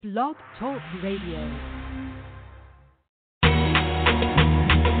Blog Talk Radio.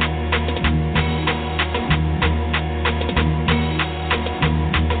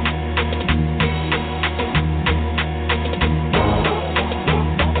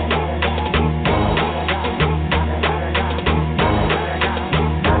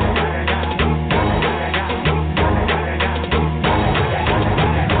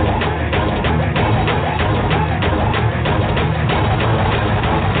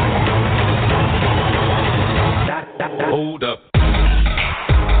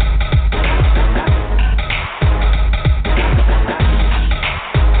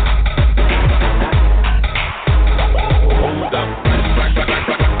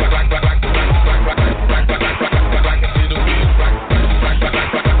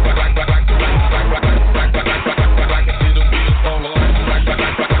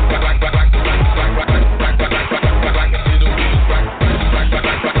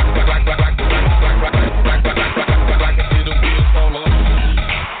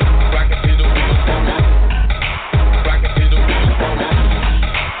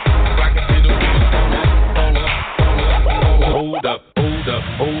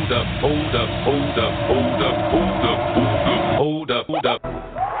 Hold up.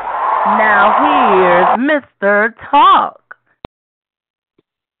 Now here's Mr. Talk.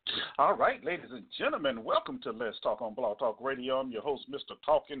 All right, ladies and gentlemen, welcome to Let's Talk on Blog Talk Radio. I'm your host, Mr.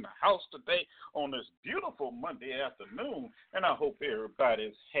 Talk, in the house today on this beautiful Monday afternoon, and I hope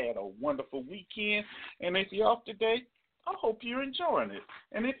everybody's had a wonderful weekend. And if you're off today, I hope you're enjoying it.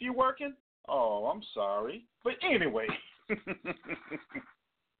 And if you're working, oh, I'm sorry. But anyway,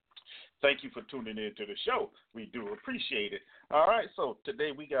 thank you for tuning in to the show. We do appreciate it. All right, so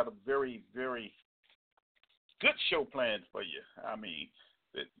today we got a very, very good show planned for you. I mean,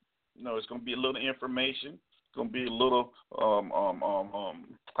 it's going to be a little information. It's going to be a little,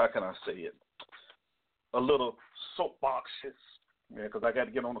 how can I say it? A little soapboxes, because I got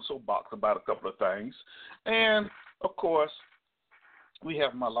to get on the soapbox about a couple of things. And, of course, we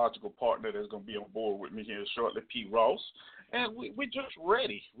have my logical partner that's going to be on board with me here shortly, P. Ross. And we're just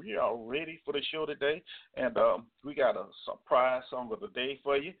ready. We are ready for the show today. And we got a surprise song of the day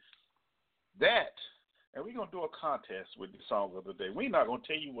for you. And we're going to do a contest with the song of the day. We're not going to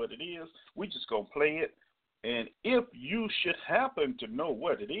tell you what it is. We're just going to play it. And if you should happen to know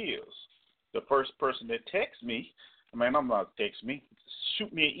what it is, the first person that texts me,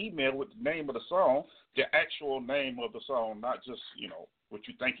 shoot me an email with the name of the song, the actual name of the song, not just, what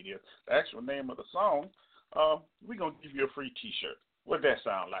you think it is, the actual name of the song, we're going to give you a free T-shirt. What does that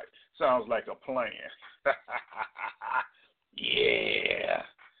sound like? Sounds like a plan. Yeah.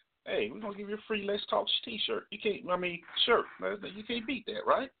 Hey, we're going to give you a free Let's Talk T-shirt. Shirt. You can't beat that,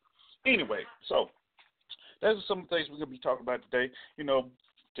 right? Anyway, so those are some of the things we're going to be talking about today.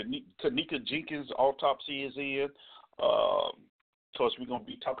 Kenneka Jenkins' autopsy is in. Of course, we're going to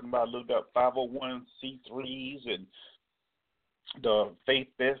be talking about a little bit about 501c3s and the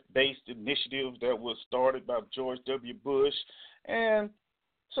faith-based initiative that was started by George W. Bush and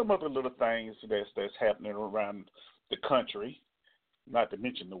some other little things that's happening around the country. Not to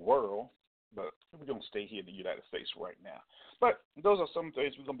mention the world, but we're going to stay here in the United States right now. But those are some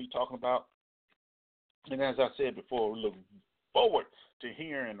things we're going to be talking about. And as I said before, we look forward to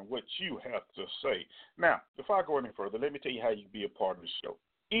hearing what you have to say. Now, before I go any further, let me tell you how you can be a part of the show.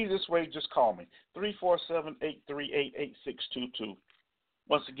 Easiest way, just call me, 347-838-8622.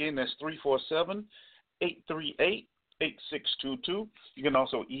 Once again, that's 347-838-8622. You can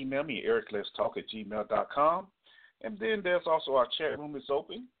also email me, ericletstalk@gmail.com. And then there's also our chat room is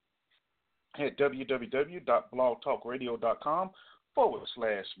open at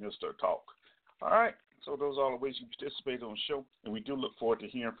www.blogtalkradio.com/Mr. Talk. All right, so those are all the ways you participate on the show, and we do look forward to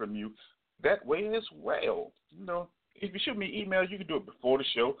hearing from you that way as well. If you shoot me an email, you can do it before the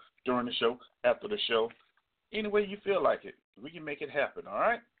show, during the show, after the show, any way you feel like it. We can make it happen, all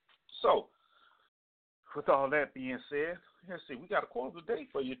right? So, with all that being said, let's see, we got a quote of the day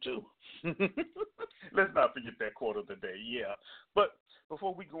for you, too. Let's not forget that quote of the day, yeah. But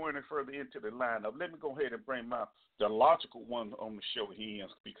before we go any further into the lineup, let me go ahead and bring the logical one on the show here,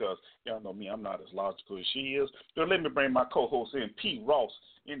 because y'all know me, I'm not as logical as she is. So let me bring my co-host in, P. Ross,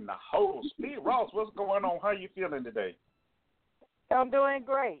 in the house. P. Ross, what's going on? How you feeling today? I'm doing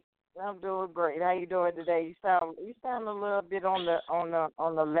great. How you doing today? You sound a little bit on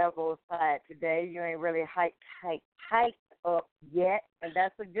the level side today. You ain't really hyped up yet, and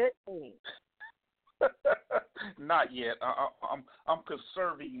that's a good thing. Not yet. I'm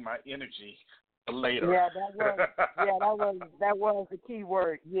conserving my energy later. Yeah, that was the key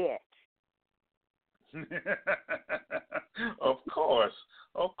word, yet. Of course,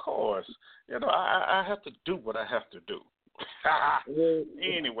 of course. You know, I have to do what I have to do.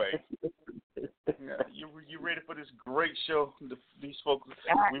 Anyway, you ready for this great show? These folks,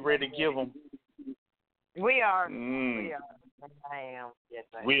 we ready to give them? We are. We are. I am. Yes,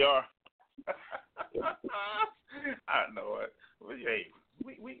 I am. We are. I know it. Hey,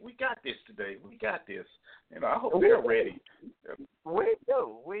 we got this today. We got this. You know, I hope they're ready. We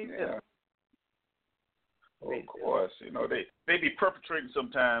do. We do. Yeah. Of course, you know, they be perpetrating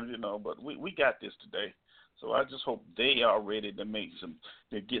sometimes, you know, but we got this today. So I just hope they are ready to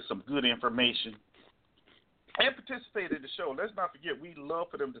get some good information and participate in the show. Let's not forget, we love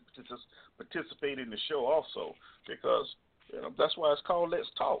for them to participate in the show also, because you know, that's why it's called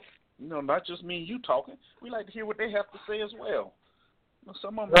Let's Talk. You know, not just me and you talking. We like to hear what they have to say as well. You know,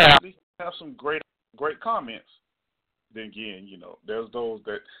 some of them actually have some great comments. Then again, you know, there's those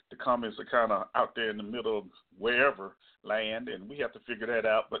that the comments are kind of out there in the middle of wherever land, and we have to figure that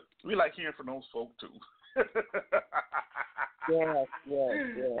out. But we like hearing from those folk too. Yes.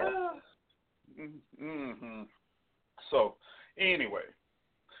 Mm-hmm. So anyway,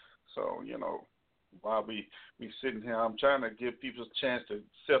 you know, while we sitting here, I'm trying to give people a chance to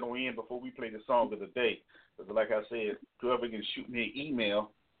settle in before we play the song of the day. Because like I said, whoever can shoot me an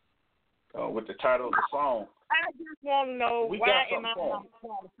email with the title of the song. I just want to know, why am I not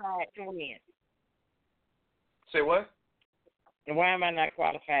qualified to win? Say what? And why am I not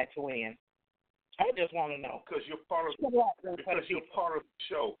qualified to win? I just want to know. Because you're part of the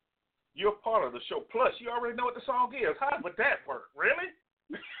show. You're part of the show. Plus, you already know what the song is. How would that work? Really?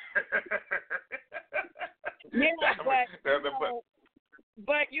 Yeah,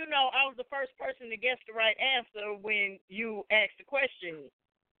 but you know, I was the first person to guess the right answer when you asked the question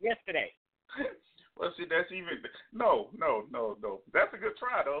yesterday. Well, see, that's even no. That's a good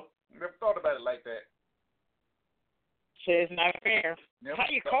try, though. Never thought about it like that. So it's not fair. How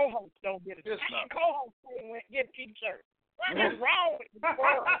your co-host don't get a T-shirt? How your co-host don't get a T-shirt? What is wrong with the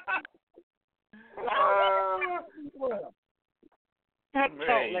world?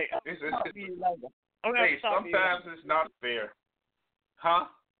 Sometimes it's not fair. Huh?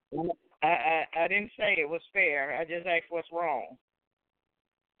 I didn't say it was fair. I just asked what's wrong.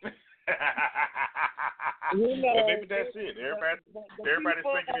 Well, maybe that's it. Everybody's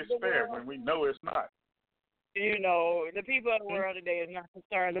thinking it's fair when we know it's not. You know, the people of the world today is not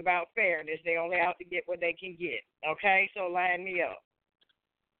concerned about fairness. They only out to get what they can get. Okay? So line me up.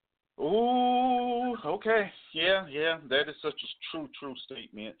 Ooh, okay. Yeah. That is such a true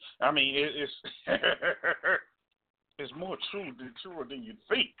statement. I mean, it's it's more truer than you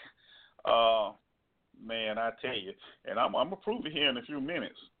think. Man, I tell you. And I'm going to prove it here in a few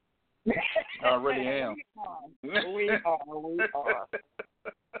minutes. I really am. We are.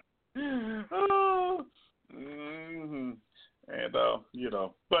 Oh, mm-hmm. And you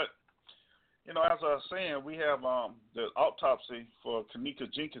know, but you know, as I was saying, we have the autopsy for Kenneka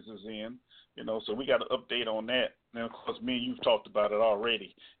Jenkins is in. You know, so we got an update on that. And of course, me and you've talked about it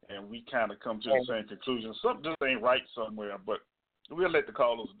already, and we kind of come to the same conclusion. Something just ain't right somewhere, but we'll let the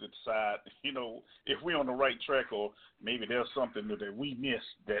callers decide, you know, if we're on the right track or maybe there's something that we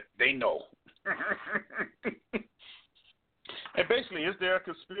missed that they know. And basically, is there a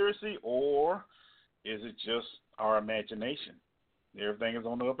conspiracy or is it just our imagination? Everything is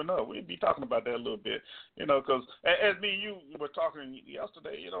on the up and up. We'll be talking about that a little bit, you know, because as me and you were talking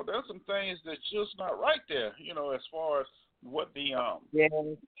yesterday, you know, there's some things that's just not right there, you know, as far as what the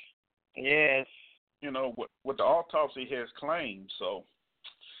Yes. You know what the autopsy has claimed. So,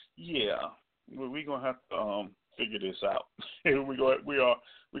 yeah, we're gonna have to figure this out. we're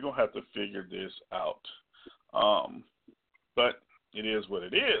gonna have to figure this out. But it is what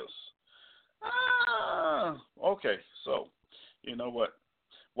it is. Okay, so you know what?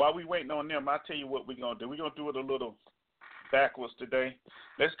 While we waiting on them, I'll tell you what we're gonna do. We're gonna do it a little backwards today.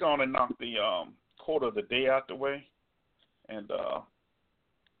 Let's go on and knock the quarter of the day out the way, and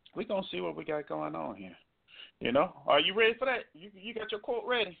we're going to see what we got going on here. You know? Are you ready for that? You got your quote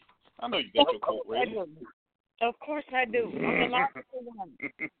ready? I know you got your quote ready. Of course I do. I'm the logical one.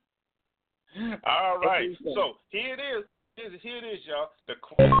 All right. So, here it is. Here it is, y'all. The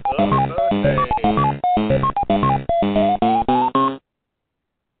quote of the day.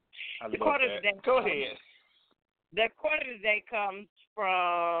 The quote of the day. Go ahead. The quote of the day comes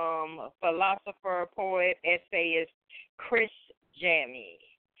from philosopher, poet, essayist Chris Jammy,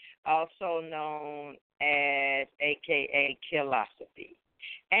 also known as AKA Killosophy.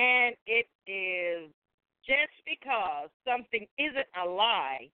 And it is, just because something isn't a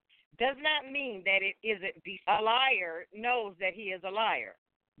lie does not mean that it isn't. A liar knows that he is a liar.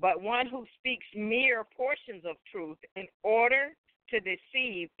 but one who speaks mere portions of truth in order to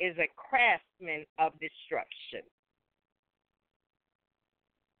deceive is a craftsman of destruction.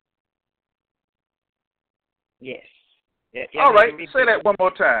 Yes. All right, say that one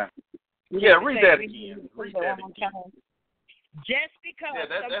more time. Yeah, read that again. Read that again. Just because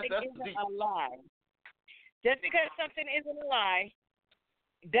something isn't a lie,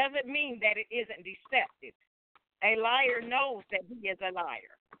 doesn't mean that it isn't deceptive. A liar knows that he is a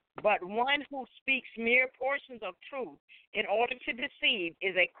liar, but one who speaks mere portions of truth in order to deceive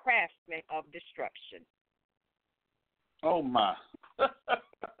is a craftsman of destruction. Oh, my.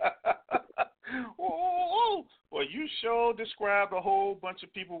 Oh, well, you sure described a whole bunch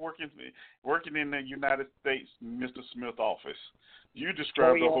of people working in the United States, Mr. Smith office. You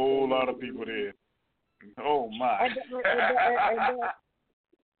described a whole lot of people there. Oh, my.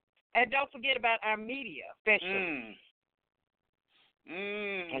 And don't forget about our media, especially.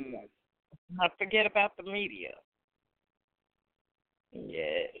 Not forget about the media.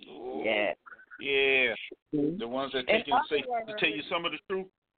 Yes. Yeah. The ones that tell you some of the truth.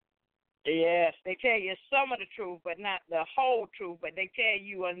 Yes, they tell you some of the truth, but not the whole truth. But they tell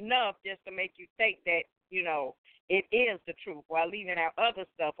you enough just to make you think that, it is the truth, while leaving out other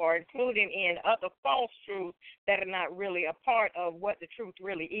stuff or including in other false truths that are not really a part of what the truth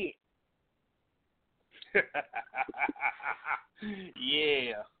really is.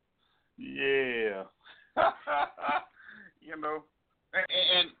 Yeah.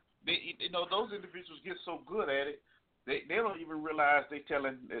 And they, those individuals get so good at it, they don't even realize they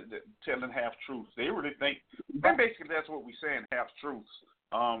telling half truths. They really think, and basically that's what we're saying, half truths.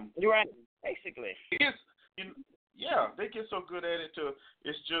 You're right. Basically, they get so good at it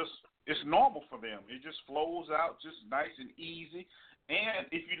it's normal for them. It just flows out just nice and easy. And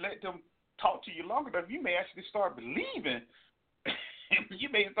if you let them talk to you long enough, you may actually start believing. You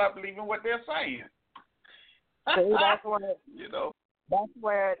may start believing what they're saying. See, that's what That's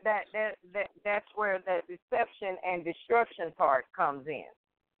where that's where the deception and destruction part comes in.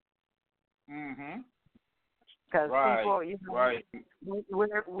 Mhm. Because people,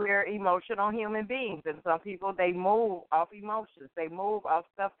 we're emotional human beings, and some people, they move off emotions. They move off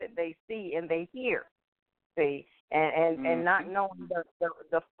stuff that they see and they hear. See, and not knowing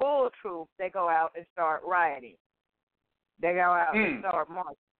the full truth, they go out and start rioting. They go out and start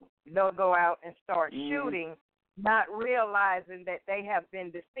marching. They'll go out and start shooting, not realizing that they have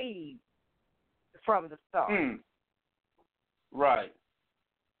been deceived from the start. Right.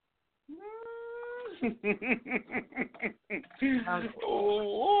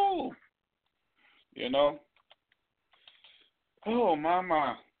 Oh, oh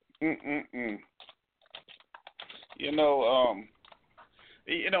my.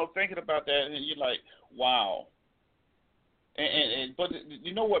 Thinking about that, and you're like, wow. But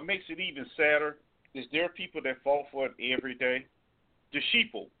you know what makes it even sadder is there are people that fall for it every day. The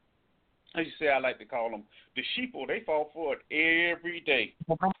sheeple, as you say, I like to call them the sheeple. They fall for it every day.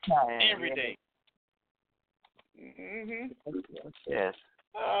 Every day. Yes.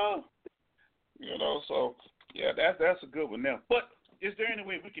 So yeah, that's a good one now. But is there any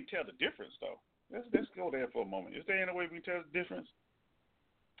way we can tell the difference though? Let's go there for a moment. Is there any way we can tell the difference?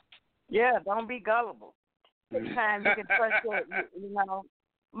 Yeah, don't be gullible. Sometimes you can trust your,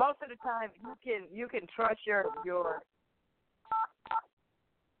 most of the time you can trust your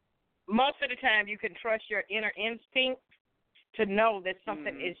most of the time you can trust your inner instinct to know that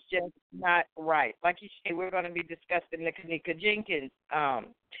something is just not right. Like you say, we're going to be discussing the Kenneka Jenkins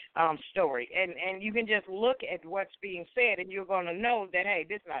story, and you can just look at what's being said, and you're going to know that, hey,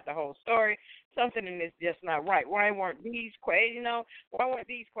 this is not the whole story. Something in this just not right. Why weren't these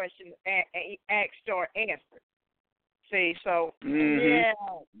questions asked or answered? See, so yeah,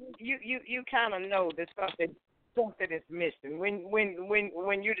 you kind of know that something is missing.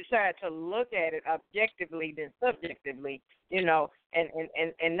 When you decide to look at it objectively than subjectively,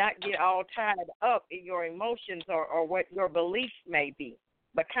 and not get all tied up in your emotions or what your beliefs may be,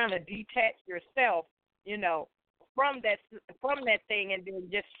 but kind of detach yourself, from that thing and then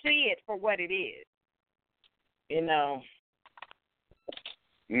just see it for what it is.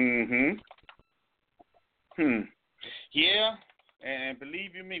 Yeah, and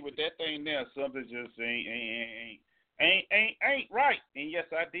believe you me, with that thing there, something just ain't right. And yes,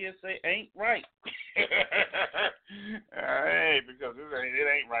 I did say ain't right. Hey, because it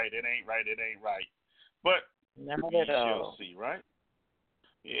ain't right. It ain't right. But we shall see, right?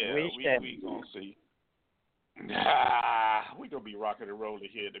 Yeah, we gonna see. We gonna be rocking and rolling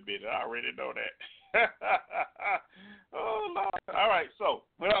here in a minute. I already know that. Oh Lord! All right, so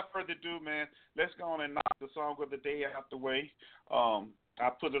without further ado, man, let's go on and knock the song of the day out the way. I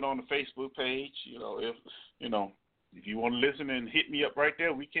put it on the Facebook page. If you want to listen and hit me up right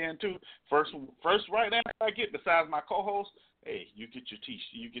there, we can too. First right after I get, besides my co-host, hey, you get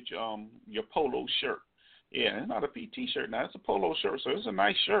your polo shirt. Yeah, it's not a PT shirt now, it's a polo shirt, so it's a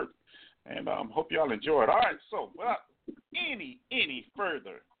nice shirt. And hope y'all enjoy it. All right, so without any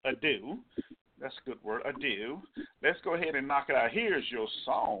further ado, that's a good word, ado, let's go ahead and knock it out. Here's your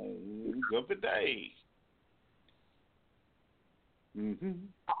song of the day. Mm-hmm.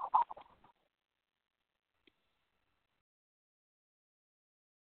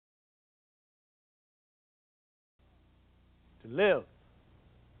 To live,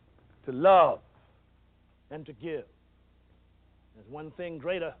 to love, and to give. There's one thing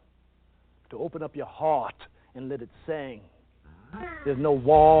greater, to open up your heart and let it sing. There's no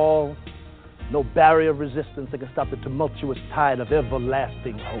wall, no barrier of resistance that can stop the tumultuous tide of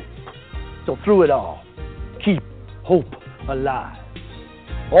everlasting hope. So through it all, keep hope alive.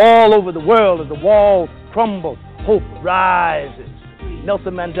 All over the world as the walls crumble, hope rises.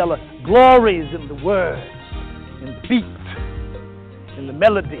 Nelson Mandela glories in the words, in the beat, in the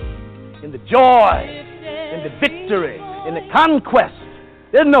melody, in the joy, in the victory, in the conquest.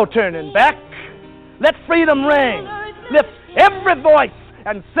 There's no turning back. Let freedom ring. Lift every voice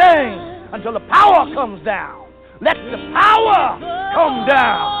and sing until the power comes down. Let the power come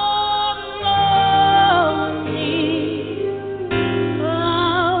down. Rolling sea.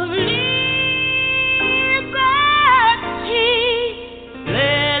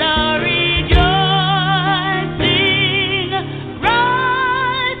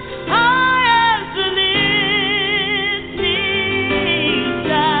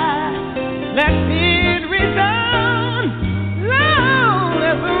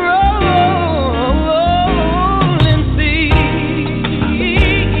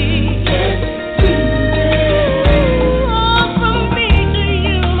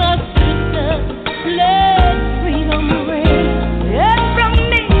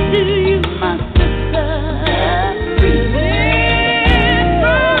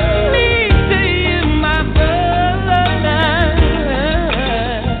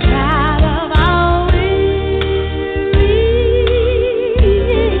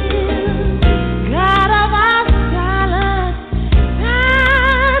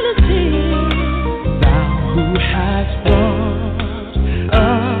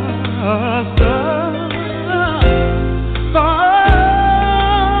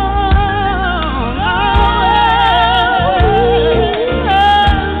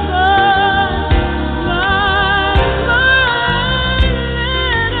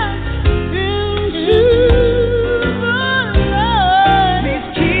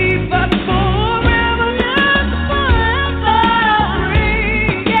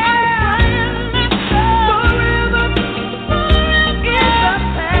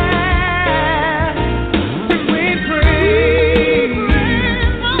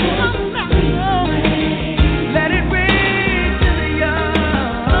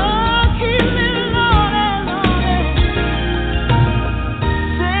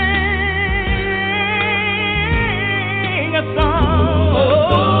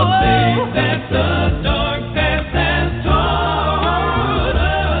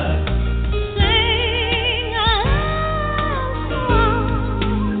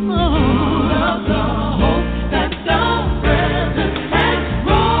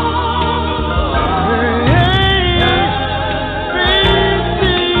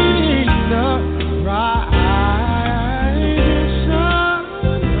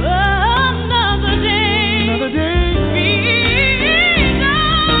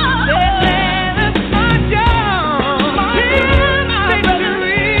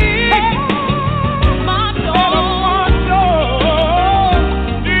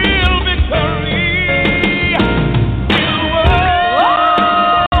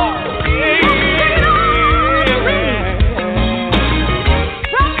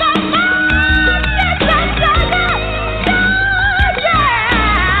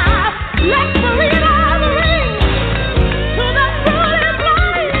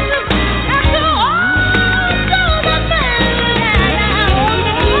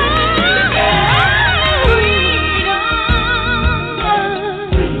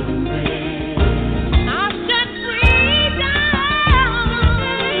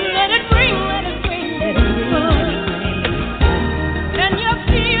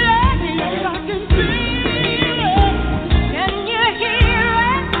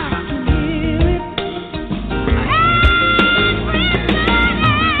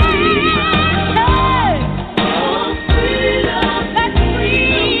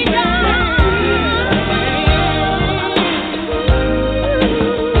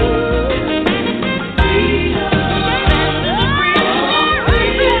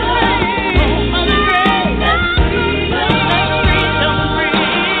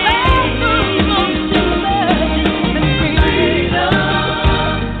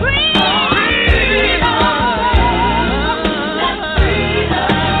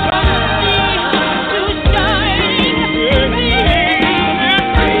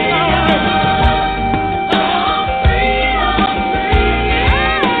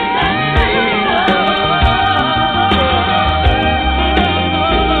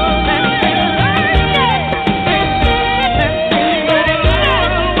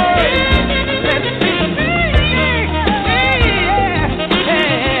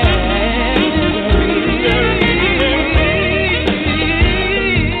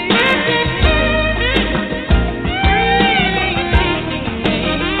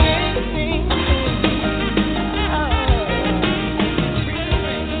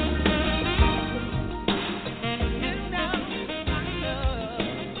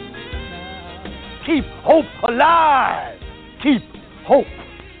 Keep hope alive. Keep hope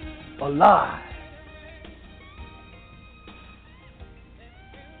alive.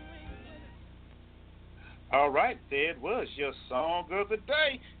 All right, there it was, your song of the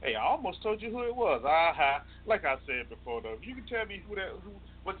day. Hey, I almost told you who it was. Like I said before, though, if you can tell me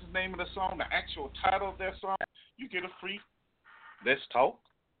what's the name of the song, the actual title of that song, you get a free Let's Talk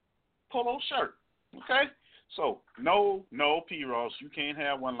polo shirt. Okay? So, no, P. Ross, you can't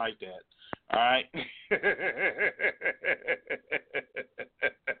have one like that. All right?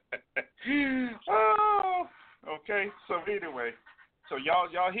 Oh, okay. So anyway,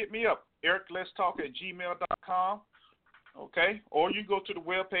 y'all hit me up, ericletstalk@gmail.com. Okay, or you go to the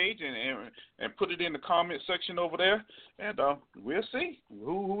webpage and put it in the comment section over there, and we'll see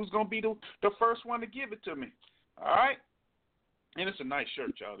who's gonna be the first one to give it to me. All right, and it's a nice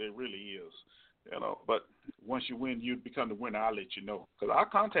shirt, y'all. It really is. But once you win, you become the winner. I'll let you know, because I'll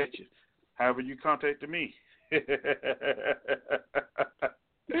contact you. However you contacted me.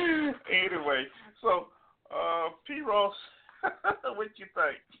 Anyway, so P. Ross, what you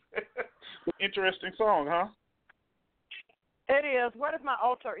think? Interesting song, huh? It is. What is my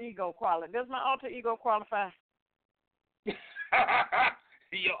alter ego qualify? Does my alter ego qualify?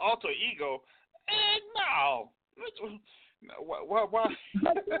 Your alter ego? No. Why?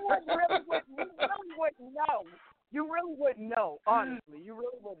 But you really wouldn't know. You really wouldn't know. Honestly, you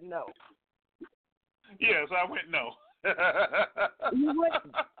really wouldn't know. Yes, I went no. You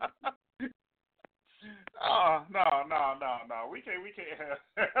wouldn't. Oh, no. We can't have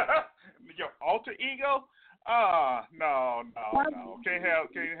your alter ego. No. Can't have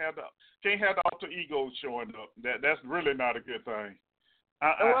the alter ego showing up. That's really not a good thing.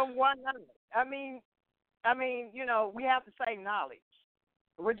 Well, why not? I mean, we have the same knowledge.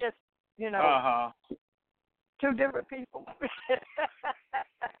 We're just, two different people.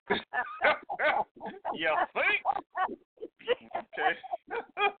 You think? Okay.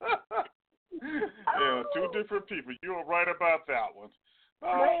 Yeah, two different people. You were right about that one.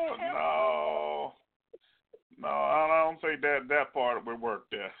 No, I don't think that part would work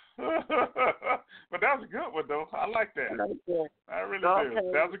there. But that was a good one, though. I like that. I really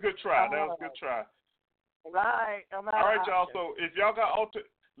do. That was a good try. Right. All right, y'all. So if y'all got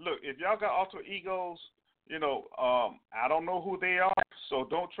alter egos, I don't know who they are, so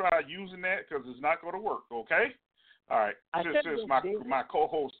don't try using that because it's not going to work. Okay. All right. Since my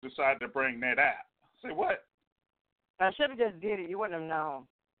co-host decided to bring that out. Say what? I should have just did it. You wouldn't have known.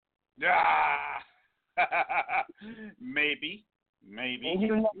 Yeah. Maybe.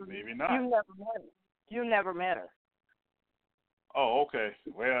 Maybe not. You never met her. Oh, okay.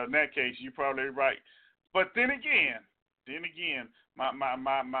 Well, in that case, you're probably right. But then again, my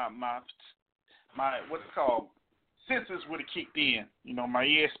what's it called? Senses would have kicked in. My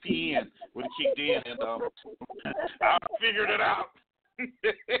ESPN would have kicked in, and I figured it out. You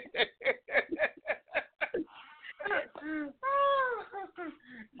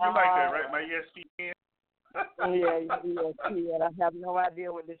like that, right? My ESPN. Yeah, ESPN. I have no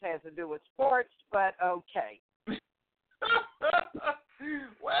idea what this has to do with sports, but okay.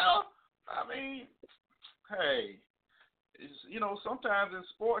 Well, I mean, hey, sometimes in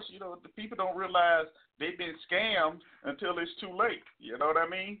sports, the people don't realize they've been scammed until it's too late. You know what I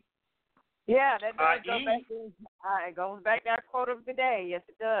mean? Yeah, that does go back. It goes back to our quote of the day. Yes,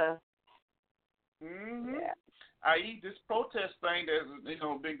 it does. Mm-hmm. Yeah. I.e., this protest thing that's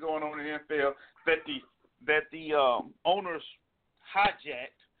been going on in the NFL that the owners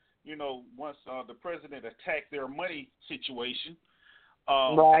hijacked. Once the president attacked their money situation.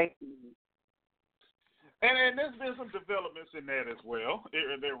 Right. And there's been some developments in that as well.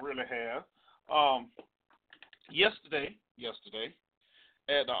 There really have. Yesterday,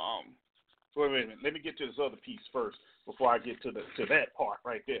 at wait a minute. Let me get to this other piece first before I get to that part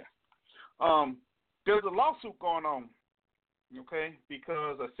right there. There's a lawsuit going on, okay,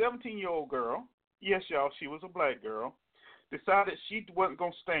 because a 17-year-old girl, yes, y'all, she was a black girl, decided she wasn't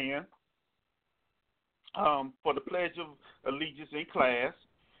going to stand for the Pledge of Allegiance in class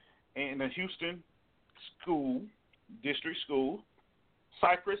in a Houston district school,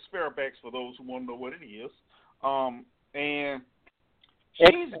 Cypress Fairbanks, for those who want to know what it is. And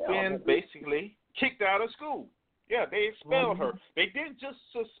she's been basically kicked out of school. Yeah, they expelled her. They didn't just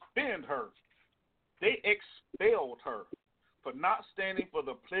suspend her. They expelled her for not standing for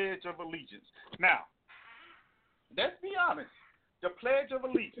the Pledge of Allegiance. Now, let's be honest. The Pledge of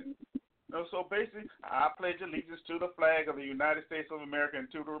Allegiance. So basically, I pledge allegiance to the flag of the United States of America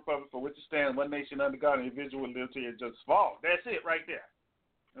and to the republic for which it stands, one nation under God, individual, with liberty and justice for all. That's it right there.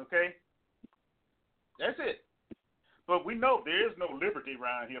 Okay? That's it. But we know there is no liberty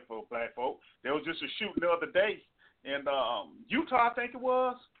around here for black folk. There was just a shooting the other day in Utah, I think it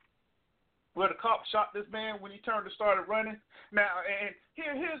was, where the cop shot this man when he turned and started running. Now, and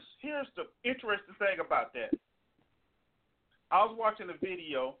here's the interesting thing about that. I was watching a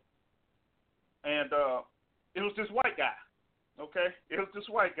video, and it was this white guy, okay? It was this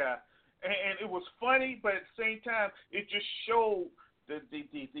white guy. And it was funny, but at the same time, it just showed the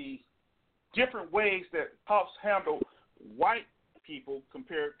different ways that cops handle white people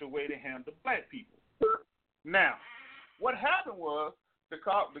compared to the way they handle black people. Now, what happened was, the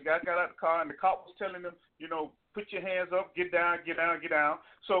guy got out of the car, and the cop was telling him, put your hands up, get down, get down, get down.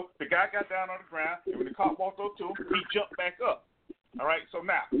 So the guy got down on the ground, and when the cop walked up to him, he jumped back up. All right, so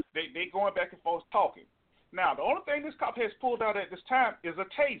now they going back and forth talking. Now, the only thing this cop has pulled out at this time is a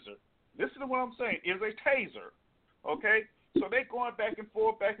taser. Listen to what I'm saying, is a taser. Okay? So they going back and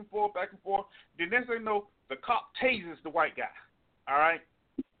forth, back and forth, back and forth. The next thing you know, the cop tases the white guy. All right?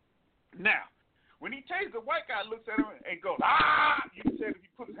 Now, when he tased, the white guy looks at him and goes, ah! You said if he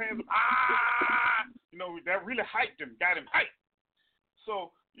put his hands up, ah! That really hyped him, got him hyped.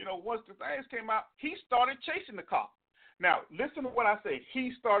 So, once the things came out, he started chasing the cop. Now, listen to what I say.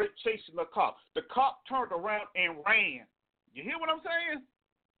 He started chasing the cop. The cop turned around and ran. You hear what I'm saying?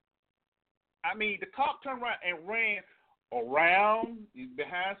 I mean, the cop turned around and ran around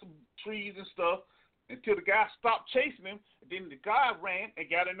behind some trees and stuff until the guy stopped chasing him. And then the guy ran and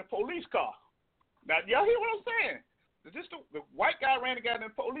got in the police car. Now, y'all hear what I'm saying? The white guy ran and got in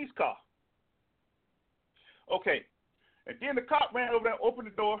the police car. Okay. And then the cop ran over there and opened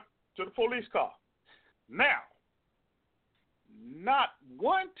the door to the police car. Now, not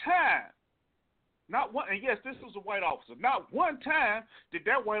one time, and yes, this was a white officer, not one time did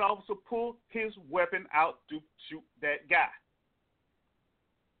that white officer pull his weapon out to shoot that guy.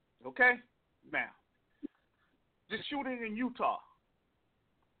 Okay? Now, the shooting in Utah.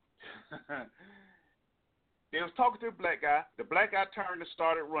 They was talking to the black guy. The black guy turned and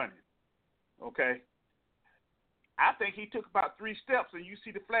started running. Okay? I think he took about 3 steps, and you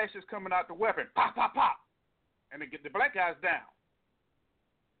see the flashes coming out the weapon. Pop, pop, pop. And the black guy's down.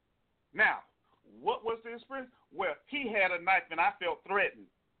 Now, what was the experience? Well, he had a knife, and I felt threatened.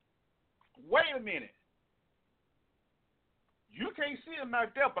 Wait a minute. You can't see a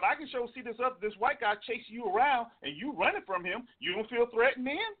knife there, but I can see this white guy chasing you around, and you running from him. You don't feel threatened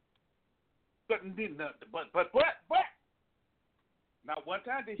then? But not one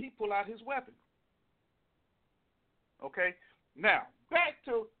time did he pull out his weapon. Okay? Now, back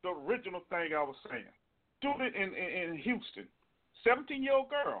to the original thing I was saying. Student in Houston, 17-year-old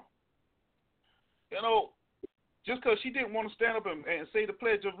girl. Just because she didn't want to stand up and say the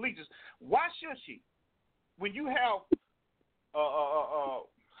Pledge of Allegiance, why should she? When you have, how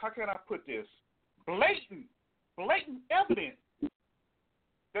can I put this? Blatant evidence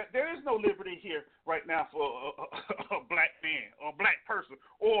that there is no liberty here right now for a black man or a black person,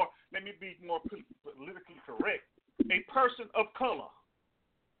 or let me be more politically correct, a person of color.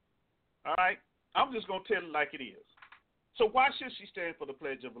 All right? I'm just going to tell it like it is. So why should she stand for the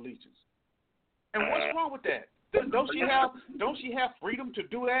Pledge of Allegiance? And what's wrong with that? Don't she have freedom to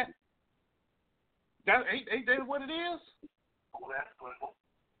do that? Ain't that what it is?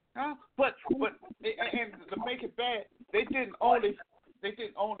 Huh? But and to make it bad, they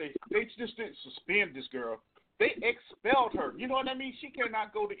just didn't suspend this girl. They expelled her. You know what I mean? She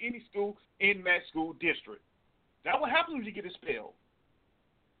cannot go to any school in that school district. That's what happens when you get expelled.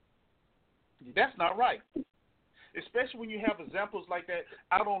 That's not right. Especially when you have examples like that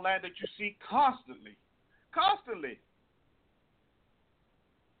out online that you see constantly. Constantly.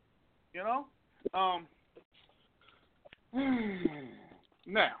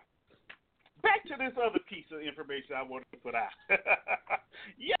 Now, back to this other piece of information I wanted to put out.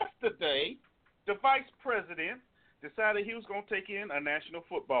 Yesterday, the vice president decided he was going to take in a National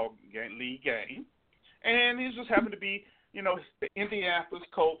Football League game, and it just happened to be, the Indianapolis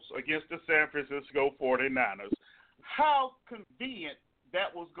Colts against the San Francisco 49ers. How convenient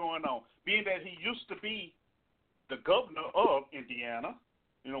that was going on, being that he used to be the governor of Indiana,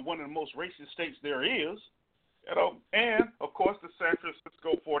 one of the most racist states there is, and, of course, the San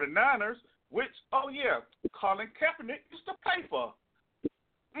Francisco 49ers, which, Colin Kaepernick used to play for.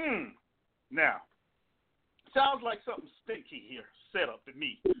 Now, sounds like something stinky here set up to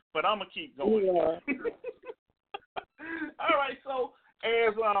me, but I'm going to keep going. Yeah. All right, so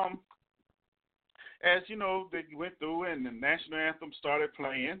as you know, they went through and the national anthem started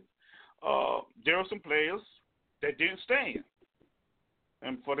playing, there were some players that didn't stand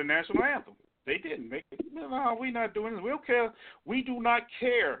and for the national anthem. They didn't. No, we're not doing this. We don't care. We do not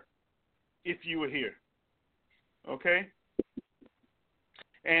care if you were here. Okay?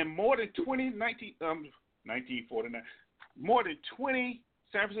 And more than 1949, more than 20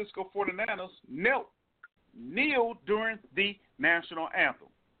 San Francisco 49ers kneeled during the national anthem.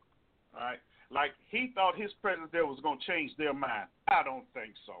 All right? Like he thought his presence there was going to change their mind. I don't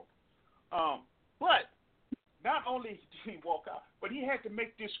think so. But not only did he walk out, but he had to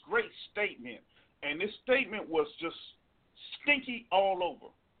make this great statement. And this statement was just stinky all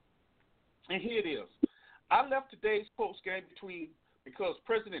over. And here it is. I left today's post game because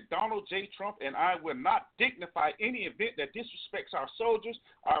President Donald J. Trump and I will not dignify any event that disrespects our soldiers,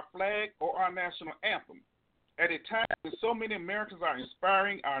 our flag, or our national anthem. At a time when so many Americans are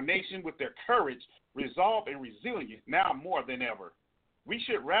inspiring our nation with their courage, resolve, and resilience, now more than ever, we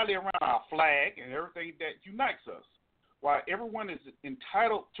should rally around our flag and everything that unites us. While everyone is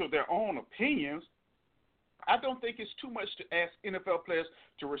entitled to their own opinions, I don't think it's too much to ask NFL players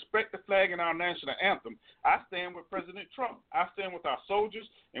to respect the flag and our national anthem. I stand with President Trump. I stand with our soldiers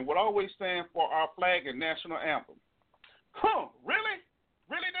and would always stand for our flag and national anthem. Huh? Really?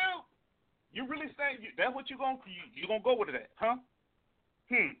 Really, dude? You really saying that's what you're gonna go with that, huh?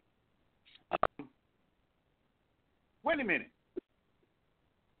 Wait a minute.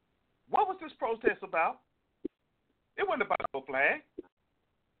 What was this protest about? It wasn't about no flag.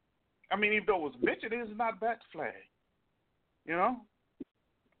 I mean, even though it was mentioned, it's not about the flag. You know?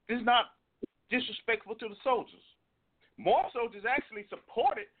 It's not disrespectful to the soldiers. More soldiers actually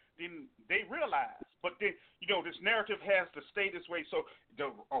support it than they realize. But then, this narrative has to stay this way so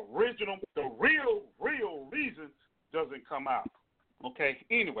the real reason doesn't come out. Okay?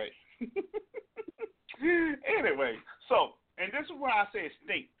 Anyway. So, and this is why I say it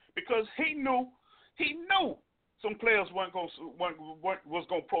stinks. Because he knew some players was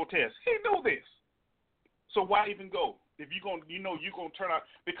going to protest. He knew this. So why even go? If you're going to turn out,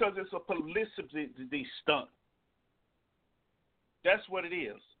 because it's a publicity stunt. That's what it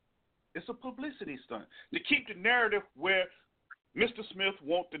is. It's a publicity stunt to keep the narrative where Mr. Smith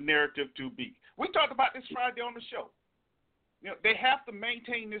wants the narrative to be. We talked about this Friday on the show. They have to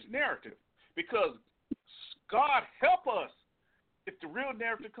maintain this narrative because God help us if the real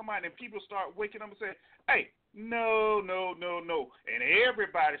narrative come out and people start waking up and say, hey, no. And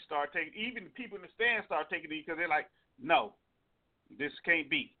everybody start taking, even the people in the stands start taking it because they're like, no, this can't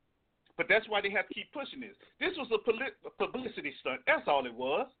be. But that's why they have to keep pushing this. This was a publicity stunt. That's all it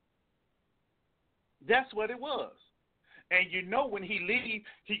was. That's what it was. And when he leaves,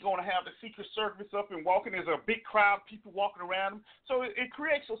 he's going to have the Secret Service up and walking. There's a big crowd of people walking around him. So it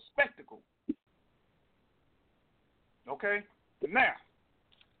creates a spectacle. Okay? Now,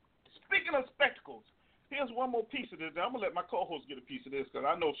 speaking of spectacles, here's one more piece of this. I'm going to let my co-host get a piece of this because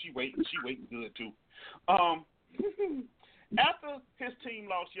I know she waiting good too. After his team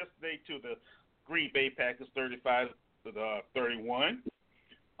lost yesterday to the Green Bay Packers 35-31,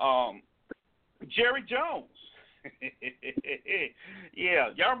 Jerry Jones. Yeah,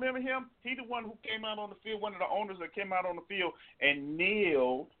 y'all remember him? He the one who came out on the field, one of the owners that came out on the field and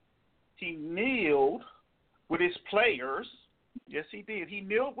kneeled. He kneeled with his players. Yes, he did. He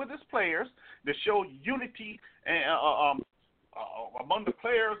kneeled with his players to show unity and, among the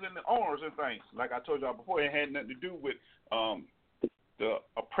players and the owners and things. Like I told y'all before, it had nothing to do with the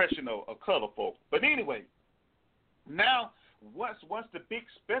oppression of color folk. But anyway, now once the big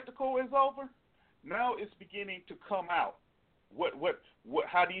spectacle is over, now it's beginning to come out what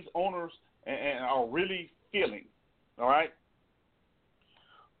how these owners and are really feeling. All right.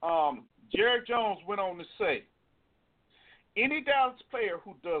 Jerry Jones went on to say, any Dallas player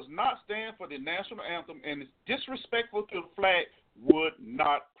who does not stand for the national anthem and is disrespectful to the flag would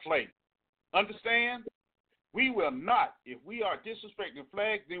not play. Understand? We will not. If we are disrespecting the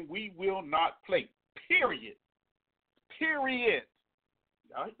flag, then we will not play. Period.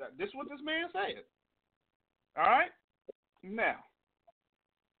 All right? This is what this man said. All right? Now,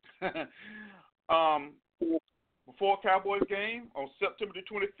 before Cowboys game on September the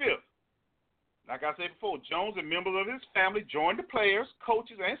 25th, like I said before, Jones and members of his family joined the players,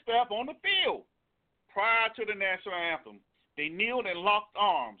 coaches, and staff on the field prior to the national anthem. They kneeled and locked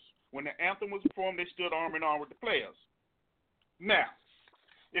arms. When the anthem was performed, they stood arm in arm with the players. Now,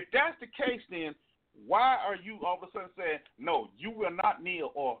 if that's the case, then why are you all of a sudden saying, no, you will not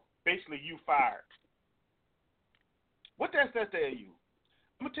kneel, or basically you fired? What does that tell you?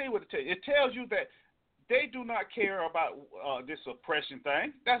 I'm going to tell you what it tells you. It tells you that they do not care about this oppression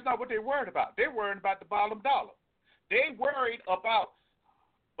thing. That's not what they're worried about. They're worried about the bottom dollar. They're worried about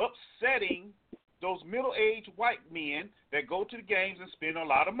upsetting those middle-aged white men that go to the games and spend a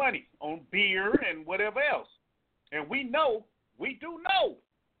lot of money on beer and whatever else. And we do know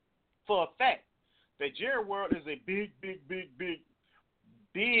for a fact that Jerry World is a big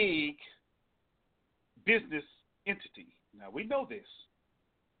business entity. Now, we know this.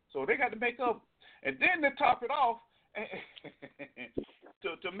 So they got to make up. And then to top it off,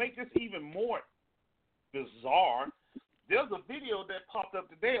 to make this even more bizarre, there's a video that popped up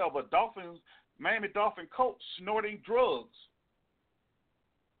today of a Miami Dolphin coach snorting drugs.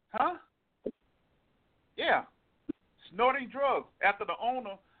 Huh? Yeah. Snorting drugs after the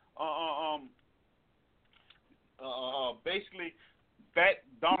owner basically backed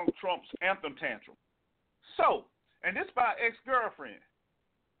Donald Trump's anthem tantrum. So, and this by ex-girlfriend.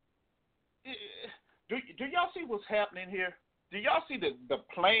 Do y'all see what's happening here? Do y'all see the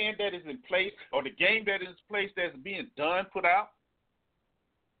plan that is in place or the game that is in place that's being done, put out?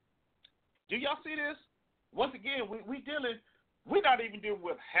 Do y'all see this? Once again, we're not even dealing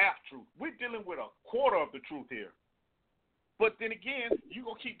with half truth. We're dealing with a quarter of the truth here. But then again, you're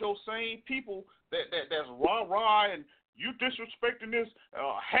going to keep those same people that's rah-rah and you disrespecting this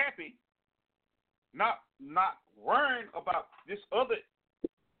happy, not worrying about this other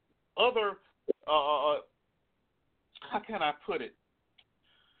how can I put it?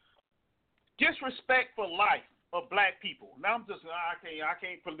 Disrespect for life of black people. Now I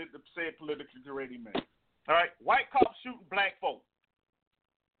can't say it politically correct, man. All right, white cops shooting black folk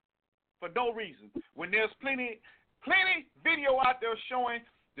for no reason. When there's plenty video out there showing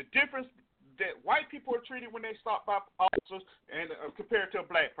the difference that white people are treated when they stop by officers and compared to a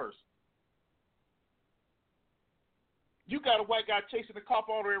black person. You got a white guy chasing the cop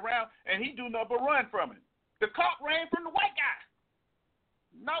all the way around, and he do nothing but run from him. The cop ran from the white guy.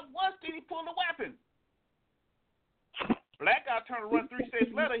 Not once did he pull a weapon. Black guy turned to run 3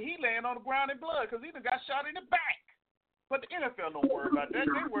 steps later, he laying on the ground in blood because he done got shot in the back. But the NFL don't worry about that.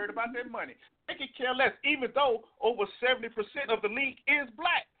 They worried about their money. They could care less, even though over 70% of the league is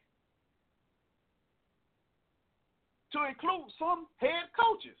black. To include some head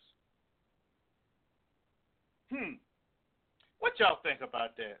coaches. What y'all think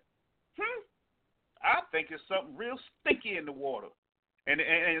about that? I think it's something real stinky in the water. And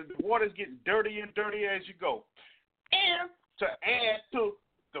the water's getting dirtier and dirtier as you go. And to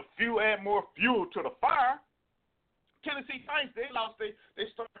add more fuel to the fire, Tennessee Titans, they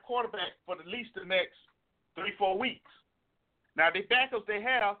started quarterback for at least the next 3-4 weeks. Now, the backups they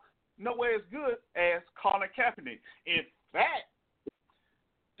have nowhere as good as Colin Kaepernick. In fact,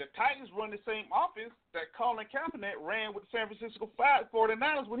 the Titans run the same offense that Colin Kaepernick ran with the San Francisco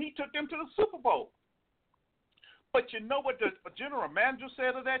 49ers when he took them to the Super Bowl. But you know what the general manager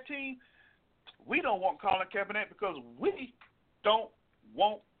said of that team? We don't want Colin Kaepernick because we don't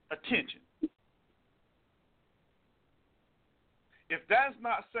want attention. If that's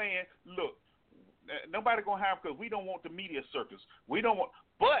not saying, look, nobody going to have because we don't want the media circus. We don't want,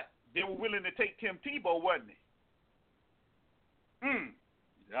 but they were willing to take Tim Tebow, wasn't they?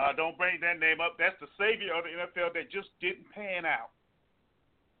 Don't bring that name up. That's the savior of the NFL that just didn't pan out.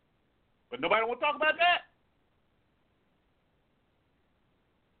 But nobody want to talk about that.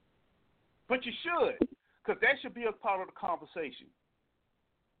 But you should, because that should be a part of the conversation.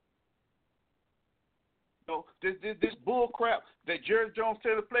 This bull crap that Jerry Jones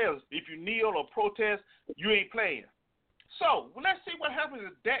tell the players, if you kneel or protest, you ain't playing. So, let's see what happens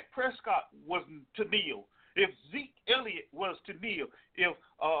if Dak Prescott was to kneel, if Zeke Elliott was to kneel, if,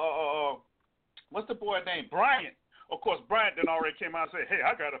 what's the boy name, Bryant. Of course, Bryant then already came out and said, hey,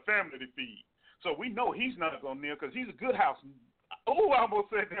 I got a family to feed. So we know he's not going to kneel because he's a good house. Oh, I almost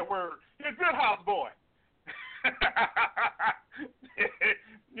said that word. He's a good house boy.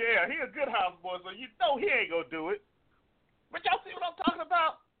 Yeah, he's a good house boy, so you know he ain't going to do it. But y'all see what I'm talking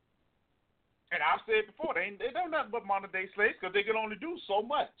about? And I've said before, they don't nothing but modern-day slaves because they can only do so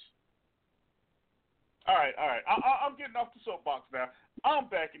much. All right. I'm getting off the soapbox now.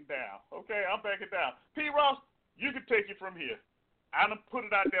 I'm backing down, okay? I'm backing down. P. Ross, you can take it from here. I'm going to put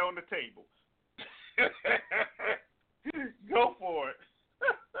it out there on the table. Go for it.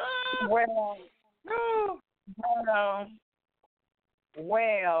 Well,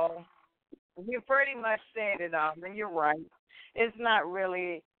 you pretty much said it all, and you're right. It's not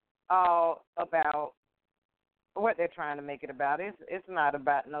really all about what they're trying to make it about. It's not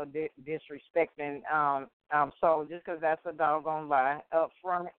about no disrespecting soldiers, because that's a doggone lie up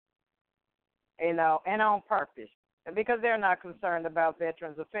front, and on purpose. Because they're not concerned about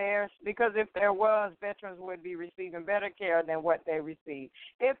Veterans Affairs. Because if there was, veterans would be receiving better care than what they receive.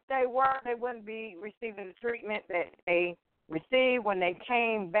 If they were, they wouldn't be receiving the treatment that they received when they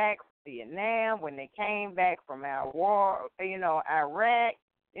came back from Vietnam, when they came back from our war, Iraq,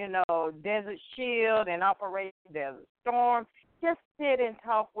 Desert Shield and Operation Desert Storm. just sit and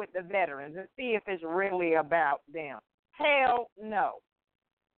talk with the veterans and see if it's really about them. Hell no.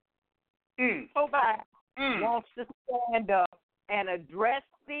 Nobody wants to stand up and address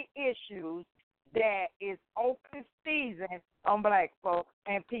the issues that is open season on black folks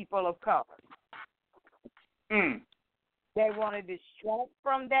and people of color. They want to distract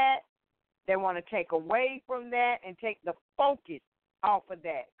from that. They want to take away from that and take the focus off of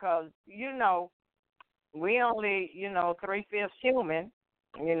that because, you know, we only, you know, 3/5 human.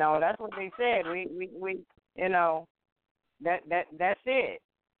 You know, that's what they said. We you know, that's it.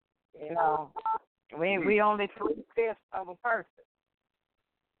 You know, we only 3/5 of a person.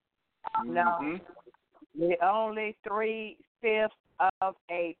 No, we only 3/5 of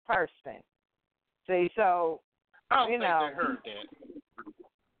a person. See, so I don't you think know, they heard that.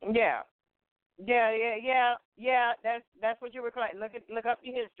 yeah. That's what you were claiming. Look up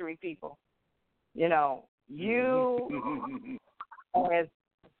your history, people. You know, you as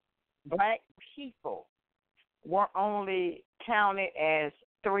black people were only counted as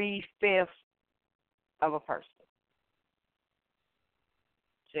 3/5 of a person.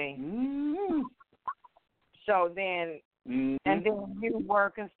 See? So then, and then you were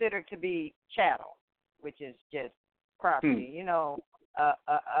considered to be chattel, which is just property. You know, a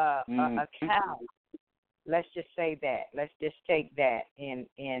cow. Let's just say that. Let's just take that and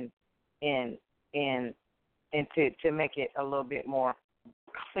to make it a little bit more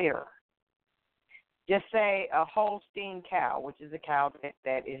clearer. Just say a Holstein cow, which is a cow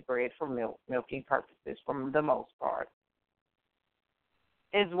that is bred for milking purposes, for the most part,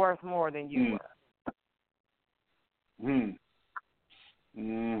 is worth more than you were.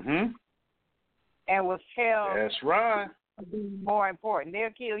 And was held That's right. to be more important.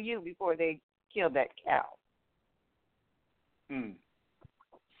 They'll kill you before they kill that cow. And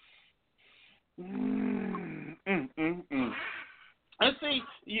see,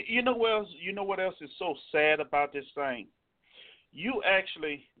 you know what else? You know what else is so sad about this thing? You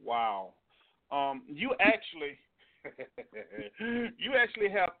actually, you actually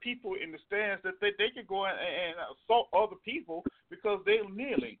have people in the stands that they can go and assault other people because they're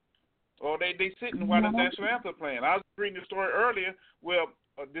kneeling or they sitting while the national anthem playing. I was reading the story earlier where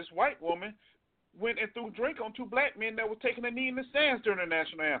this white woman went and threw drink on two black men that were taking a knee in the stands during the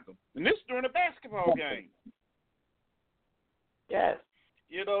national anthem, and this during a basketball game. Yes.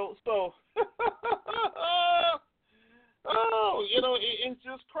 You know, so you know, it's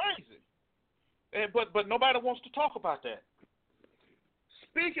just crazy. And but nobody wants to talk about that.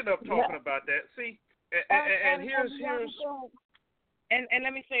 Speaking of talking about that, see, and here's and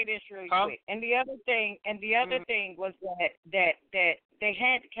let me say this really quick. And the other thing was that they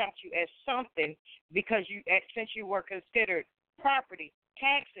had to count you as something because since you were considered property,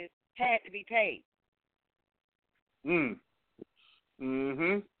 taxes had to be paid.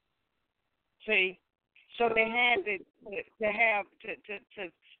 See, so they had to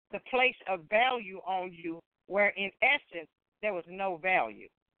place a value on you where in essence there was no value.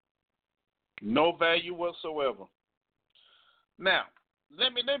 No value whatsoever. Now,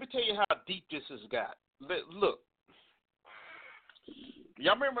 let me tell you how deep this has got. Look,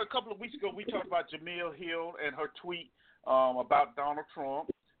 y'all remember a couple of weeks ago we talked about Jamil Hill and her tweet about Donald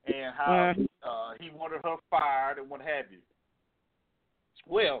Trump and how he wanted her fired and what have you.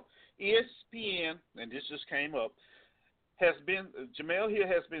 Well, ESPN, and this just came up, Jamil Hill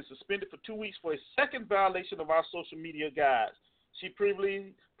has been suspended for 2 weeks for a second violation of our social media guides. She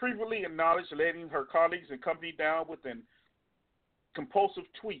previously acknowledged letting her colleagues and company down with an compulsive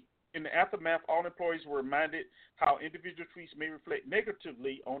tweet. In the aftermath, all employees were reminded how individual tweets may reflect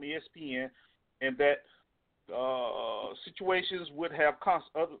negatively on ESPN and that situations would have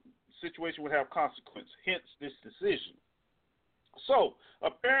consequence. Hence this decision. So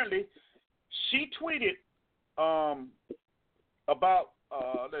apparently, she tweeted about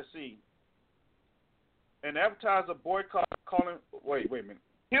let's see, an advertiser boycott calling. Wait a minute.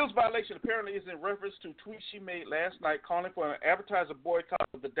 Hill's violation apparently is in reference to tweets she made last night calling for an advertiser boycott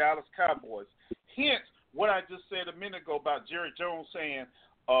of the Dallas Cowboys. Hence, what I just said a minute ago about Jerry Jones saying,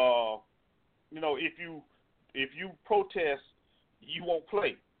 you know, if you protest, you won't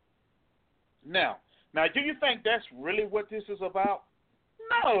play. Now, do you think that's really what this is about?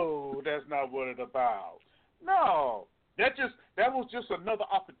 No, that's not what it's about. No, that was just another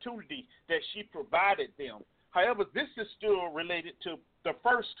opportunity that she provided them. However, this is still related to the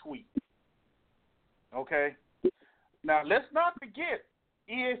first tweet. Okay? Now, let's not forget,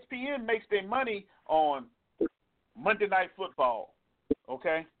 ESPN makes their money on Monday Night Football.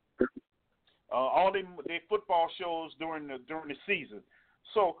 Okay? All their football shows during the season.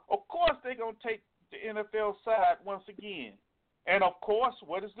 So, of course, they're going to take the NFL side once again. And of course,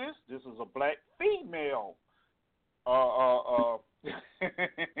 what is this? This is a black female. I'm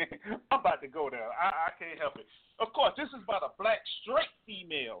about to go there. I can't help it. Of course, this is about a black straight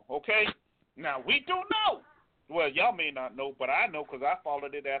female, okay? Now, we do know. Well, y'all may not know, but I know because I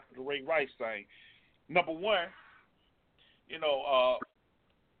followed it after the Ray Rice thing. Number one, you know,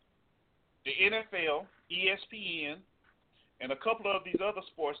 the NFL, ESPN, and a couple of these other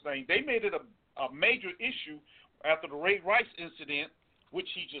sports things, they made it a major issue after the Ray Rice incident, which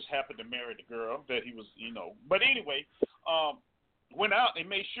he just happened to marry the girl that he was, you know. But anyway, went out and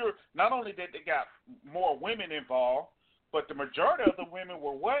made sure not only that they got more women involved, but the majority of the women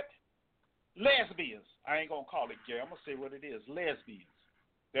were what? Lesbians. I ain't going to call it gay. I'm going to say what it is, lesbians.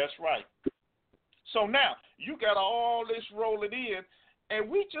 That's right. So now, you got all this rolling in, and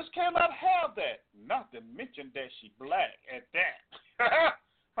we just cannot have that. Not to mention that she black at that.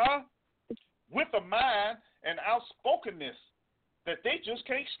 Huh? With a mind and outspokenness that they just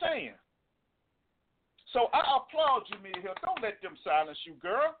can't stand. So I applaud you, Mia Hill. Don't let them silence you,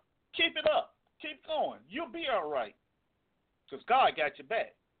 girl. Keep it up. Keep going. You'll be all right. Because God got your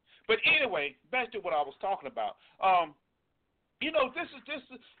back. But anyway, back to what I was talking about. You know, this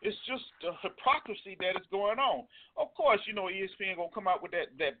is just the hypocrisy that is going on. Of course, you know, ESPN going to come out with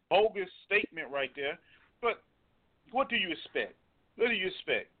that bogus statement right there. But what do you expect? What do you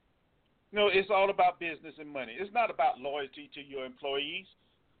expect? You know, it's all about business and money. It's not about loyalty to your employees.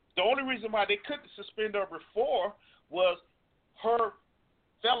 The only reason why they couldn't suspend her before was her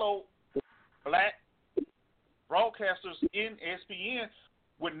fellow black broadcasters in ESPN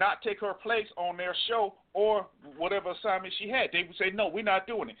would not take her place on their show or whatever assignment she had. They would say, no, we're not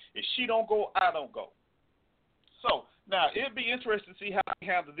doing it. If she don't go, I don't go. So, now, it'd be interesting to see how they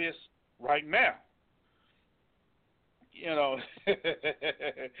handle this right now. You know,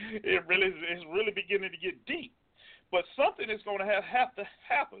 it's really beginning to get deep. But something is going to have to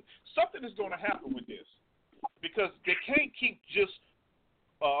happen. Something is going to happen with this. Because they can't keep just,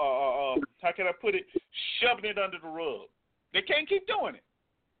 how can I put it, shoving it under the rug. They can't keep doing it.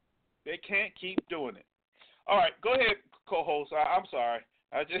 They can't keep doing it. All right, go ahead, co-host. I'm sorry.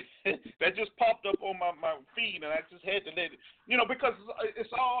 That just popped up on my feed, and I just had to let it. You know, because it's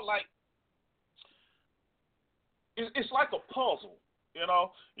all like it's like a puzzle. You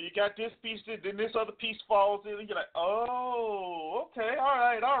know, you got this piece, then this other piece falls in, and you're like, oh, okay, all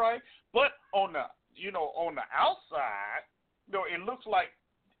right. But on the outside, you know, it looks like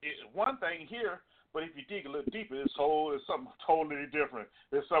it's one thing here. But if you dig a little deeper, it's something totally different.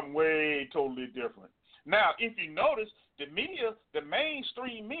 It's something way totally different. Now, if you notice, the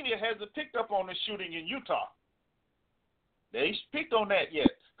mainstream media hasn't picked up on the shooting in Utah. They ain't picked on that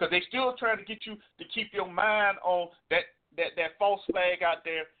yet because they still trying to get you to keep your mind on that false flag out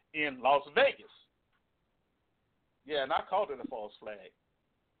there in Las Vegas. Yeah, and I called it a false flag,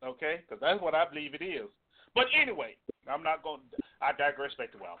 okay, because that's what I believe it is. But anyway, I digress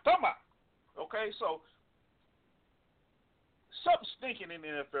back to what I was talking about. Okay, so something's stinking in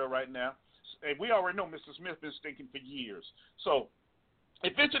the NFL right now, and we already know Mr. Smith been stinking for years. So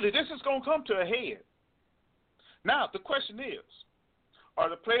eventually this is going to come to a head. Now, the question is, are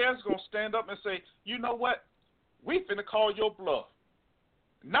the players going to stand up and say, you know what, we finna call your bluff?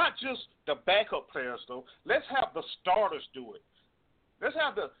 Not just the backup players, though. Let's have the starters do it. Let's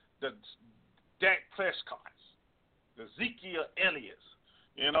have the Dak Prescotts, the Ezekiel Elliott's,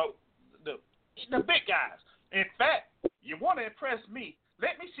 you know, the big guys. In fact, you want to impress me,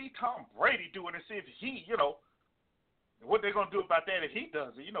 let me see Tom Brady do it and see if he, you know, what they're going to do about that if he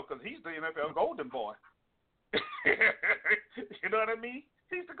does it, you know, because he's the NFL golden boy. You know what I mean?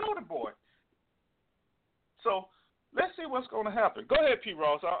 He's the golden boy. So let's see what's going to happen. Go ahead, P.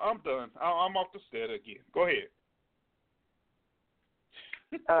 Ross. I'm done. I'm off the set again. Go ahead.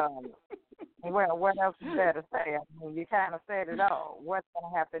 Well, what else is there to say? I mean, you kind of said it all. What's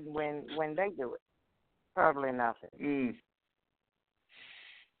going to happen when they do it? Probably nothing.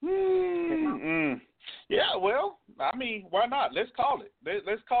 Yeah, well, I mean, why not? Let's call it.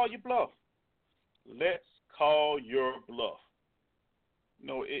 Let's call your bluff. Let's call your bluff.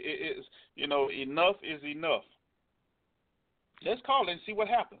 No, it's, you know, enough is enough. Let's call it and see what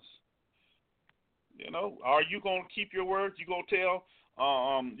happens. You know, are you going to keep your word? You going to tell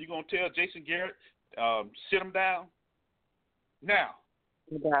Jason Garrett, sit him down? Now,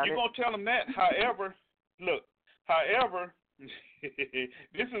 you're going to tell him that. However,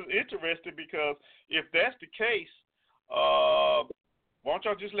 this is interesting because if that's the case, why don't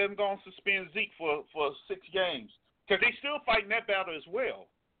y'all just let him go and suspend Zeke for 6 games? Because they still fighting that battle as well.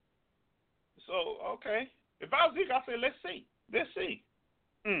 So, okay. If I was Zeke, I'd say, let's see.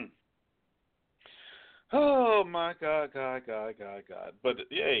 Oh my God. But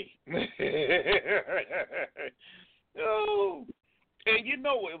hey, oh, and you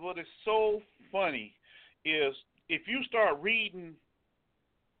know what is so funny is if you start reading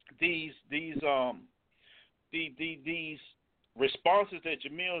these responses that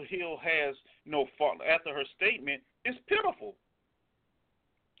Jamil Hill has, after her statement, it's pitiful.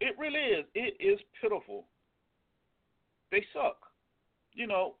 It really is. It is pitiful. They suck,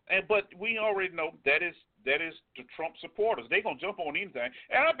 but we already know that is the Trump supporters. They're gonna jump on anything,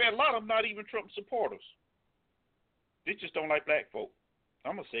 and I bet a lot of them not even Trump supporters. They just don't like black folk.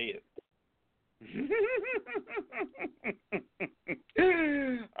 I'm gonna say it.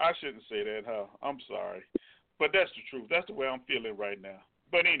 I shouldn't say that, huh? I'm sorry. But that's the truth. That's the way I'm feeling right now.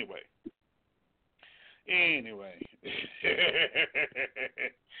 But anyway.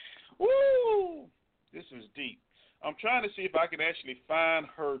 Woo! This is deep. I'm trying to see if I can actually find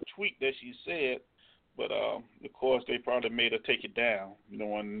her tweet that she said, but of course they probably made her take it down,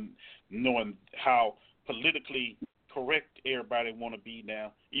 knowing how politically correct everybody want to be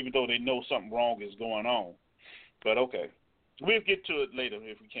now, even though they know something wrong is going on. But okay, we'll get to it later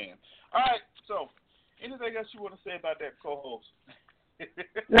if we can. All right, so anything else you want to say about that, co-host?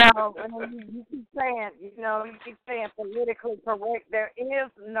 No, you keep saying politically correct. There is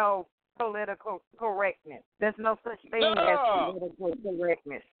no political correctness. There's no such thing as political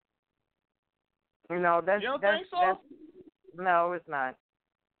correctness. You don't think so? No, it's not.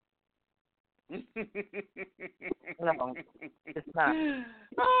 No, it's not.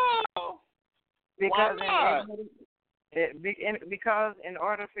 Oh, because why not? Because in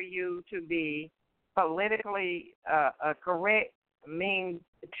order for you to be politically correct means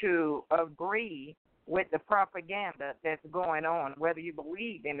to agree with the propaganda that's going on, whether you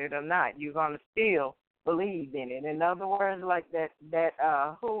believe in it or not. You're going to still believe in it. In other words, like that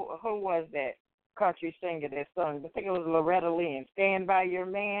who was that country singer that sung? I think it was Loretta Lynn. Stand by your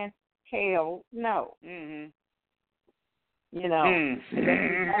man. Hell no. Mm-hmm.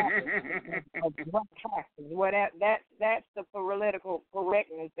 What happens? That's the political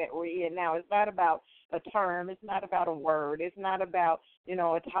correctness that we're in now. It's not about a term. It's not about a word. It's not about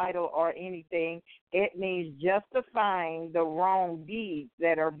a title or anything. It means justifying the wrong deeds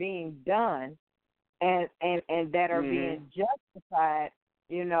that are being done, and that are being justified,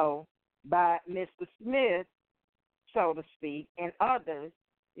 by Mr. Smith, so to speak, and others,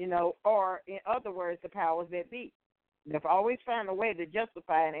 or in other words, the powers that be. They've always found a way to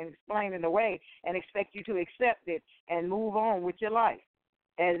justify it and explain it away and expect you to accept it and move on with your life.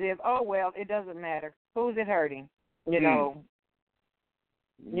 As if, oh, well, it doesn't matter. Who's it hurting? You're not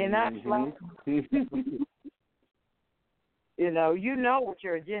slow. You know what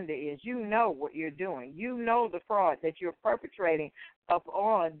your agenda is. You know what you're doing. You know the fraud that you're perpetrating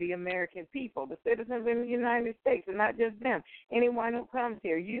upon the American people, the citizens in the United States, and not just them. Anyone who comes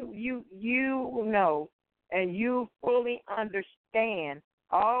here, you know, and you fully understand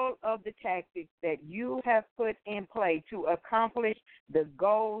all of the tactics that you have put in play to accomplish the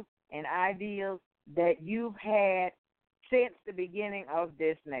goals and ideals that you've had since the beginning of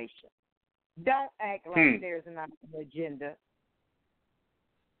this nation. Don't act like there's an agenda.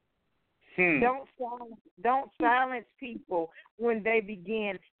 Don't silence people when they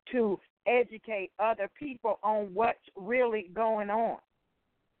begin to educate other people on what's really going on.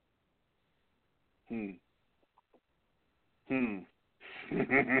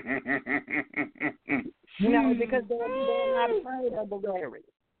 Because they're not afraid of the rhetoric.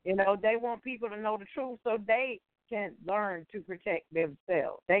 They want people to know the truth so they can learn to protect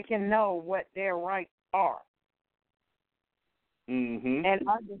themselves. They can know what their rights are. And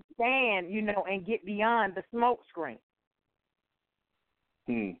understand, and get beyond the smoke screen.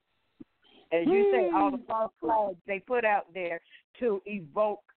 As you say, all the false flags they put out there to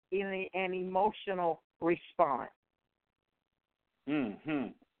evoke an emotional response. Yes.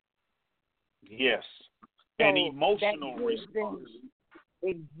 So an emotional response.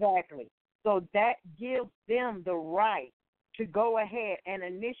 Exactly. So that gives them the right to go ahead and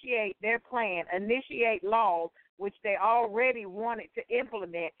initiate their plan, initiate laws which they already wanted to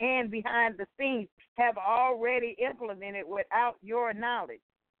implement and behind the scenes have already implemented without your knowledge.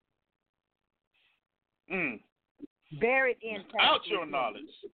 Buried in without your knowledge.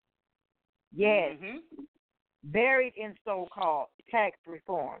 Yes. Buried in so-called tax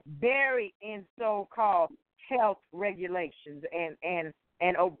reform, buried in so-called health regulations and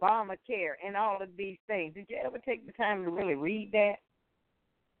Obamacare and all of these things. Did you ever take the time to really read that?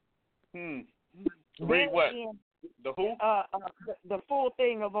 Read what? The who? The full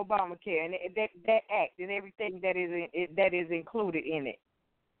thing of Obamacare and that act and everything that is included in it.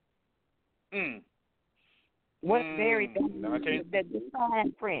 What's buried? Okay. The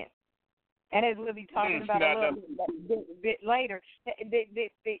fine print. And as we'll be talking about a little bit later,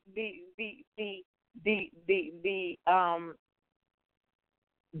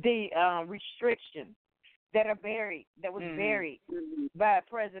 the restrictions that are buried, that was buried by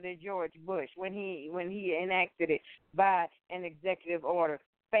President George Bush when he enacted it by an executive order,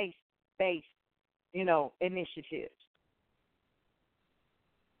 faith-based, initiatives.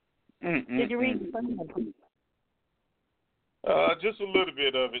 Did you read the just a little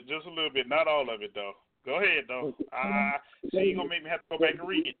bit of it. Just a little bit. Not all of it, though. Go ahead, though. So you're going to make me have to go back and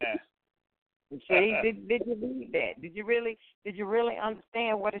read it now. See, did you read that? Did you really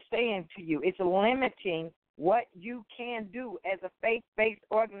understand what it's saying to you? It's limiting what you can do as a faith-based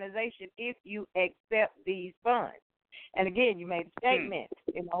organization if you accept these funds. And again, you made a statement,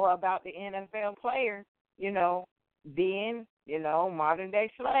 about the NFL players, being,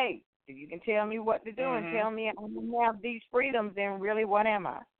 modern-day slaves. If you can tell me what to do and tell me I don't have these freedoms, then really what am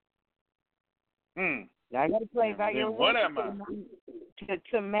I? I got to play by your rules. What am I?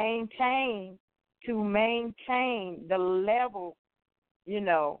 To maintain the level,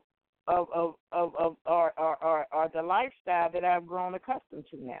 of the lifestyle that I've grown accustomed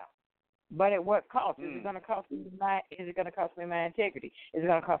to now. But at what cost? Is it going to cost me my integrity? Is it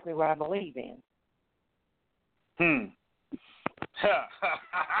going to cost me what I believe in?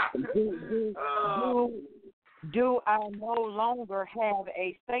 Do I no longer have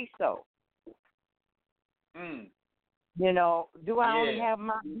a say so? Do I only have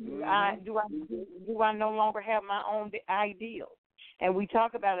my do I no longer have my own ideals? And we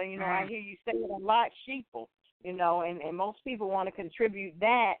talk about it, I hear you say it a lot, sheeple, and most people want to contribute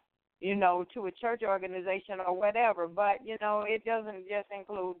that, to a church organization or whatever, but it doesn't just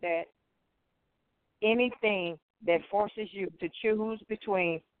include that. Anything that forces you to choose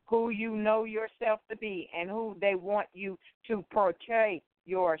between who you know yourself to be and who they want you to portray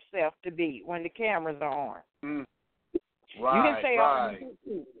yourself to be when the cameras are on. Right, you can say all you want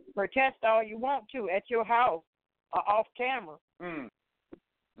to, protest all you want to at your house or off camera.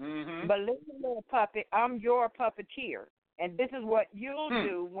 But listen, little puppet, I'm your puppeteer. And this is what you'll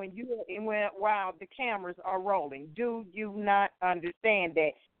do while the cameras are rolling. Do you not understand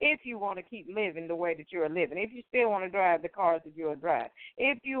that? If you want to keep living the way that you're living, if you still want to drive the cars that you'll drive,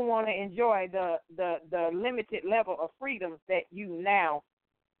 if you want to enjoy the limited level of freedoms that you now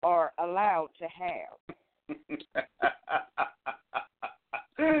are allowed to have.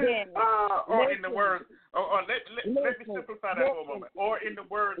 Or in the words, let me simplify that for a moment. Or in the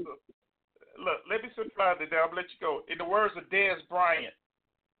words of, let me simplify that. I'll let you go. In the words of Des Bryant,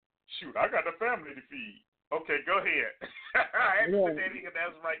 shoot, I got a family to feed. Okay, go ahead. That's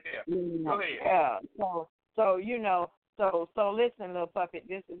right there. Go ahead. Yeah. So listen, little puppet.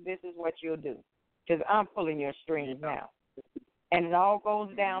 This is what you'll do, because I'm pulling your strings now, and it all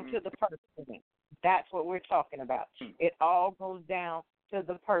goes down to the purse string. That's what we're talking about. It all goes down to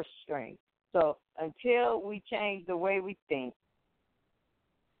the purse string. So until we change the way we think,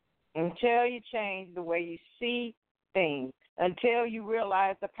 until you change the way you see things, until you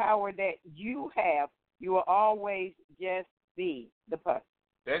realize the power that you have, you will always just be the puppet.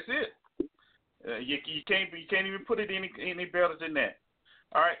 That's it. You can't even put it any better than that.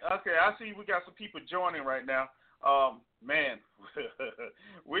 All right. Okay. I see we got some people joining right now. Man,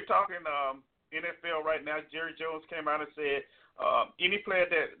 we're talking NFL right now. Jerry Jones came out and said any player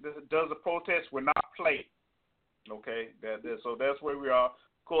that does a protest will not play. Okay. So that's where we are.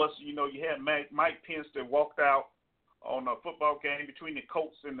 Of course, you had Mike Pence that walked out on a football game between the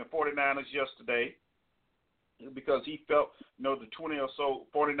Colts and the 49ers yesterday because he felt, the 20 or so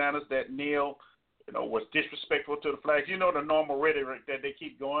 49ers that kneel, was disrespectful to the flags. The normal rhetoric that they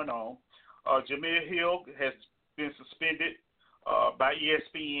keep going on. Jamil Hill has been suspended by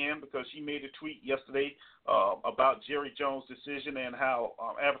ESPN because she made a tweet yesterday about Jerry Jones' decision and how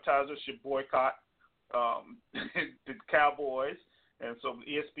advertisers should boycott the Cowboys. And so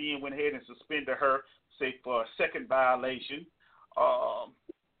ESPN went ahead and suspended her, say, for a second violation.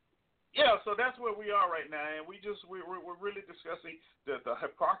 So that's where we are right now, and we're really discussing the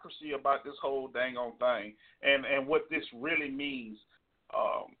hypocrisy about this whole dang on thing, and what this really means.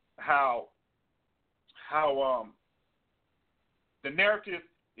 How the narrative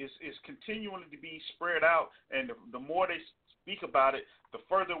is continuing to be spread out, and the more they speak about it, the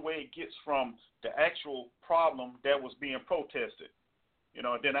further away it gets from the actual problem that was being protested.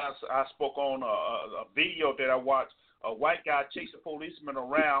 Then I spoke on a video that I watched. A white guy chased a policeman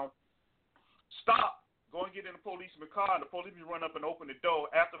around. Stop. Go and get in the policeman's car, and the policeman run up and open the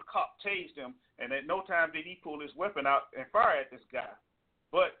door after the cop tased him, and at no time did he pull his weapon out and fire at this guy.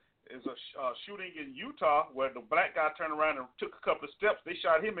 But is a shooting in Utah where the black guy turned around and took a couple of steps. They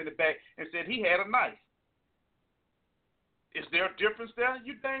shot him in the back and said he had a knife. Is there a difference there?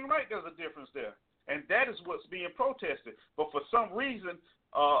 You dang right there's a difference there. And that is what's being protested. But for some reason,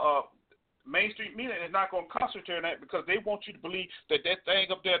 mainstream media is not going to concentrate on that because they want you to believe that that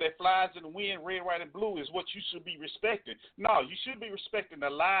thing up there that flies in the wind, red, white, and blue, is what you should be respecting. No, you should be respecting the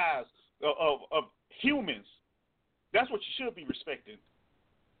lives of humans. That's what you should be respecting.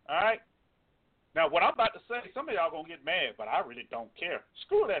 All right? Now, what I'm about to say, some of y'all going to get mad, but I really don't care.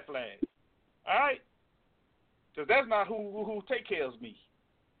 Screw that flag. All right? Because that's not who take care of me.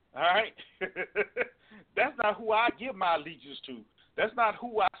 All right? That's not who I give my allegiance to. That's not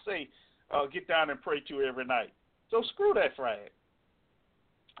who I say get down and pray to every night. So screw that flag.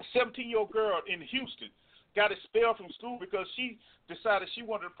 A 17-year-old girl in Houston got expelled from school because she decided she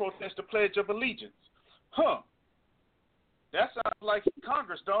wanted to protest the Pledge of Allegiance. Huh. That sounds like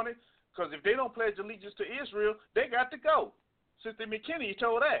Congress, don't it? Because if they don't pledge allegiance to Israel, they got to go. Sister McKinney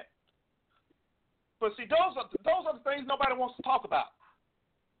told that. But see, those are the things nobody wants to talk about.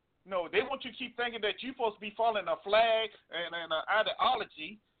 No, they want you to keep thinking that you're supposed to be following a flag and an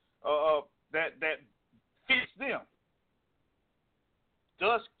ideology that fits them.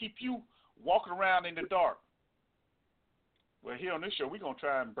 Does keep you walking around in the dark. Well, here on this show, we're going to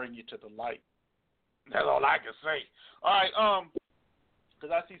try and bring you to the light. That's all I can say. All right,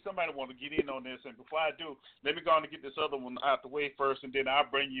 because I see somebody want to get in on this, and before I do, let me go on and get this other one out the way first, and then I'll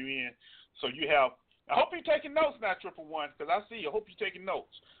bring you in. So you have, I hope you're taking notes now, 111, because I see you. I hope you're taking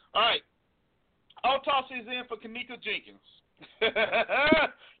notes. All right, autopsy is in for Kenneka Jenkins.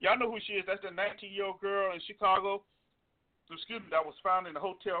 Y'all know who she is. That's the 19-year-old girl in Chicago, excuse me, that was found in the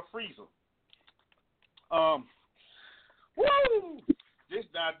hotel freezer. Woo!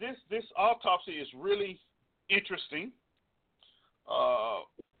 This autopsy is really interesting.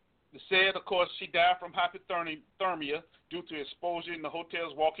 It said, of course, she died from hypothermia due to exposure in the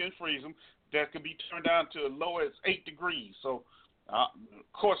hotel's walk-in freezer that could be turned down to as low as 8 degrees. So, of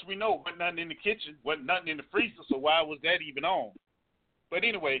course, we know wasn't nothing in the kitchen, wasn't nothing in the freezer, so why was that even on? But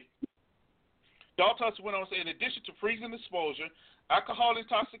anyway, the autopsy went on to say, in addition to freezing exposure, alcohol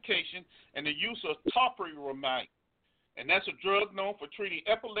intoxication, and the use of Topiramate, and that's a drug known for treating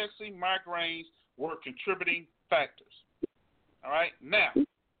epilepsy, migraines, were contributing factors. All right? Now,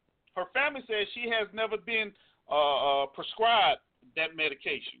 her family says she has never been prescribed that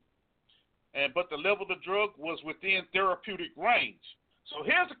medication, but the level of the drug was within therapeutic range. So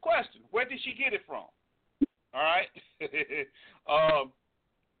here's the question. Where did she get it from? All right?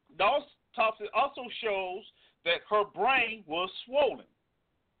 The autopsy also shows that her brain was swollen.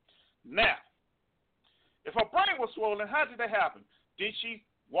 Now, if her brain was swollen, how did that happen? Did she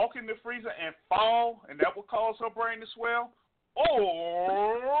walk in the freezer and fall, and that would cause her brain to swell?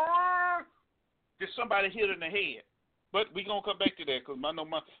 Or did somebody hit her in the head? But we're going to come back to that because I know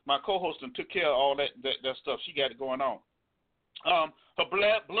my co-host took care of all that stuff. She got it going on. Her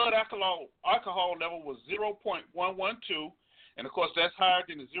blood alcohol level was 0.112, and, of course, that's higher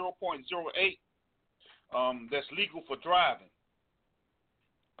than the 0.08 that's legal for driving.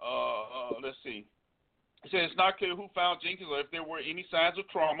 Let's see. It says it's not clear who found Jenkins or if there were any signs of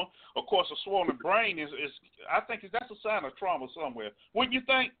trauma. Of course, a swollen brain is I think that's a sign of trauma somewhere. Wouldn't you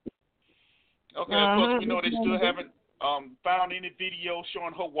think? Okay, of course, we know they still haven't found any video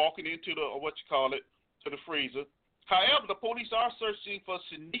showing her walking into to the freezer. However, the police are searching for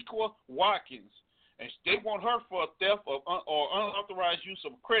Kenneka Jenkins, and they want her for theft or unauthorized use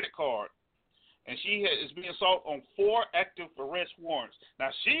of a credit card. And she is being sought on 4 active arrest warrants. Now,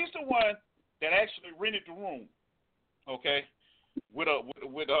 she's the one that actually rented the room, okay, with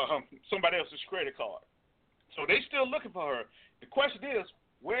somebody else's credit card. So they still looking for her. The question is,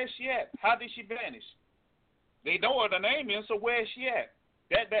 where is she at? How did she vanish? They know what her name is, so where is she at?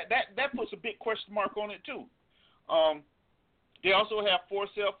 That puts a big question mark on it too. They also have 4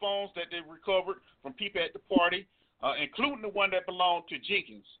 cell phones that they recovered from people at the party, including the one that belonged to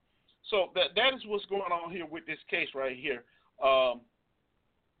Jenkins. So that is what's going on here with this case right here.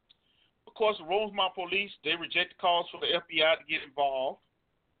 Of course, the Rosemont police, they reject the calls for the FBI to get involved,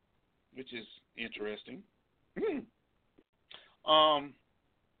 which is interesting.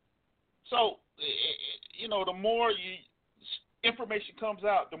 So, the more information comes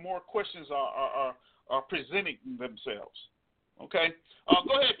out, the more questions are presenting themselves. Okay?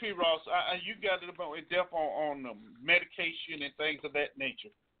 Go ahead, P. Ross. You got a little more in depth on medication and things of that nature.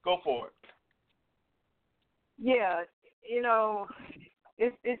 Go for it. Yeah,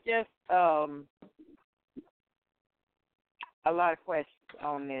 it's just a lot of questions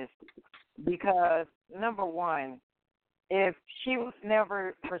on this because, number one, if she was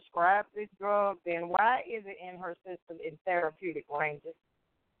never prescribed this drug, then why is it in her system in therapeutic ranges?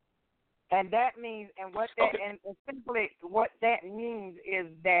 And that means, and what that, and simply what that means is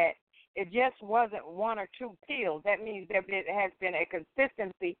that it just wasn't one or two pills. That means there has been a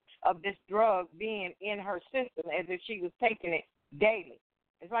consistency of this drug being in her system as if she was taking it daily.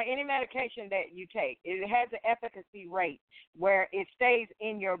 It's like any medication that you take. It has an efficacy rate where it stays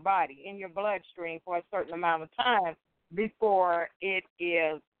in your body, in your bloodstream for a certain amount of time before it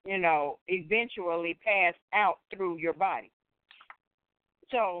is, eventually passed out through your body.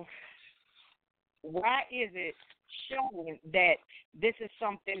 So why is it showing that this is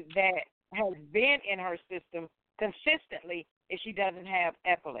something that has been in her system consistently if she doesn't have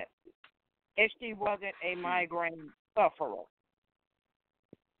epilepsy, if she wasn't a migraine sufferer?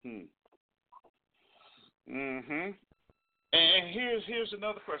 And here's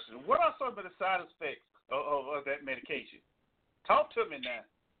another question. What are some of the side effects of that medication? Talk to me now.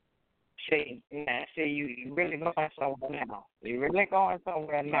 See, you really going somewhere now. You're really going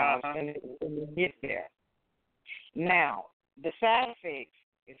somewhere now. And you get there. Now, the side effects,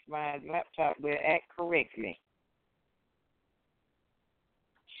 if my laptop will act correctly,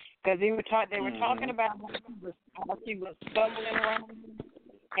 because they were talking about how she was stumbling around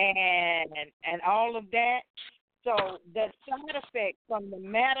and all of that. So the side effect from the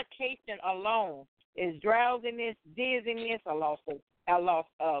medication alone is drowsiness, dizziness, a loss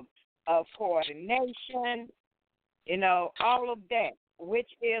of coordination, all of that,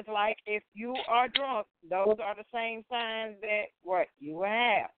 which is like if you are drunk, those are the same signs that what you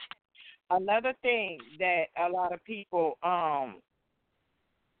have. Another thing that a lot of people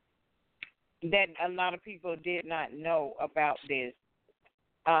did not know about this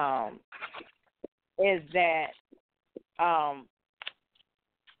is that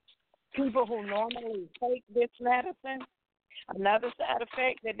people who normally take this medicine, another side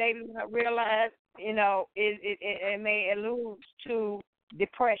effect that they do not realize, it may allude to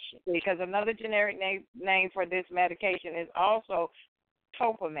depression, because another generic name for this medication is also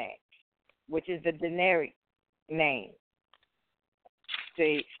Topiramate, which is the generic name.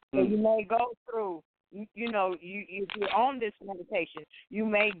 See, so you may go through, if you're on this medication, you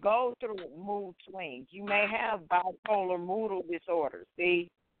may go through mood swings. You may have bipolar mood disorders, see?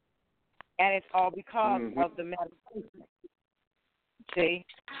 And it's all because of the medication. See?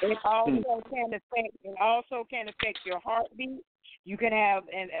 It also can affect your heartbeat. You can have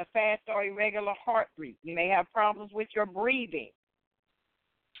a fast or irregular heartbeat. You may have problems with your breathing.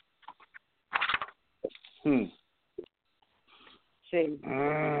 See? See,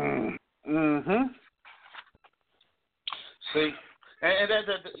 and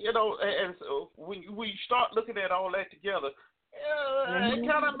so when you start looking at all that together, it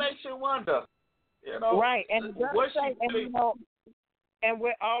kind of makes you wonder, Right, and and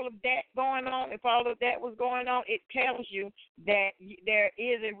with all of that going on, if all of that was going on, it tells you that there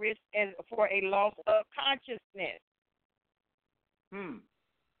is a risk for a loss of consciousness.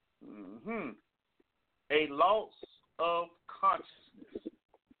 A loss of consciousness.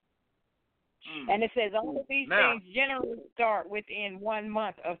 And it says all of these things generally start within 1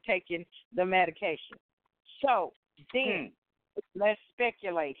 month of taking the medication. So then, let's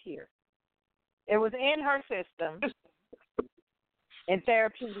speculate here. It was in her system in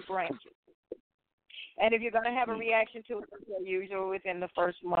therapeutic ranges. And if you're going to have a reaction to it, it's usually within the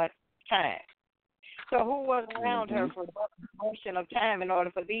first month time. So who was around her for the duration of time in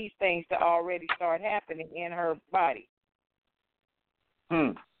order for these things to already start happening in her body?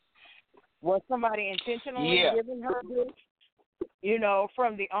 Was somebody intentionally giving her this,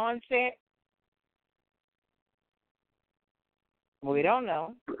 from the onset? We don't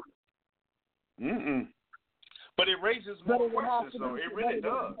know. But it raises more questions, though. It really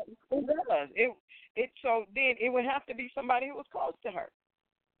does. It does. So then it would have to be somebody who was close to her.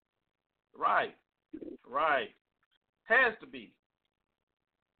 Right. Has to be.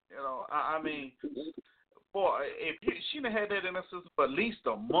 I mean, boy, if she done had that in her system for at least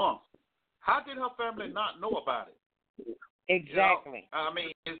a month, how did her family not know about it? Exactly. I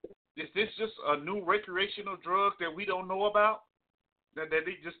mean, is this just a new recreational drug that we don't know about, that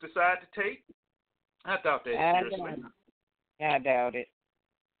they just decide to take? I doubt that, seriously. I doubt it.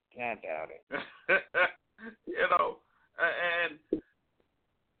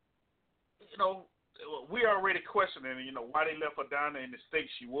 we already questioning, why they left her down there in the state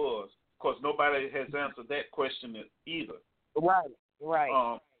she was. Of course, nobody has answered that question either. Right.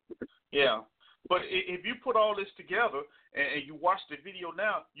 Yeah. But if you put all this together and you watch the video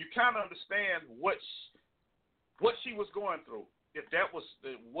now, you kind of understand what she was going through, if that was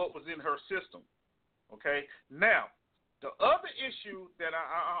what was in her system. Okay? Now, The other issue that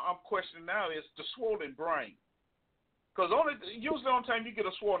I'm questioning now is the swollen brain. Because usually the only time you get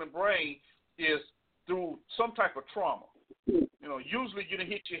a swollen brain is through some type of trauma. Usually you done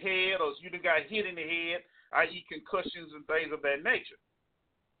hit your head or you done got hit in the head, i.e. concussions and things of that nature.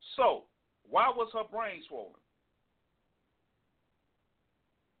 So, why was her brain swollen?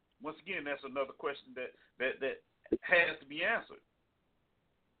 Once again, that's another question that has to be answered.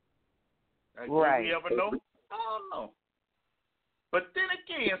 Right. Do we ever know? I don't know. But then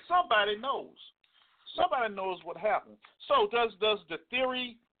again, somebody knows. Somebody knows what happened. So does the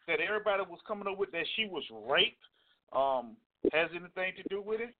theory that everybody was coming up with that she was raped has anything to do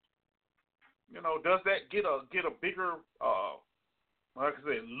with it? Does that get a bigger like I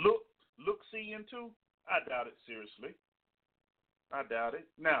said, look-see into? I doubt it, seriously. I doubt it.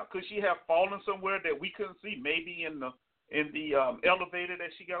 Now, could she have fallen somewhere that we couldn't see? Maybe in the elevator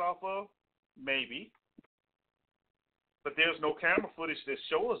that she got off of? Maybe. But there's no camera footage that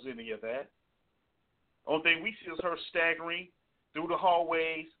shows any of that. Only thing we see is her staggering through the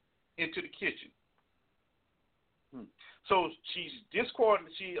hallways into the kitchen. So she's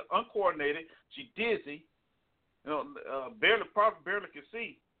discoordinated, she's uncoordinated, she's dizzy, barely can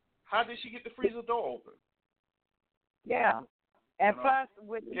see. How did she get the freezer door open? Yeah. And plus,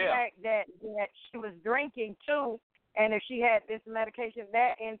 with the fact that she was drinking, too, and if she had this medication,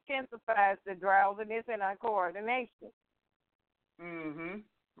 that intensifies the drowsiness and uncoordination. Mm-hmm.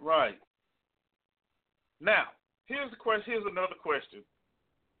 Right. Now, here's another question.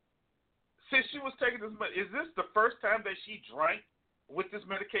 Since she was taking this, is this the first time that she drank with this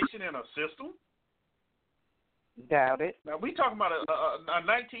medication in her system? Doubt it. Now, we talking about a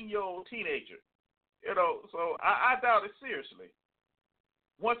 19-year-old teenager. So I doubt it seriously.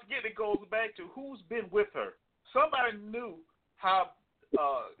 Once again, it goes back to who's been with her. Somebody knew how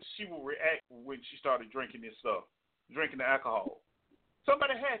she will react when she started drinking this stuff, drinking the alcohol.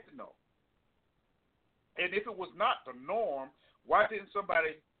 Somebody had to know. And if it was not the norm, why didn't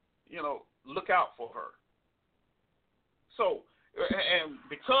somebody, look out for her? So, and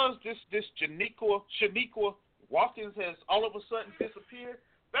because this Shaniqua Watkins has all of a sudden disappeared,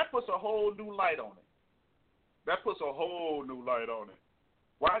 that puts a whole new light on it.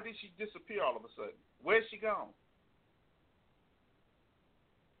 Why did she disappear all of a sudden? Where's she gone?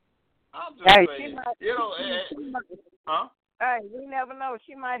 I'm just saying, huh? Hey, we never know.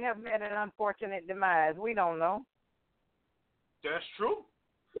 She might have met an unfortunate demise. We don't know. That's true.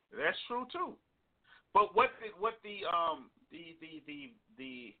 That's true too. But what the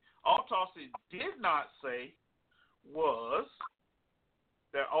autopsy did not say was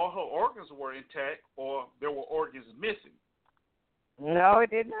that all her organs were intact or there were organs missing. No, it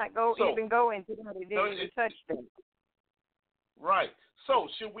did not even go into that. It didn't even touch them. Right. So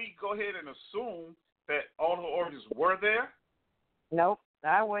should we go ahead and assume that all her organs were there? Nope,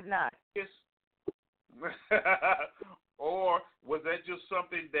 I would not. Yes. Or was that just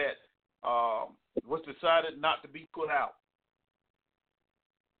something that was decided not to be put out?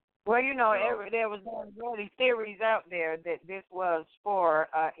 Well, there was already theories out there that this was for,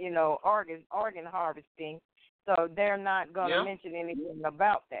 organ harvesting, so they're not going to mention anything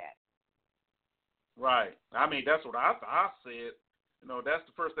about that. Right. I mean, that's what I said. That's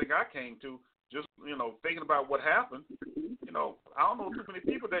the first thing I came to. Just, thinking about what happened. I don't know too many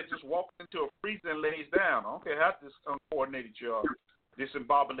people that just walk into a freezer and lays down. I don't care how uncoordinated you are,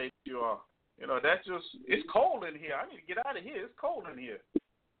 disembobulated you are. That's just, it's cold in here. I need to get out of here. It's cold in here.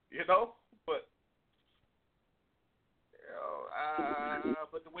 But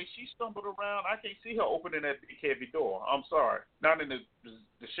but the way she stumbled around, I can't see her opening that big heavy door. I'm sorry, not in the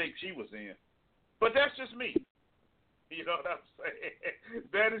shape she was in. But that's just me. You know what I'm saying?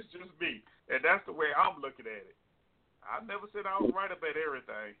 That is just me, and that's the way I'm looking at it. I never said I was right about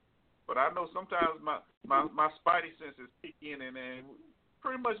everything, but I know sometimes my spidey senses kick in and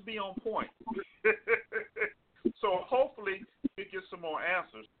pretty much be on point. So hopefully we get some more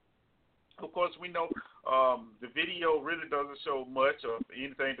answers. Of course, we know the video really doesn't show much of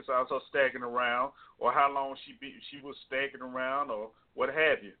anything besides her staggering around or how long she was staggering around or what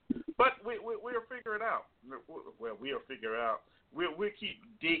have you. But we'll figure it out. Well, we'll figure it out. We'll keep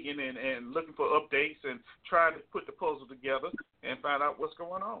digging and looking for updates and trying to put the puzzle together and find out what's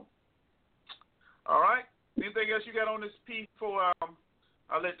going on. All right? Anything else you got on this piece before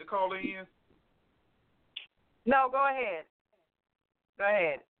I let the caller in? No, go ahead. Go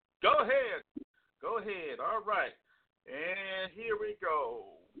ahead. Go ahead. All right. And here we go.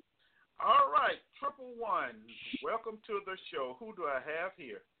 All right. 111. Welcome to the show. Who do I have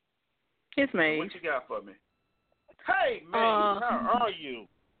here? It's May. What you got for me? Hey, May. How are you?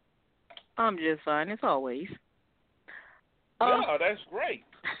 I'm just fine, as always. Yeah, that's great.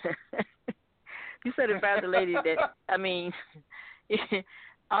 You said about the lady that, I mean,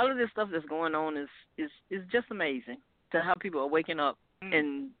 all of this stuff that's going on is just amazing to how people are waking up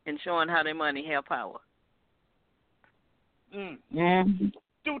and showing how their money have power.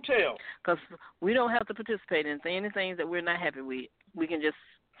 Do tell. Because we don't have to participate in anything that we're not happy with. We can just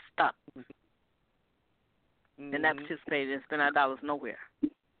stop and not participate and spend our dollars nowhere.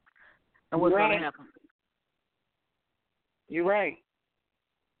 And what's going to happen? You're right.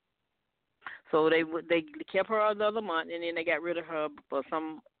 So they kept her another month, and then they got rid of her for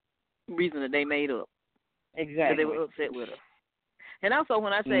some reason that they made up. Exactly. They were upset with her. And also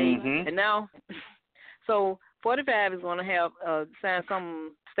when I say, and now, so 45 is going to have sign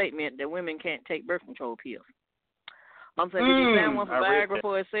some statement that women can't take birth control pills. I'm saying, did he sign one for Viagra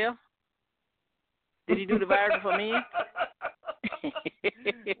for himself? Did he do the Viagra for men?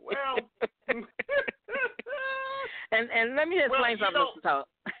 Well, and let me explain something, Mr. Talk.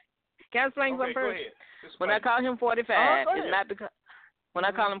 Can I explain something first? When I call him 45, it's not because when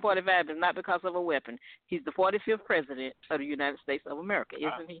I call him 45, it's not because of a weapon. He's the 45th president of the United States of America,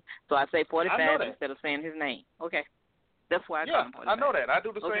 isn't he? So I say 45 instead of saying his name. Okay, that's why I call him 45. I know that. I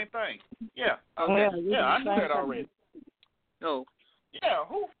do the same thing. Yeah. Okay. Yeah, I knew that already. Oh. Yeah.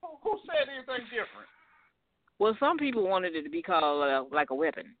 Who said anything different? Well, some people wanted it to be called like a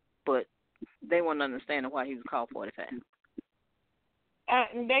weapon, but they weren't understanding why he was called 45.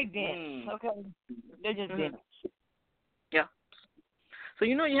 They didn't. Okay. They just didn't. Yeah. So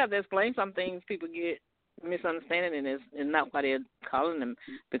you have to explain some things. People get misunderstanding, and it's not why they're calling them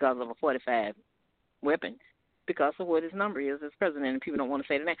because of a 45 weapon, because of what his number is as president, and people don't want to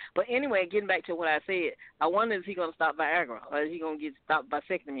say the name. But anyway, getting back to what I said, I wonder is he going to stop Viagra, or is he going to get stopped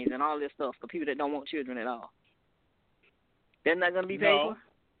vasectomies and all this stuff for people that don't want children at all? They're not going to be paid for?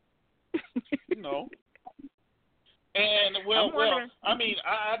 No. And, I mean,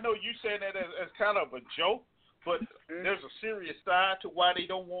 I know you saying that as kind of a joke, but there's a serious side to why they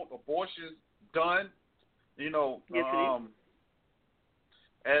don't want abortions done. Yes,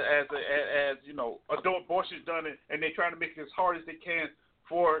 as adult abortions done, and they're trying to make it as hard as they can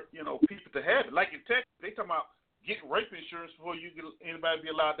for people to have it. Like in Texas, they talking about getting rape insurance before anybody be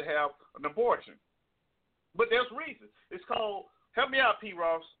allowed to have an abortion. But there's reasons. It's called, help me out, P.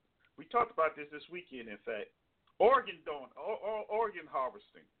 Ross. We talked about this weekend, in fact. Organ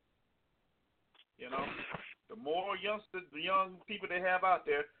harvesting. The more young people they have out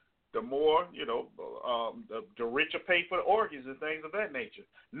there, the more, the richer pay for the organs and things of that nature.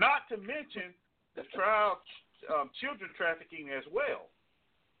 Not to mention the children trafficking as well.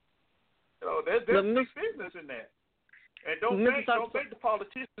 There's big business in that. And don't think the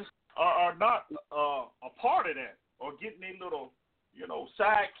politicians are not a part of that or getting a little,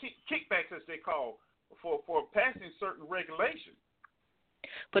 side kickbacks, as they call, for passing certain regulations.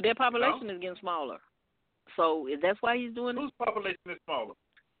 But their population is getting smaller. So that's why he's doing it. Whose population is smaller?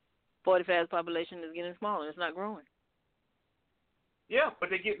 45's population is getting smaller. It's not growing. Yeah, but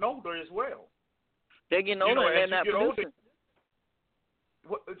they're getting older as well. They're getting older and they're not producing.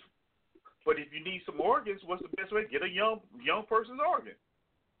 But if you need some organs, what's the best way? Get a young person's organ.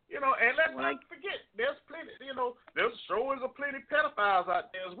 And let's not forget, there's plenty, there's showers of plenty pedophiles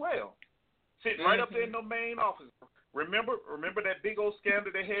out there as well. Sitting right up there in the main office. Remember that big old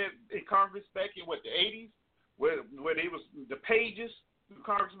scandal they had in Congress back in, the 80s? Where they was, the pages, the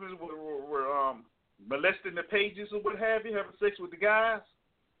congressmen were molesting the pages or what have you, having sex with the guys?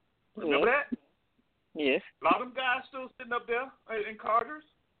 Remember that? Yes. A lot of them guys still sitting up there in Congress.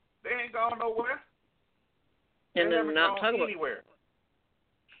 They ain't gone nowhere. And they they're haven't not gone talking anywhere.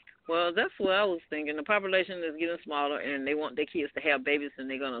 Well, that's what I was thinking. The population is getting smaller, and they want their kids to have babies, and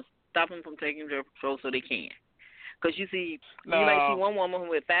they're going to stop them from taking birth control so they can. Because you see, you might see one woman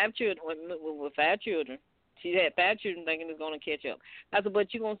with 5 children. With 5 children, she had 5 children thinking it's going to catch up. I said,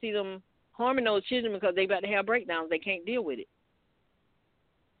 but you're going to see them harming those children because they about to have breakdowns. They can't deal with it.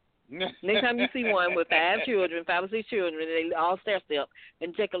 Next time you see one with 5 children, 5 or 6 children, they all stair-step,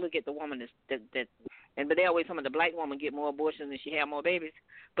 and take a look at the woman but they always tell me the black woman get more abortions and she have more babies.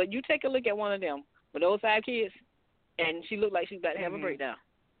 But you take a look at one of them with those 5 kids, and she looked like she's about to have a breakdown.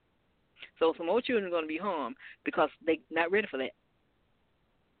 So some more children are going to be harmed because they're not ready for that.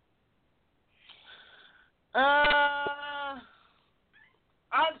 I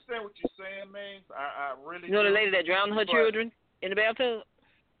understand what you're saying, man. I really do. The lady that drowned her children in the bathtub?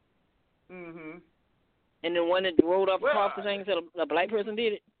 Mm-hmm. And the one that rolled up across the thing said a black person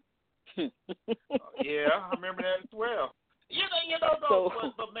did it? Yeah, I remember that as well.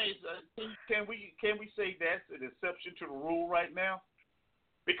 But Mason, can we say that's an exception to the rule right now?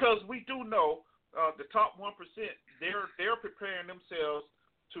 Because we do know the top 1%, they're preparing themselves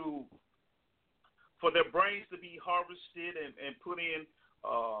for their brains to be harvested and put in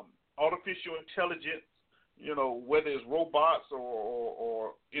artificial intelligence, whether it's robots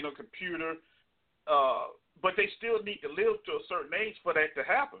or in a computer, but they still need to live to a certain age for that to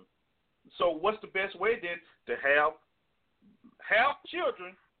happen. So what's the best way then to have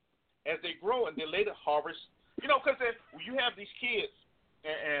children as they grow and then later harvest? Because you have these kids,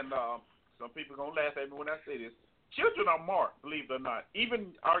 and some people are going to laugh at me when I say this. Children are marked, believe it or not.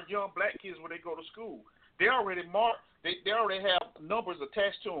 Even our young black kids, when they go to school, they're already marked. They already have numbers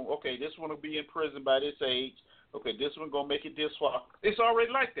attached to them. Okay, this one will be in prison by this age. Okay, this one going to make it this far. It's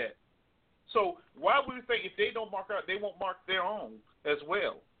already like that. So why would you think if they don't mark out, they won't mark their own as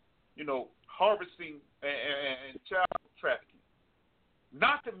well? Harvesting and child trafficking.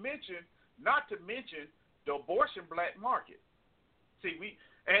 Not to mention the abortion black market. See,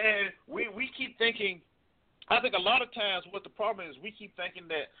 we keep thinking. I think a lot of times what the problem is, we keep thinking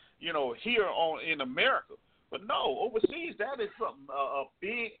that here in America, but no, overseas that is something a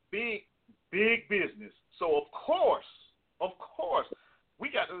big business. So of course, we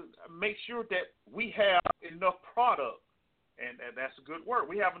got to make sure that we have enough product, and that's a good word.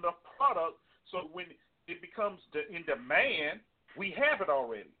 We have enough product so when it becomes in demand, we have it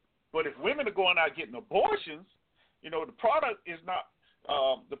already. But if women are going out getting abortions, the product is not.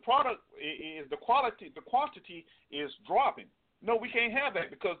 The product is the quality. The quantity is dropping. No, we can't have that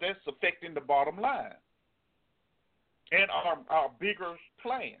because that's affecting the bottom line and our bigger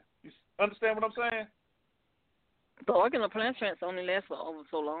plan. You understand what I'm saying? The organ transplant only lasts for over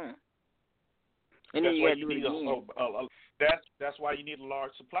so long. And then you got to do it again. That's why you need a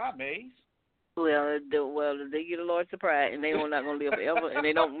large supply, Maze. Well, if they get a large supply and they're not going to live forever, and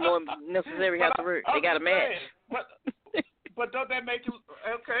they don't necessarily have to work, they got to match. But don't that make it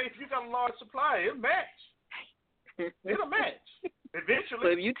okay? If you got a large supply, it'll match. It'll match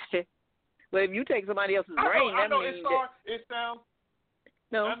eventually. But if you take somebody else's brain, I know it sounds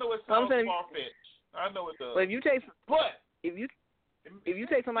far-fetched. I know it does. But if you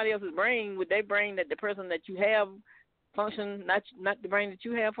take somebody else's brain, would they brain that the person that you have function, not the brain that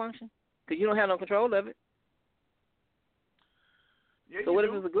you have function? Because you don't have no control of it. Yeah, so what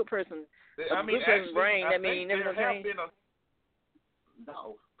if it's a good person? Good person's brain, that means never going to change?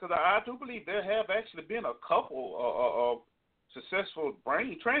 No, because I do believe there have actually been a couple of successful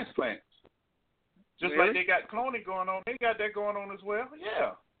brain transplants. Just really? Like they got cloning going on. They got that going on as well.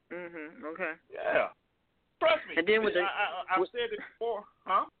 Yeah. Okay. Yeah. Trust me. And then I've said it before.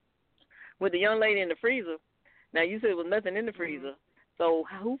 Huh? With the young lady in the freezer, now you said there was nothing in the freezer. So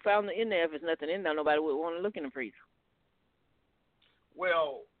who found it in there if there's nothing in there? Nobody would want to look in the freezer.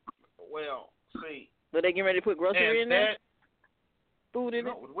 Well, see. But they getting ready to put grocery in there? Food in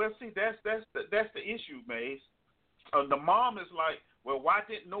it? Well, see, that's the issue, Maze. The mom is like, well, why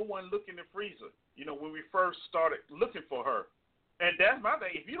didn't no one look in the freezer? When we first started looking for her, and that's my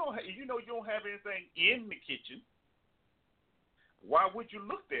thing. If you don't have anything in the kitchen, why would you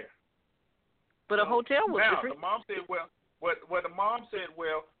look there? But a hotel was the mom said, well, the mom said,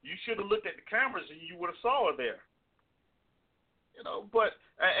 well, you should have looked at the cameras and you would have saw her there. But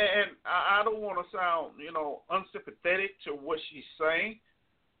and I don't want to sound, unsympathetic to what she's saying,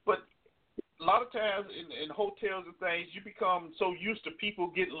 but a lot of times in hotels and things, you become so used to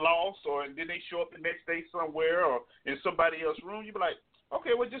people getting lost, and then they show up the next day somewhere or in somebody else's room. You be like,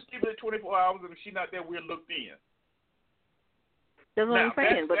 okay, well, just give it 24 hours, and if she's not there, we're looked in. That's what I'm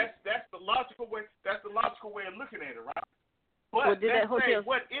saying. That's the logical way. That's the logical way of looking at it, right? But well, did that hotel?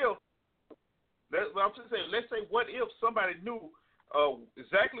 What if? I'm just saying. Let's say, what if somebody knew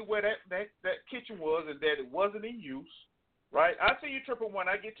exactly where that kitchen was and that it wasn't in use, right? I see you triple one.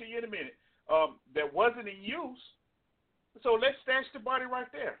 I get to you in a minute. That wasn't in use. So let's stash the body right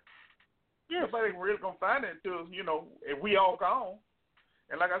there. Yes. Nobody really gonna find it until if we all gone.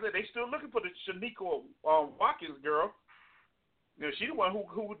 And like I said, they still looking for the Shaniqua Watkins girl. She the one who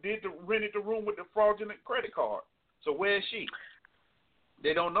rented the room with the fraudulent credit card. So where is she?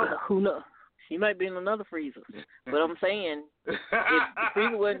 They don't know. Who knows? She might be in another freezer. But I'm saying, if the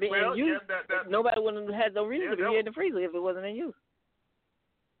freezer wasn't being in use, nobody wouldn't have had no reason to be in the freezer if it wasn't in use.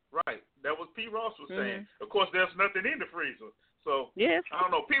 Right. That was P. Ross was saying. Of course, there's nothing in the freezer. So, yes. I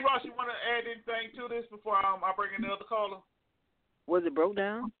don't know. P. Ross, you want to add anything to this before I bring in the other caller? Was it broke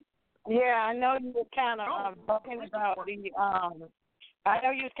down? Yeah, I know you were kind of talking about the I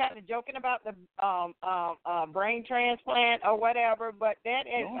know you was kind of joking about the brain transplant or whatever, but that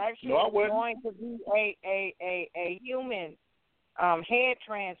is actually going to be a human head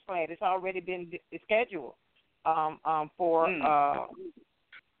transplant. It's already been scheduled for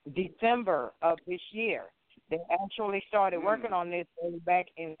December of this year. They actually started working on this back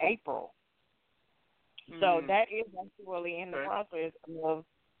in April. So that is actually in the process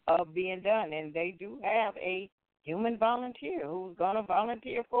of being done, and they do have a human volunteer who's going to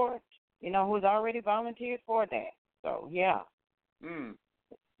volunteer for it, who's already volunteered for that. So, yeah.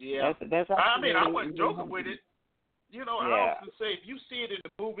 Yeah. That's I mean, I wasn't joking with it. I often say, if you see it in the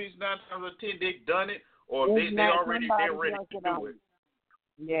movies, 9 times out of 10, they've done it, or they're ready to do it.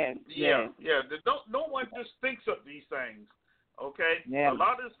 Yes. Yeah. No one just thinks of these things, okay? Yeah. A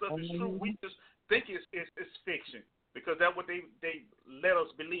lot of this stuff is true. We just think it's fiction because that's what they let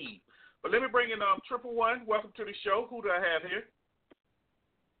us believe. But let me bring in 111. Welcome to the show. Who do I have here?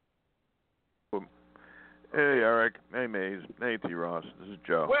 Hey, Eric. Hey, Maze. Hey, T. Ross. This is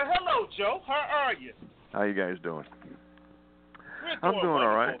Joe. Well, hello, Joe. How are you? How you guys doing? I'm doing all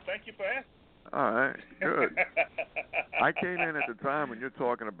right. Thank you for asking. All right, good. I came in at the time when you're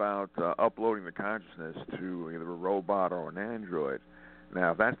talking about uploading the consciousness to either a robot or an android.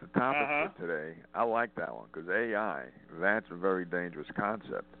 Now, if that's the topic for today, I like that one because AI, that's a very dangerous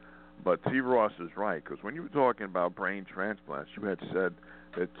concept. But T. Ross is right because when you were talking about brain transplants, you had said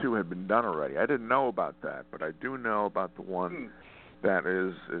that 2 had been done already. I didn't know about that, but I do know about the one that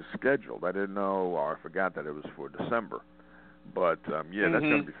is scheduled. I didn't know, or I forgot that it was for December. But, that's going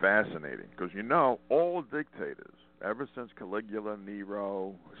to be fascinating because, all dictators, ever since Caligula,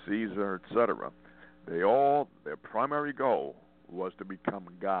 Nero, Caesar, etc., their primary goal was to become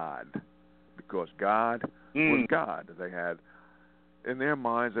God because God was God. They had, in their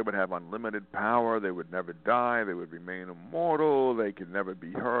minds, they would have unlimited power. They would never die. They would remain immortal. They could never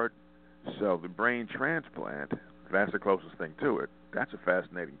be hurt. So the brain transplant, that's the closest thing to it. That's a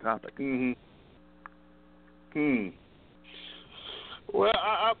fascinating topic.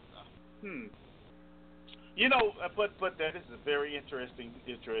 Well, but that is a very interesting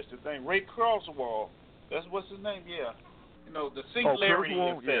thing. Ray Kurzweil, that's what's his name? Yeah, the singularity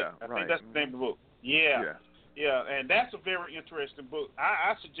effect. Yeah, I think that's the name of the book. Yeah, and that's a very interesting book.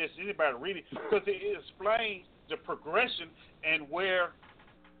 I suggest anybody read it because it explains the progression and where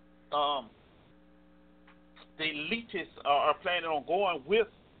the elitists are planning on going with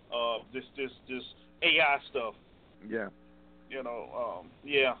this AI stuff. Yeah.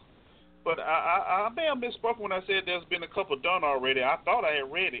 But I may have misspoken when I said there's been a couple done already. I thought I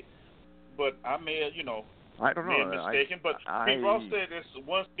had read it, but I may have, I don't know. May have mistaken. But Pete Ross said there's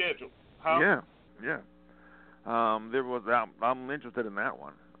one schedule. Huh? Yeah. I'm interested in that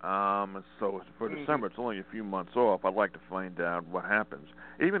one. So for December, it's only a few months off. I'd like to find out what happens.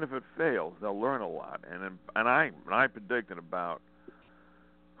 Even if it fails, they'll learn a lot. And I predict in about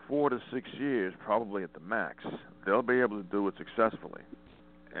 4 to 6 years, probably at the max, they'll be able to do it successfully.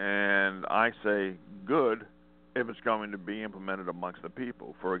 And I say good if it's going to be implemented amongst the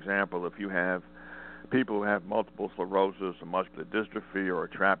people. For example, if you have people who have multiple sclerosis or muscular dystrophy or are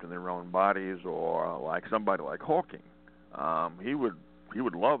trapped in their own bodies, or like somebody like Hawking, he would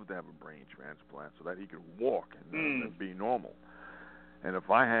love to have a brain transplant so that he could walk and be normal. And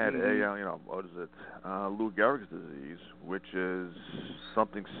if I had Lou Gehrig's disease, which is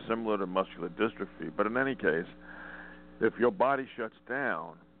something similar to muscular dystrophy, but in any case, if your body shuts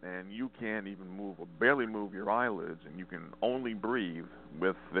down and you can't even move or barely move your eyelids and you can only breathe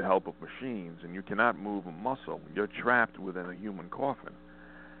with the help of machines and you cannot move a muscle, you're trapped within a human coffin.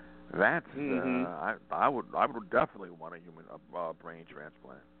 That's I would definitely want a human brain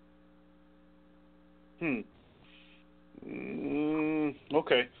transplant.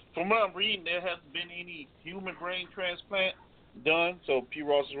 Okay. From what I'm reading, there hasn't been any human brain transplant done. So P.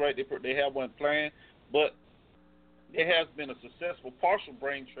 Ross is right. They have one planned, but there has been a successful partial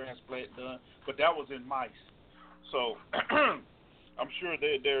brain transplant done, but that was in mice. So I'm sure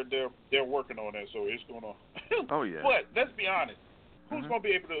they're working on that. So it's gonna. Oh yeah. But let's be honest. Who's gonna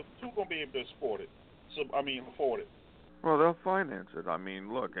be able to afford it? Afford it. Well, they'll finance it. I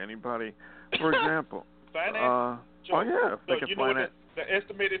mean, look, anybody, for example. Finance. Oh yeah. So you know what the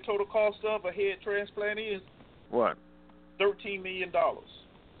estimated total cost of a head transplant is? What? $13 million. Well,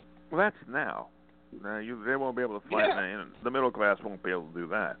 that's now. Now they won't be able to finance. The middle class won't be able to do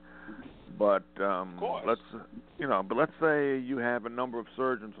that. But let's say you have a number of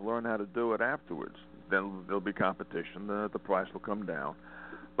surgeons learn how to do it afterwards. Then there'll be competition. The price will come down.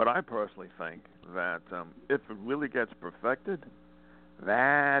 But I personally think that if it really gets perfected,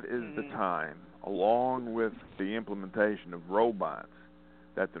 that is the time, along with the implementation of robots,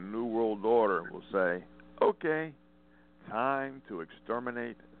 that the New World Order will say, okay, time to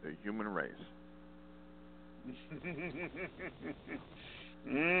exterminate the human race.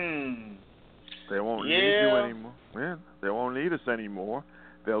 They won't need you anymore. Yeah, they won't need us anymore.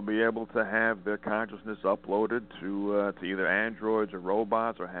 They'll be able to have their consciousness uploaded to either androids or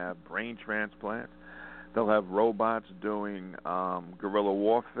robots, or have brain transplants. They'll have robots doing guerrilla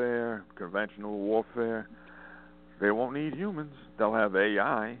warfare, conventional warfare. They won't need humans. They'll have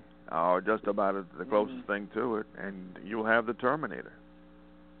AI, or just about the closest thing to it, and you'll have the Terminator.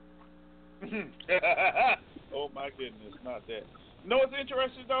 Oh my goodness, not that. You know what's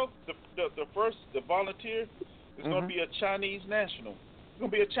interesting though? The volunteer is going to be a Chinese national. It's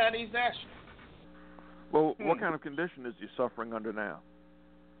going to be a Chinese national. Well, what kind of condition is he suffering under now?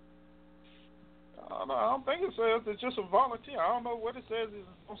 I don't think it says it's just a volunteer. I don't know what it says. It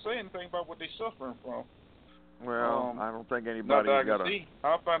don't say anything about what they're suffering from. Well, I don't think anybody's got a.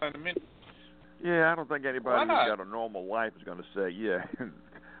 I'll find out in a minute. Yeah, I don't think anybody who's got a normal life is going to say, yeah,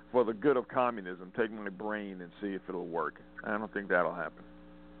 for the good of communism, take my brain and see if it'll work. I don't think that'll happen.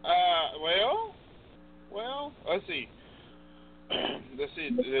 Well, let's see. Let's see.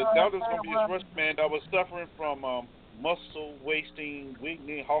 That was going to be a Russian man that was suffering from muscle wasting,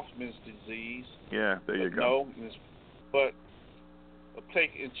 weakening, Hoffman's disease. Yeah, there you go. No, but a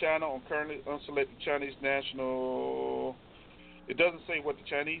take in China on currently unselected Chinese national. It doesn't say what the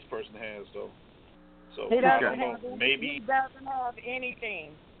Chinese person has though. So he doesn't maybe he doesn't have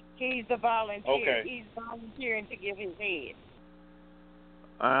anything. He's the volunteer. Okay. He's volunteering to give his head.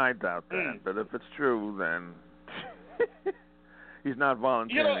 I doubt that, but if it's true, then he's not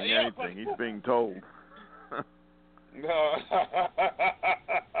volunteering anything. He's being told. No.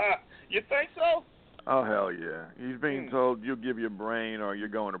 You think so? Oh, hell yeah. He's being told you give your brain or you're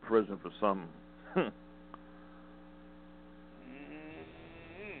going to prison for something.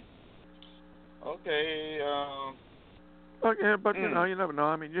 Okay. Okay, but you never know.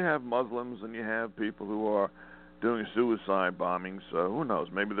 I mean, you have Muslims and you have people who are doing suicide bombings. So who knows?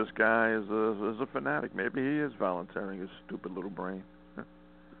 Maybe this guy is a fanatic. Maybe he is volunteering his stupid little brain.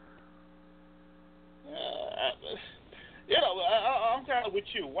 I'm kind of with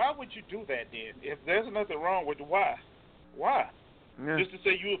you. Why would you do that then? If there's nothing wrong with it, why? Why? Yeah. Just to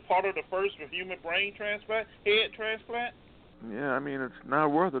say you were part of the first human brain transplant, head transplant? Yeah, I mean, it's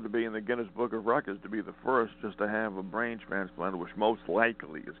not worth it to be in the Guinness Book of Records to be the first just to have a brain transplant, which most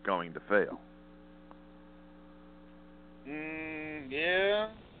likely is going to fail. Yeah.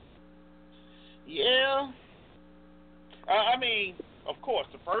 I mean, of course,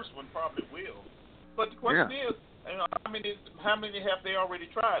 the first one probably will. But the question is, how many have they already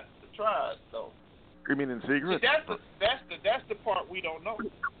tried though? You mean in secret? See, that's the part we don't know.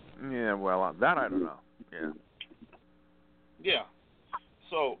 Yeah, well, that I don't know. Yeah. Yeah.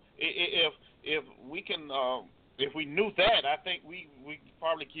 So if we can, if we knew that, I think we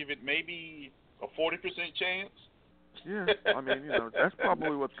probably give it maybe a 40% chance. Yeah, I mean, that's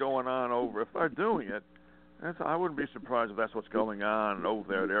probably what's going on over. If they're doing it, I wouldn't be surprised if that's what's going on over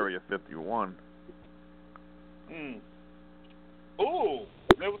there at Area 51. Ooh,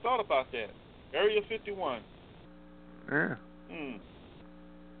 never thought about that. Area 51. Yeah.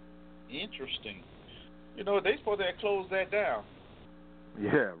 Interesting. They supposed to have closed that down.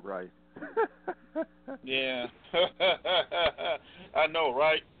 Yeah, right. Yeah. I know,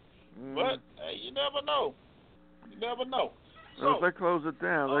 right? But you never know. You never know. Well, if they close it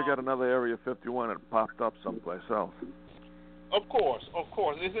down, they got another Area 51 that popped up someplace else. Of course.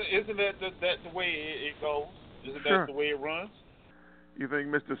 Isn't that the way it goes? Isn't that the way it runs? You think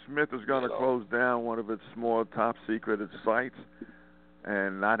Mr. Smith is going to close down one of its more top secret sites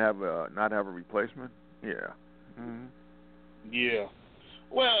and not have a replacement? Yeah. Yeah.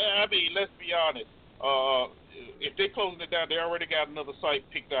 Well, I mean, let's be honest. If they're closing it down, they already got another site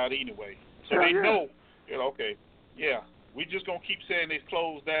picked out anyway, so they know. Okay. Yeah. We just gonna keep saying it's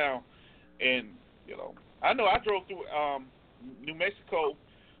closed down, and I know I drove through New Mexico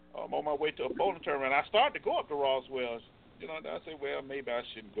on my way to a bowling tournament. I started to go up to Roswell. And I said, well, maybe I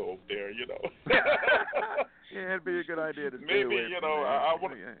shouldn't go up there. Yeah, it'd be a good idea to stay away from I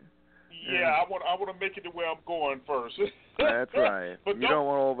want. Yeah, I want to make it to where I'm going first. That's right. But you don't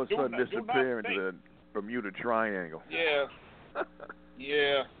want all of a sudden disappear into the Bermuda Triangle. Yeah.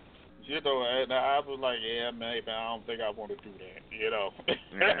 Yeah. And I was like, yeah, maybe I don't think I want to do that.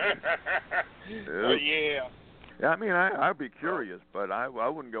 Yeah. Yeah, I mean, I'd be curious, but I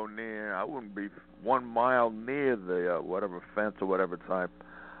wouldn't go near. I wouldn't be 1 mile near the whatever fence or whatever type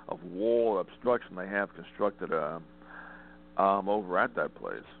of wall obstruction they have constructed over at that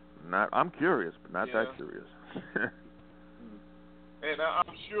place. I'm curious, but not that curious. And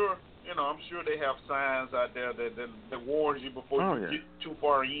I'm sure, I'm sure they have signs out there that warns you before you get too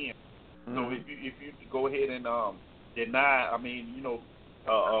far in. So if you go ahead and deny, I mean,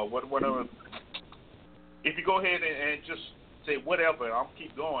 whatever. If you go ahead and just say whatever, I'm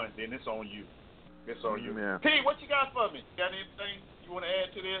keep going, then it's on you. It's on you. Yeah. Pete, what you got for me? Got anything you want to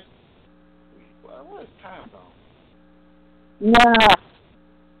add to this? Well, what is time gone? Nah.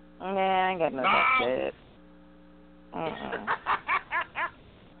 Nah, I ain't got nothing to say.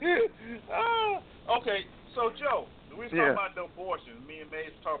 Okay, so Joe, we was talking about the abortion. Me and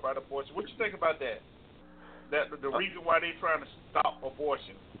Maze talk about abortion. What you think about that? That the reason why they trying to stop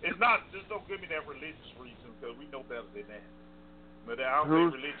abortion. It's not, just don't give me that religious reason, because we know better than that. But I don't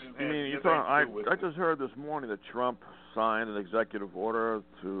think religion has anything to do with it. I just heard this morning that Trump signed an executive order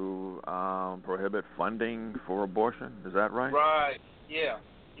to prohibit funding for abortion. Is that right? Right. Yeah.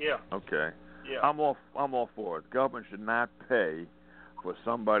 Okay. Yeah. I'm all for it. Government should not pay for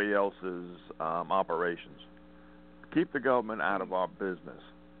somebody else's operations. Keep the government out of our business.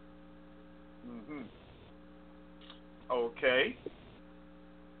 Mhm. Okay.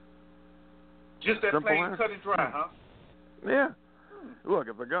 Just that plain cut and dry, huh? Yeah. Look,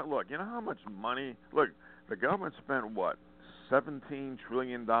 you know how much money? Look, the government spent what, $17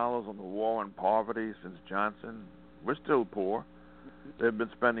 trillion on the war on poverty since Johnson. We're still poor. They've been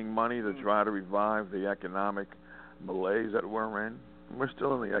spending money to try to revive the economic malaise that we're in. We're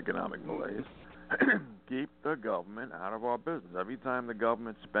still in the economic malaise. Keep the government out of our business. Every time the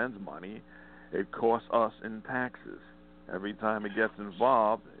government spends money, it costs us in taxes. Every time it gets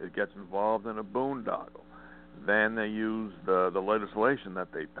involved in a boondoggle. Then they use the legislation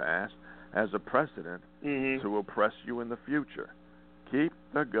that they passed as a precedent to oppress you in the future. Keep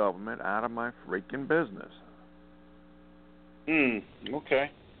the government out of my freaking business.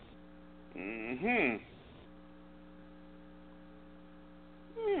 Okay.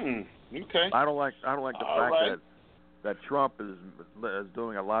 Okay. I don't like the fact that Trump is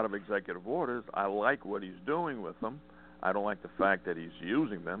doing a lot of executive orders. I like what he's doing with them. I don't like the fact that he's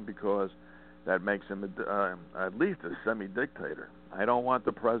using them, because that makes him at least a semi-dictator. I don't want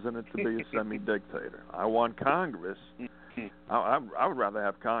the president to be a semi-dictator. I want Congress. I would rather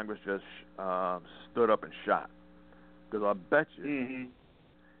have Congress just stood up and shot. Because I bet you,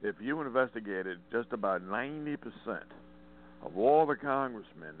 if you investigated just about 90% of all the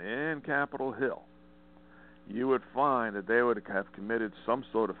congressmen in Capitol Hill, you would find that they would have committed some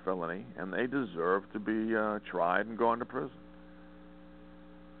sort of felony, and they deserve to be tried and go into prison.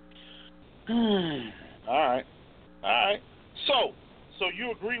 All right. So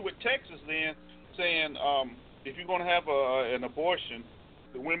you agree with Texas then, saying if you're going to have an abortion,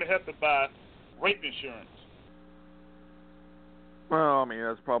 the women have to buy rape insurance? Well, I mean,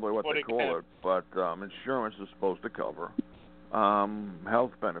 that's probably what they call it, but insurance is supposed to cover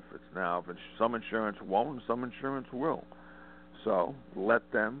health benefits. Now, if some insurance won't, some insurance will. So let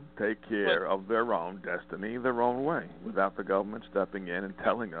them take care of their own destiny their own way, without the government stepping in and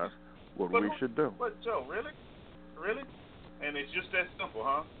telling us what we should do. But Joe, really? And it's just that simple,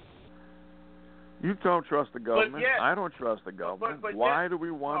 huh? You don't trust the government. I don't trust the government. But why do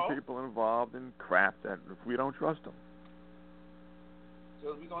we want people involved in crap that if we don't trust them?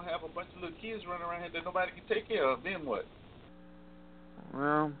 So we're going to have a bunch of little kids running around here that nobody can take care of. Then what?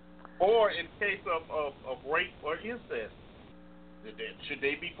 Well, or in case of rape or incest, should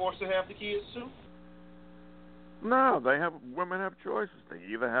they be forced to have the kids too? No, women have choices. They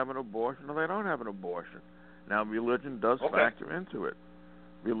either have an abortion or they don't have an abortion. Now, religion does factor into it.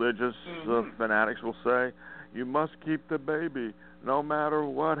 Religious fanatics will say, you must keep the baby no matter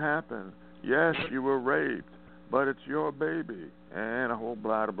what happened. Yes, you were raped, but it's your baby. And a whole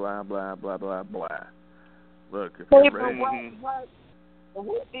blah, blah, blah, blah, blah, blah. Look, if you're raped...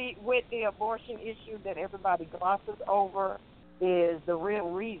 With the abortion issue that everybody glosses over is the real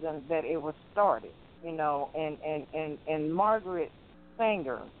reason that it was started, you know, and Margaret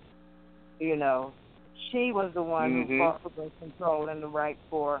Sanger, you know, she was the one who fought for birth control and the right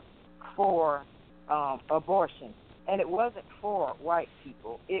for abortion. And it wasn't for white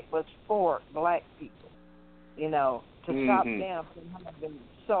people. It was for black people, you know, to stop them from having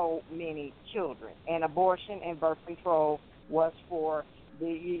so many children. And abortion and birth control was for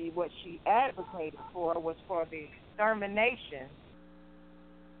what she advocated for was for the extermination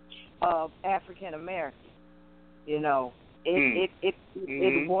of African Americans. You know, it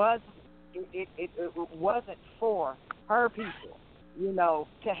wasn't for her people, you know,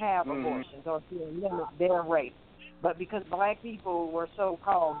 to have abortions or to limit their rape, but because black people were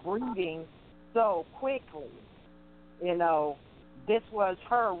so-called breeding so quickly, you know, this was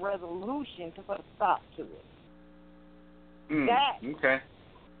her resolution to put a stop to it. That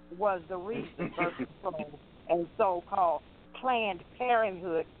was the reason birth control and so-called Planned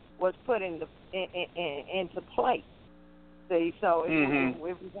Parenthood was put into place. See, so if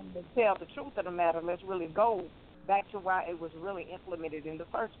we're going to tell the truth of the matter, let's really go back to why it was really implemented in the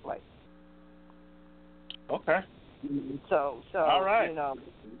first place. Okay. So all right. you know,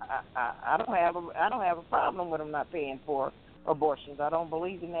 I don't have a problem with them not paying for abortions. I don't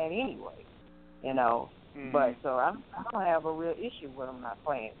believe in that anyway. You know, but so I don't have a real issue with them not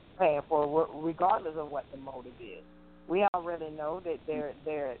paying for, regardless of what the motive is. We already know that there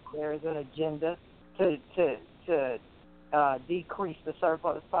is an agenda to decrease the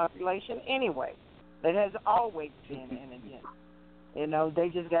surplus population anyway. That has always been an agenda. You know, they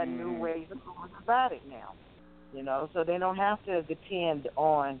just got new ways of going about it now. You know, so they don't have to depend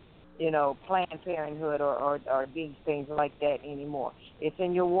on, you know, Planned Parenthood or these things like that anymore. It's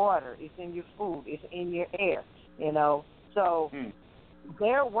in your water, it's in your food, it's in your air, you know. So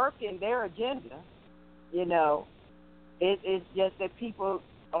they're working their agenda, you know. It's just that people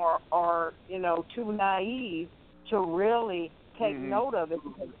are, you know, too naive to really take note of it,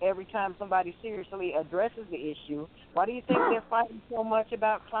 because every time somebody seriously addresses the issue, why do you think they're fighting so much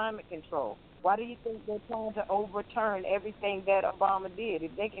about climate control? Why do you think they're trying to overturn everything that Obama did?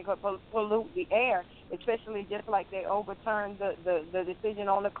 If they can pollute the air, especially just like they overturned the decision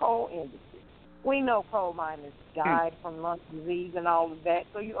on the coal industry. We know coal miners died from lung disease and all of that,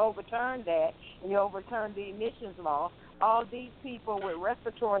 so you overturn that, and you overturn the emissions law. All these people with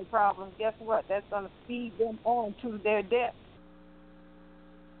respiratory problems, guess what? That's going to feed them on to their death.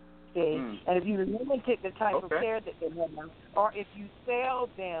 See? And if you limited the type of care that they have, or if you sell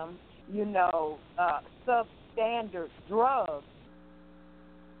them, you know, substandard drugs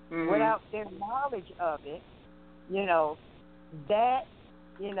without their knowledge of it, you know, that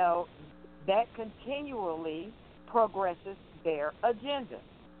continually progresses their agenda.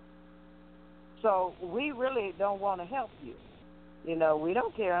 So we really don't want to help you. You know, we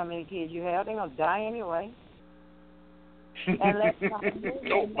don't care how many kids you have; they're gonna die anyway. And let's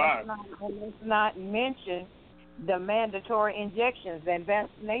not mention the mandatory injections and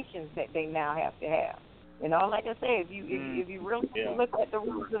vaccinations that they now have to have. You know, like I said, if you really look at the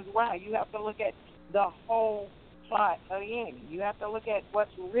reasons why, you have to look at the whole plot of the enemy. You have to look at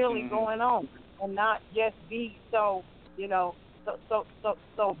what's really going on, and not just be so, you know, so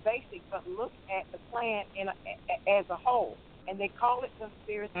basic, but look at the plan as a whole. And they call it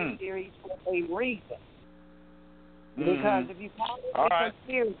conspiracy theories for a reason. Because if you call it a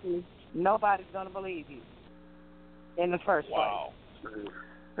conspiracy, nobody's going to believe you in the first place.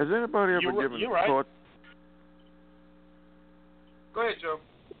 Has anybody ever given thought? Go ahead, Joe.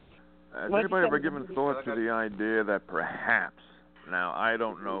 Has anybody ever given thought to the idea that perhaps, now I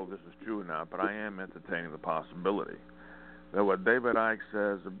don't know if this is true or not, but I am entertaining the possibility that what David Icke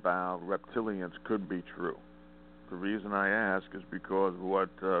says about reptilians could be true. The reason I ask is because what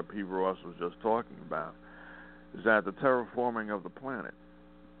P. Ross was just talking about is that the terraforming of the planet,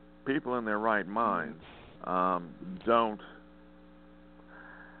 people in their right minds don't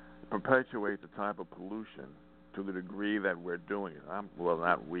perpetuate the type of pollution to the degree that we're doing it. Well,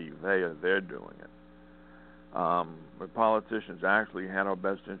 not we, they're doing it. If politicians actually had our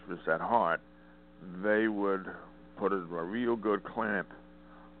best interests at heart, they would put a real good clamp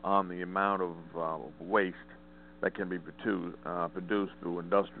on the amount of waste that can be produced through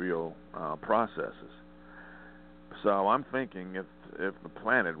industrial processes. So I'm thinking if the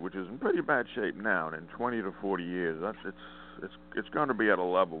planet, which is in pretty bad shape now, and in 20 to 40 years, it's going to be at a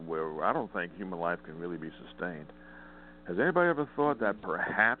level where I don't think human life can really be sustained. Has anybody ever thought that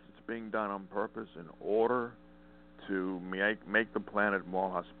perhaps it's being done on purpose in order to make the planet more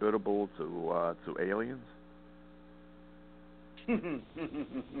hospitable to aliens?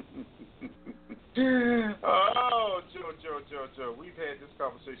 Oh, Joe. We've had this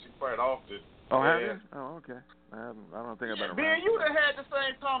conversation quite often. Oh, have you? Oh, okay. I don't think I've been around. Man, you would have had the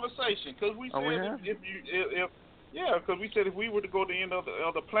same conversation because we said because we said if we were to go to the end of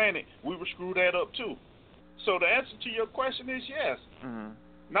the planet, we would screw that up too. So the answer to your question is yes.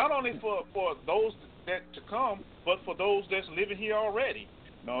 Not only for those that to come, but for those that's living here already.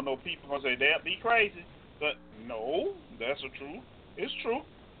 No, people gonna say that'd be crazy, but no, that's true. It's true.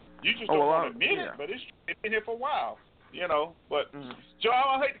 You just don't want to admit it, but it's been here for a while. You know, but Joe,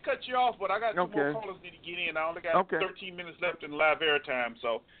 I hate to cut you off, but I got two more callers need to get in. I only got 13 minutes left in live airtime,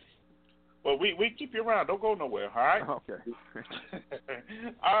 so. But we keep you around. Don't go nowhere, all right? Okay.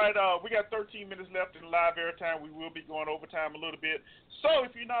 All right, we got 13 minutes left in live airtime. We will be going overtime a little bit. So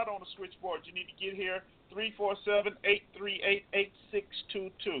if you're not on the switchboard, you need to get here,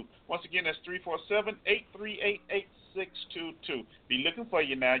 347-838-8622. Once again, that's 347-838-8622. Be looking for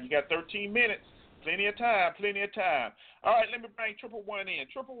you now. You got 13 minutes. Plenty of time. All right, let me bring 111 in.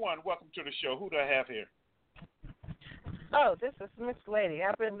 111, welcome to the show. Who do I have here? Oh, this is Miss Lady.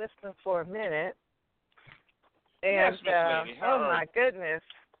 I've been listening for a minute. And Yes, Miss Lady. How oh are my goodness,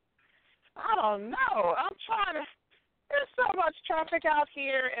 I don't know. I'm trying to. There's so much traffic out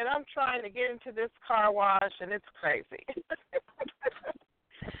here, and I'm trying to get into this car wash, and it's crazy.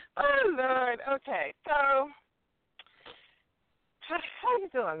 Oh Lord. Okay, so how you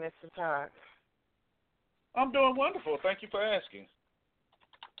doing, Mr. Todd? I'm doing wonderful. Thank you for asking.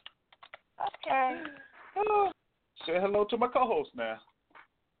 Okay. Say hello to my co-host now.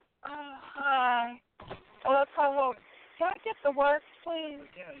 Hi. Hello, co-host. Can I get the words, please?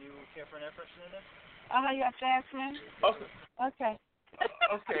 Yeah, you care for an air freshener there? Yeah, Jasmine. Okay. Okay.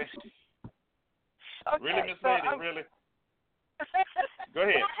 Okay. Okay. Really, Miss so Lady, really? Go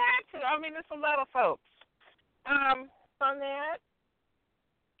ahead. I had to. I mean, it's a lot of folks. From that,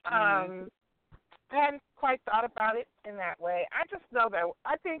 I hadn't quite thought about it in that way. I just know that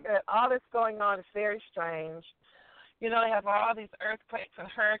I think that all that's going on is very strange. You know, they have all these earthquakes and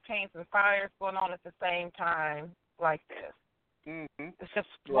hurricanes and fires going on at the same time like this. Mm-hmm. It's just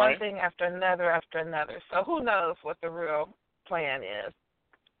one thing after another after another. So who knows what the real plan is.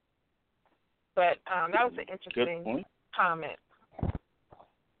 But that was an interesting comment.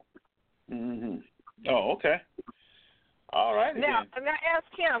 Mm-hmm. Oh, okay. All right. Now ask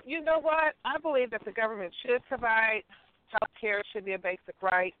him, you know what? I believe that the government should provide health care. It should be a basic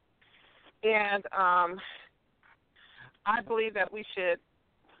right. And I believe that we should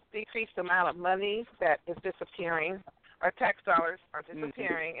decrease the amount of money that is disappearing. Our tax dollars are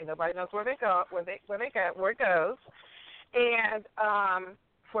disappearing, and nobody knows where they go, where it goes. And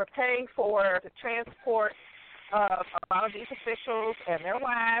we're paying for the transport of a lot of these officials and their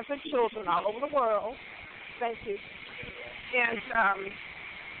wives and children all over the world. Thank you. And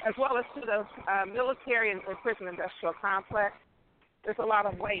as well as to the military and prison industrial complex, there's a lot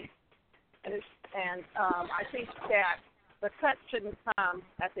of waste. And I think that the cut shouldn't come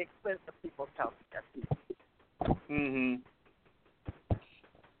at the expense of people's health care. Mm-hmm.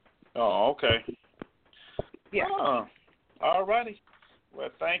 Oh, okay. Yeah. All righty. Well,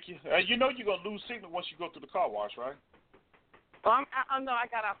 thank you. You know you're going to lose signal once you go through the car wash, right? Well, no, I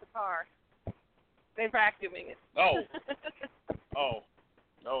got out the car. They're vacuuming it. Oh.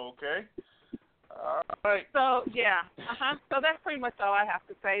 Oh, okay. All right. So, yeah. So that's pretty much all I have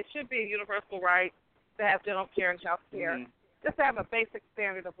to say. It should be a universal right to have dental care and health care. Mm-hmm. Just to have a basic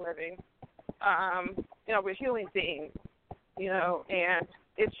standard of living. You know, we're human beings, you know, and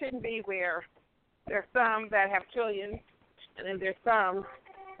it shouldn't be where there's some that have trillions and then there's some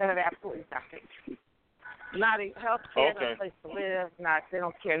that have absolutely nothing. Not a health care, no place to live, they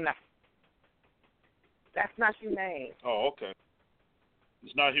don't care nothing. That's not humane. Oh, okay.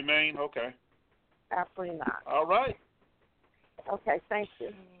 It's not humane? Okay. Absolutely not. All right. Okay, thank you.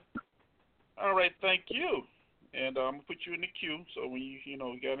 All right, thank you. And I'm going to put you in the queue, so when you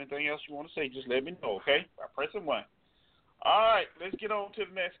got anything else you want to say, just let me know, okay? By pressing 1. All right, let's get on to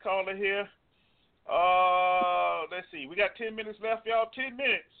the next caller here. Let's see. We got 10 minutes left, y'all. 10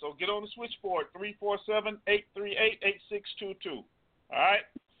 minutes. So get on the switchboard, 347-838-8622. All right?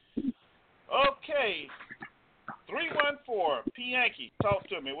 Okay. 314, P. Yankee. Talk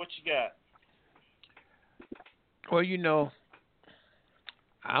to me. What you got? Well, you know,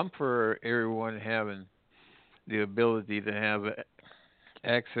 I'm for everyone having the ability to have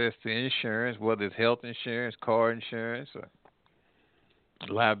access to insurance, whether it's health insurance, car insurance, or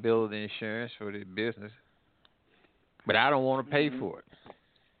liability insurance for their business. But I don't want to pay for it.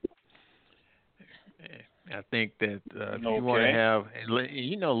 I think that if you want to have,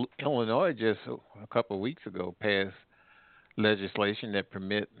 you know, Illinois just a couple of weeks ago passed legislation that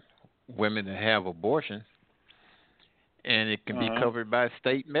permit women to have abortions, and it can be covered by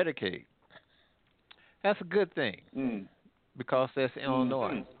state Medicaid. That's a good thing because that's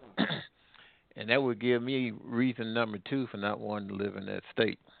Illinois. And that would give me reason number 2 for not wanting to live in that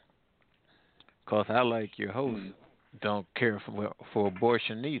state. Because I, like your host, don't care for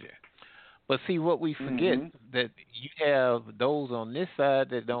abortion either. But see, what we forget, that you have those on this side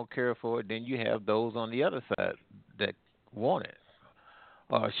that don't care for it, then you have those on the other side that want it.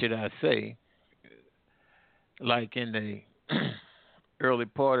 Or should I say, like in the early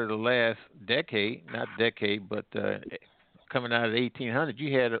part of the last decade, not decade, but coming out of the 1800s,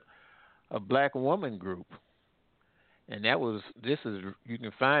 you had a black woman group. And you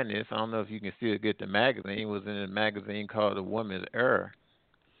can find this, I don't know if you can still get the magazine, it was in a magazine called The Woman's Era.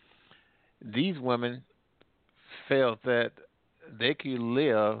 These women felt that they could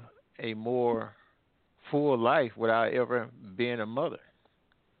live a more full life without ever being a mother.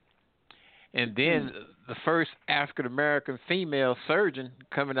 And then the first African-American female surgeon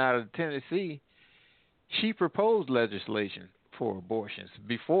coming out of Tennessee, she proposed legislation for abortions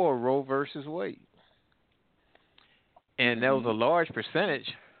before Roe versus Wade. And there was a large percentage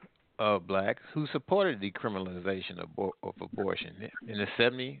of blacks who supported decriminalization of abortion in the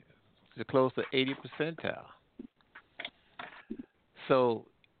 70 to close to 80 percentile. So,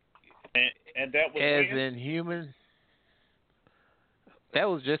 and that was as when? in human, that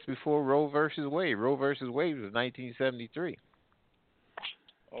was just before Roe versus Wade. Roe versus Wade was 1973.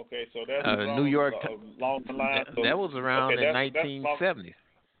 Okay, so that's New York. Along the lines of, that was around okay, in 1970s.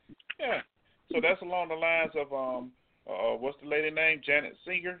 Yeah, so that's along the lines of what's the lady name? Janet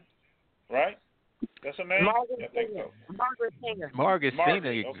Singer, right? That's her name. Margaret I think so. Margaret Singer. Margaret Singer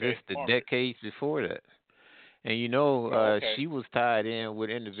okay, existed Margaret. decades before that. And she was tied in with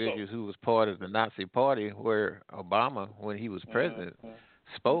individuals who was part of the Nazi Party, where Obama, when he was president,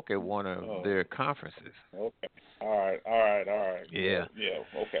 spoke at one of their conferences. Okay. All right. Yeah.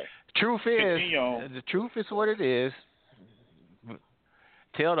 Okay. Truth is what it is.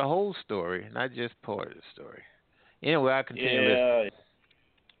 Tell the whole story, not just part of the story. Anyway, I continue listening.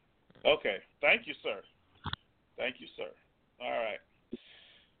 Okay. Thank you, sir. All right.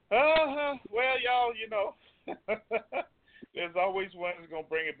 Well, y'all, there's always one that's going to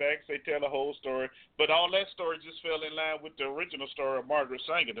bring it back, say tell the whole story. But all that story just fell in line with the original story of Margaret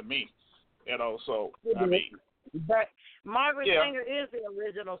Sanger to me. So, I mean. But Margaret Sanger is the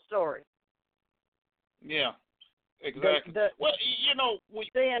original story. Yeah, exactly. Well, we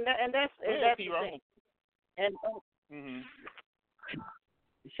see, and that's the thing. And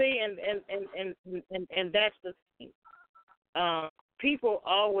see, and that's the thing. People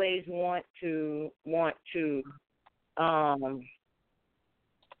always want to.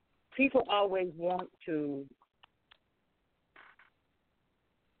 People always want to.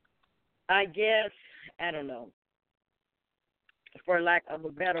 I guess, I don't know, for lack of a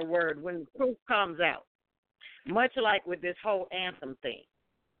better word, when the truth comes out, much like with this whole anthem thing,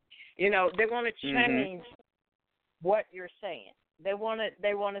 they want to change what you're saying. They want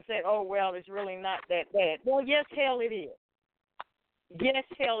to say, oh, well, it's really not that bad. Well, yes, hell it is. Yes,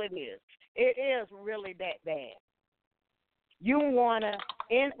 hell it is. It is really that bad. You want to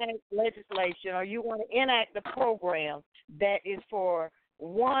enact legislation, or you want to enact a program that is for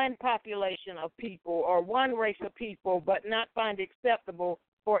one population of people or one race of people, but not find acceptable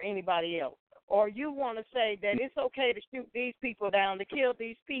for anybody else. Or you want to say that it's okay to shoot these people down, to kill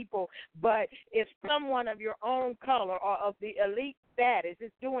these people, but if someone of your own color or of the elite status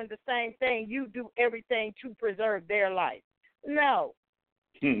is doing the same thing, you do everything to preserve their life. No.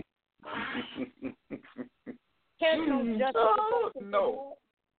 No.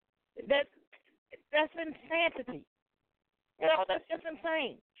 That's insanity. That's just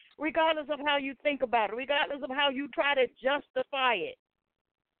insane. Regardless of how you think about it, regardless of how you try to justify it.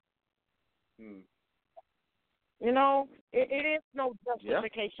 It is no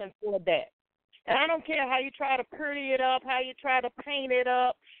justification for that. And I don't care how you try to pretty it up, how you try to paint it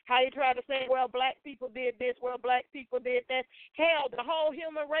up, how you try to say, well, black people did this, well, black people did that. Hell, the whole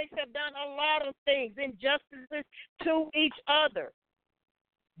human race have done a lot of things, injustices to each other.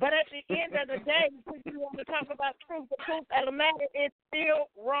 But at the end of the day, if you want to talk about truth, the truth of the matter is still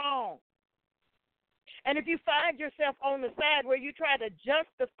wrong. And if you find yourself on the side where you try to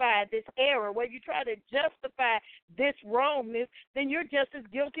justify this error, where you try to justify this wrongness, then you're just as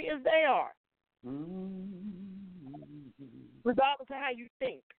guilty as they are. Regardless of how you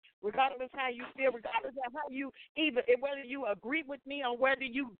think, regardless of how you feel, regardless of how you whether you agree with me or whether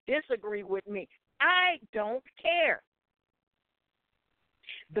you disagree with me, I don't care.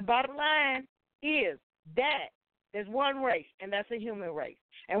 The bottom line is that there's one race, and that's a human race.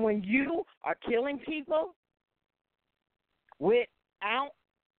 And when you are killing people without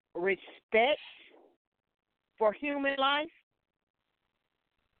respect for human life,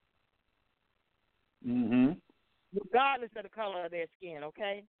 regardless of the color of their skin,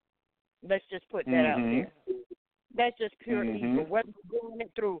 okay? Let's just put that out there. That's just pure evil. Whether you're doing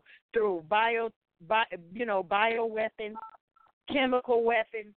it through bio weapons, chemical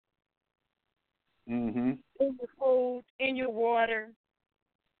weapons, in your food, in your water.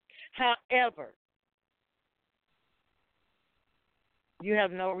 However, you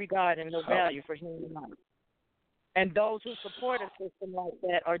have no regard and no value for human life. And those who support a system like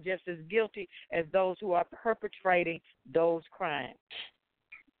that are just as guilty as those who are perpetrating those crimes.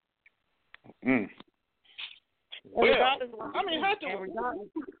 Regardless of what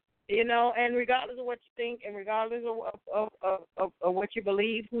you think, and regardless of what you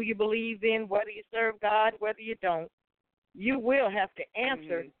believe, who you believe in, whether you serve God, whether you don't, you will have to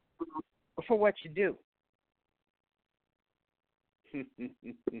answer for what you do.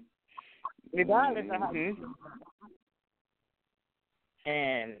 Regardless of how you do.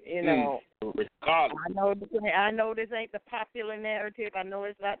 And you know, I know this ain't the popular narrative. I know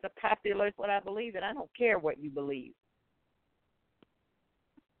it's not the popular. It's what I believe, and I don't care what you believe.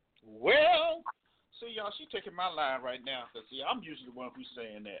 Well, see, y'all, she taking my line right now because see, I'm usually the one who's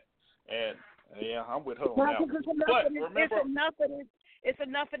saying that, and yeah, I'm with her on that. But remember, it's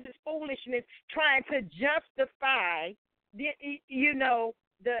enough of this foolishness trying to justify the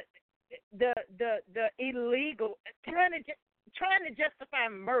illegal trying to justify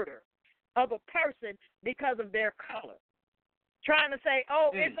murder of a person because of their color. Trying to say,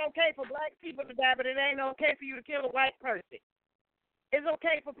 it's okay for black people to die, but it ain't okay for you to kill a white person. It's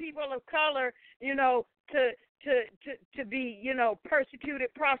okay for people of color, to be,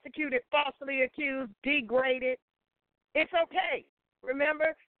 persecuted, prosecuted, falsely accused, degraded. It's okay.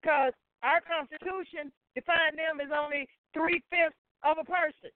 Remember, because our Constitution defined them as only 3/5 of a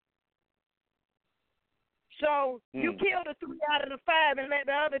person. So you kill the 3 out of the 5 and let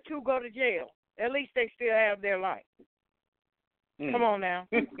the other 2 go to jail. At least they still have their life. Come on now.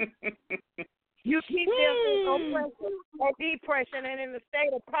 You keep them in oppression or depression and in a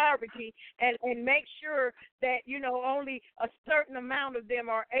state of poverty and make sure that, only a certain amount of them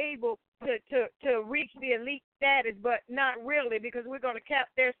are able to reach the elite status, but not really, because we're going to cap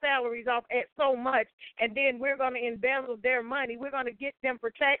their salaries off at so much, and then we're going to embezzle their money. We're going to get them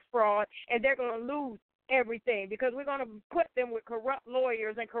for tax fraud, and they're going to lose everything because we're going to put them with corrupt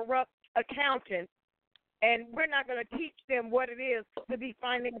lawyers and corrupt accountants. And we're not going to teach them what it is to be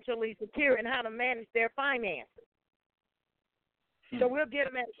financially secure and how to manage their finances. So we'll get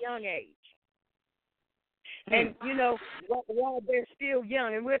them at a young age. And, while they're still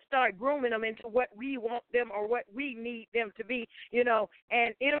young, and we'll start grooming them into what we want them or what we need them to be,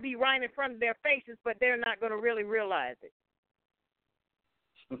 and it'll be right in front of their faces, but they're not going to really realize it.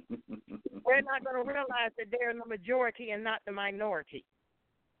 They're not going to realize that they're in the majority and not the minority.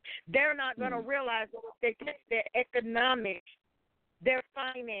 They're not going to realize that if they take their economics, their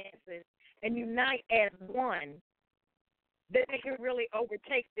finances, and unite as one, that they can really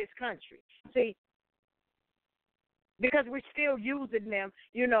overtake this country. See, because we're still using them,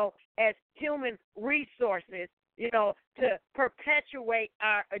 as human resources, to perpetuate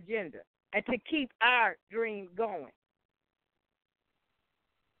our agenda and to keep our dream going.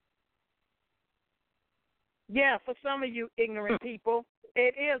 Yeah, for some of you ignorant people,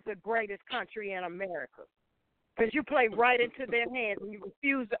 it is the greatest country in America because you play right into their hands and you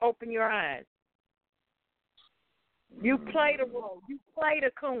refuse to open your eyes. You play the role. You play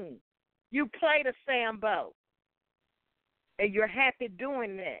the coon. You play the Sambo. And you're happy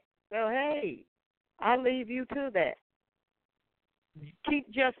doing that. So, hey, I leave you to that. Keep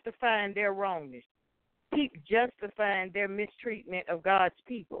justifying their wrongness. Keep justifying their mistreatment of God's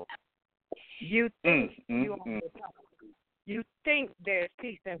people. You think you on the top. You think there's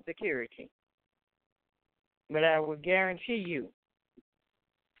peace and security. But I will guarantee you,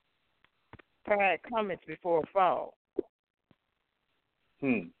 pride cometh before a fall.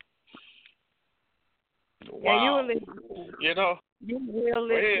 Wow. Yeah, you will listen. You will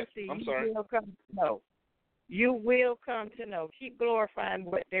listen. See, I'm sorry. You will come to know. You will come to know. Keep glorifying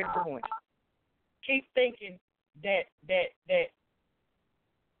what they're doing. Keep thinking that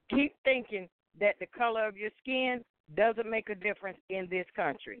the color of your skin doesn't make a difference in this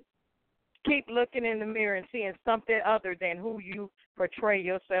country. Keep looking in the mirror and seeing something other than who you portray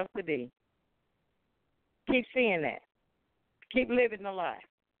yourself to be. Keep seeing that. Keep living the life.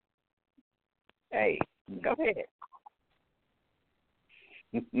 Hey, go ahead.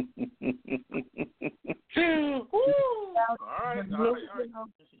 All right.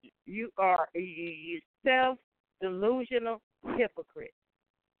 You are a self-delusional hypocrite.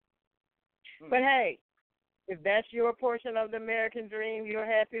 But hey, if that's your portion of the American dream, you're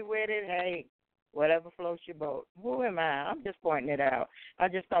happy with it, hey, whatever floats your boat. Who am I? I'm just pointing it out. I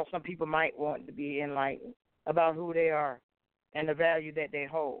just thought some people might want to be enlightened about who they are and the value that they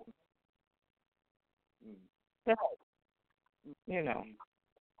hold. So, you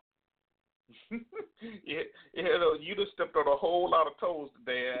just stepped on a whole lot of toes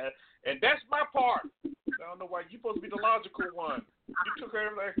today, and that's my part. I don't know why you're supposed to be the logical one. You took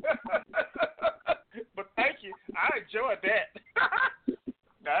everything. But thank you. I enjoyed that.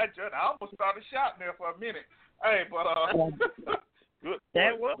 I almost started shouting there for a minute. Hey, but good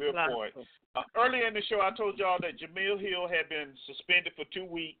point. Earlier in the show, I told y'all that Jemele Hill had been suspended for 2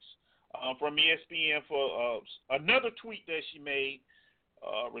 weeks from ESPN for another tweet that she made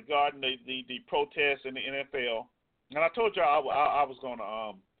regarding the protests in the NFL. And I told y'all I was going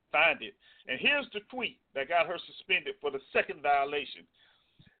to find it. And here's the tweet that got her suspended for the second violation.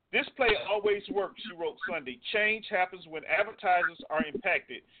 This play always works, she wrote Sunday. Change happens when advertisers are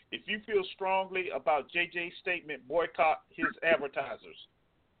impacted. If you feel strongly about JJ's statement, boycott his advertisers.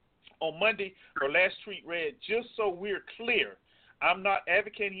 On Monday, her last tweet read, just so we're clear, I'm not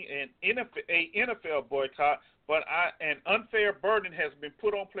advocating an NFL boycott, but an unfair burden has been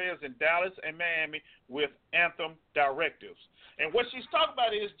put on players in Dallas and Miami with anthem directives. And what she's talking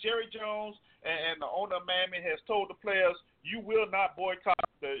about is Jerry Jones and the owner of Miami has told the players, you will not boycott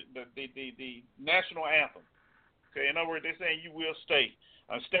the national anthem. Okay, in other words, they're saying you will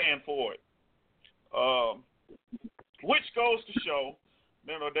stand for it. Which goes to show,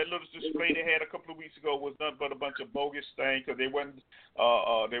 you know, that little display they had a couple of weeks ago was nothing but a bunch of bogus things because they wasn't.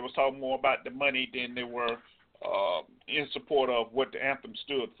 They was talking more about the money than they were in support of what the anthem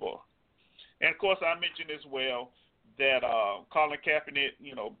stood for. And of course, I mentioned as well that Colin Kaepernick,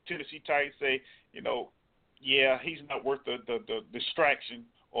 you know, Tennessee Titans say, you know, yeah, he's not worth the distraction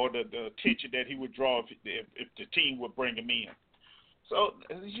or the attention that he would draw if the team would bring him in. So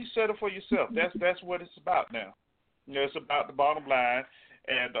you said it for yourself. That's what it's about now. You know, it's about the bottom line.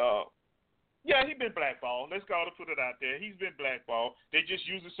 And, yeah, he's been blackballed. Let's go to put it out there. He's been blackballed. They just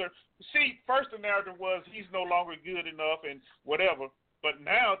use it. See, first the narrative was he's no longer good enough and whatever. But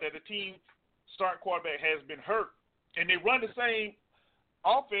now that the team starting quarterback has been hurt, and they run the same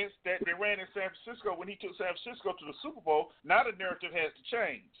offense that they ran in San Francisco when he took San Francisco to the Super Bowl, now the narrative has to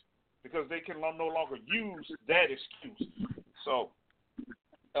change because they can no longer use that excuse. So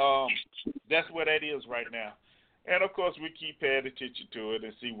that's where that is right now. And, of course, we keep paying attention to it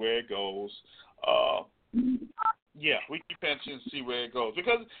and see where it goes. Yeah, we keep paying attention to see where it goes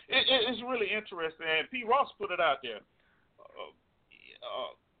because it's really interesting. And P. Ross put it out there.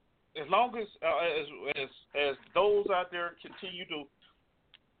 As long as those out there continue to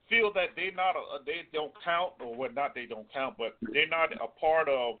feel that they don't count or whatnot, they don't count, but they're not a part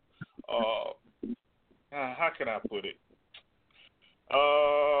of. How can I put it?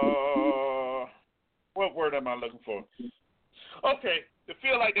 What word am I looking for? Okay, to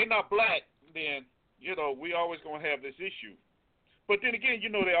feel like they're not black, then, you know, we always going to have this issue. But then again, you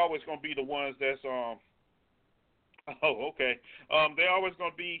know, they're always going to be the ones that's, they're always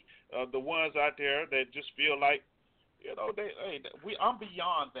going to be the ones out there that just feel like, you know, I'm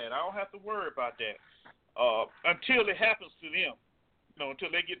beyond that. I don't have to worry about that until it happens to them. You know,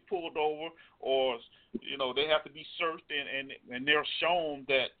 until they get pulled over or, you know, they have to be searched and they're shown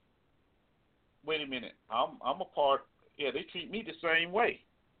that, wait a minute, I'm a part. Yeah, they treat me the same way.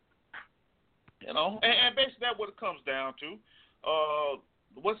 You know, and basically that's what it comes down to.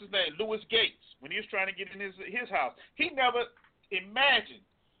 What's his name? Louis Gates. When he was trying to get in his house, he never imagined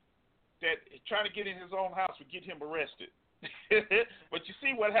that trying to get in his own house would get him arrested. But you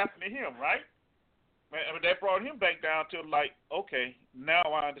see what happened to him, right? I mean, that brought him back down to like, okay, now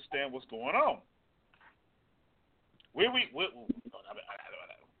I understand what's going on. Will we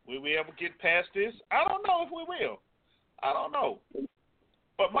ever get past this? I don't know if we will. I don't know.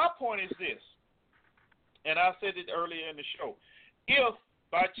 But my point is this, and I said it earlier in the show. If,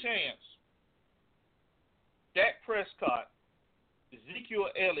 by chance, Dak Prescott, Ezekiel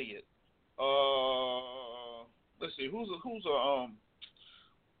Elliott, let's see, who's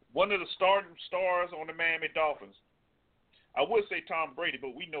one of the starting stars on the Miami Dolphins? I would say Tom Brady,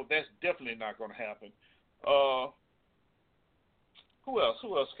 but we know that's definitely not going to happen. Who else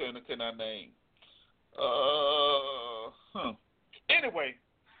can I name? Anyway,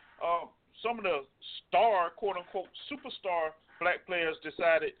 some of the star, quote-unquote, superstar black players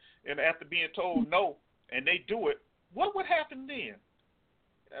decided, and after being told no, and they do it, what would happen then?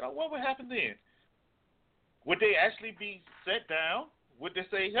 What would happen then? Would they actually be set down? Would they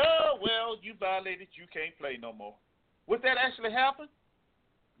say, oh, well, you violated, you can't play no more? Would that actually happen?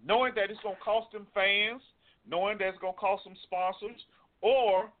 Knowing that it's going to cost them fans, knowing that it's going to cost them sponsors,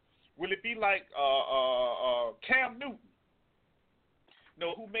 or will it be like Cam Newton, you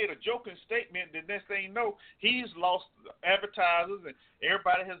know, who made a joking statement, the next thing you know, he's lost advertisers and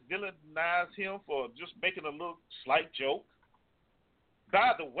everybody has villainized him for just making a little slight joke.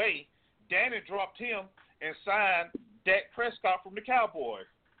 By the way, Danny dropped him and signed Dak Prescott from the Cowboys.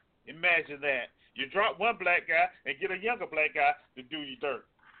 Imagine that. You drop one black guy and get a younger black guy to do you dirt.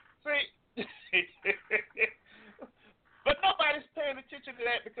 See? But nobody's paying attention to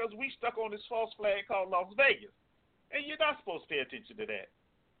that because we stuck on this false flag called Las Vegas. And you're not supposed to pay attention to that.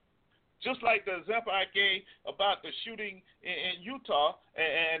 Just like the example I gave about the shooting in Utah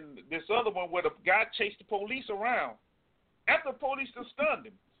and this other one where the guy chased the police around after the police just stunned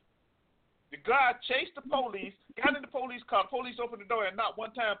him. The guy chased the police, got in the police car, the police opened the door, and not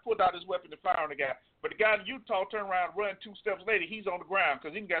one time pulled out his weapon to fire on the guy. But the guy in Utah turned around, run 2 steps later, he's on the ground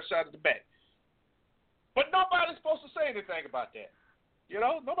because he got shot at the back. But nobody's supposed to say anything about that. You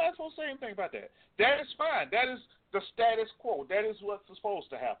know, nobody's supposed to say anything about that. That is fine. That is the status quo. That is what's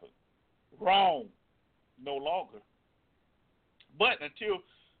supposed to happen. Wrong. No longer. But until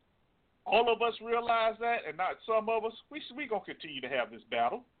all of us realize that, and not some of us, we're going to continue to have this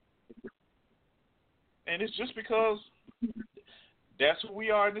battle. And it's just because that's who we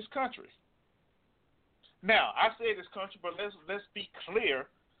are in this country. Now, I say this country, but let's be clear.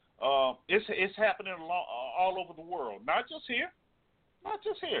 It's happening all over the world, not just here. Not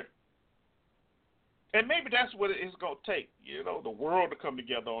just here. And maybe that's what it's going to take, you know, the world to come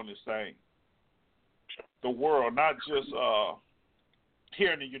together on this thing. The world, not just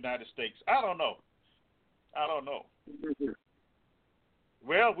here in the United States. I don't know.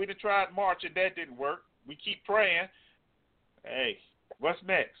 Well, we tried March and that didn't work. We keep praying. Hey, what's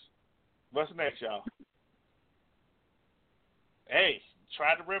next? What's next, y'all? Hey,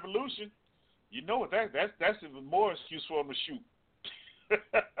 try the revolution. You know what that's even more excuse for them to shoot.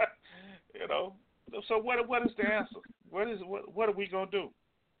 You know. So what is the answer? What are we gonna do?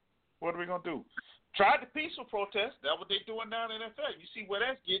 What are we gonna do? Try the peaceful protest. That's what they're doing down in NFL. You see where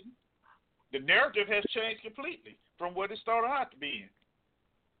that's getting. The narrative has changed completely from what it started out to be in.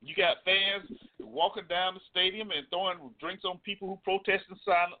 You got fans walking down the stadium and throwing drinks on people who protesting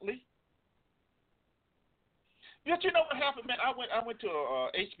silently. But you know what happened, man? I went to a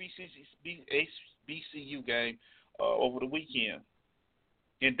HBCU game over the weekend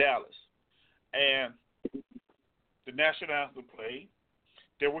in Dallas, and the national anthem played.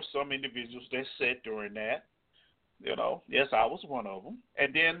 There were some individuals that sat during that. You know, yes, I was one of them.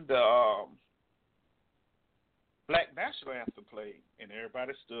 And then the Black national anthem played, and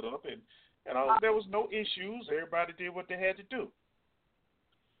everybody stood up, and you know there was no issues. Everybody did what they had to do.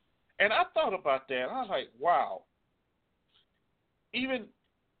 And I thought about that. I was like, wow. Even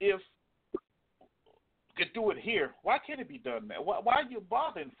if you could do it here, why can't it be done there? Why are you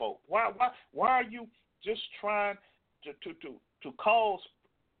bothering folk? Why are you just trying to cause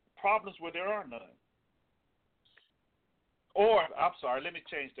problems where there are none? Or, I'm sorry, let me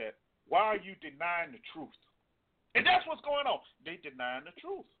change that. Why are you denying the truth? And that's what's going on. They denying the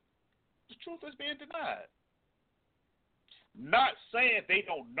truth. The truth is being denied. Not saying they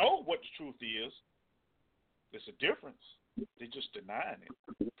don't know what the truth is. There's a difference. They're just denying it.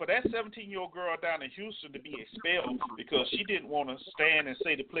 For that 17-year-old girl down in Houston to be expelled because she didn't want to stand and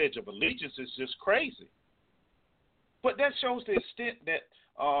say the Pledge of Allegiance is just crazy. But that shows the extent that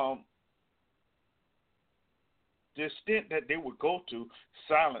they would go to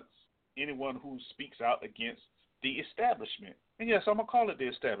silence anyone who speaks out against the establishment. And yes, I'm going to call it the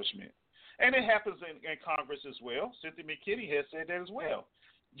establishment. And it happens in Congress as well. Cynthia McKinney has said that as well.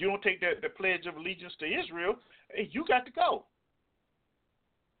 You don't take the Pledge of Allegiance to Israel, you got to go.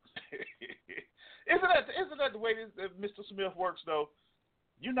 Isn't that the way Mr. Smith works, though?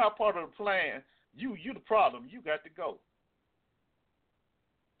 You're not part of the plan. You the problem. You got to go.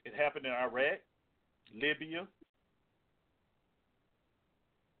 It happened in Iraq, Libya,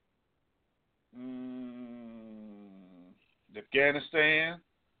 Afghanistan.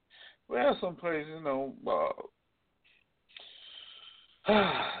 Well, some places, you know,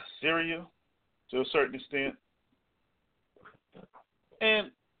 Syria to a certain extent.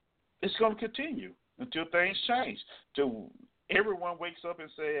 And it's going to continue until things change. Till everyone wakes up and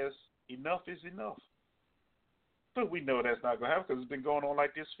says, enough is enough. But we know that's not going to happen because it's been going on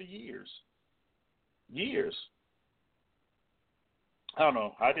like this for years. Years. I don't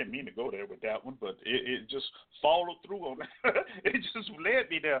know. I didn't mean to go there with that one, but it just followed through on that. It just led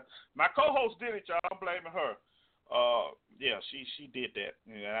me there. My co-host did it, y'all. I'm blaming her. Yeah, she did that.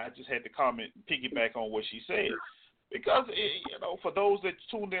 And I just had to comment and piggyback on what she said. Because, you know, for those that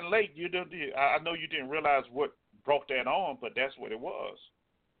tuned in late, I know you didn't realize what brought that on, but that's what it was.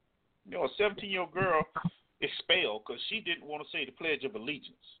 You know, a 17-year-old girl expelled because she didn't want to say the Pledge of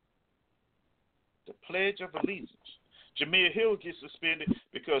Allegiance. The Pledge of Allegiance. Jamea Hill gets suspended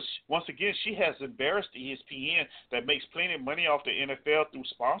because, once again, she has embarrassed ESPN that makes plenty of money off the NFL through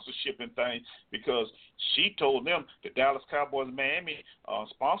sponsorship and things because she told them the Dallas Cowboys Miami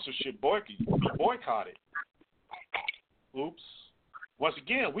sponsorship boycotted. Oops. Once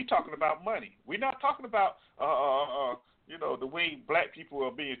again, we're talking about money. We're not talking about, you know, the way black people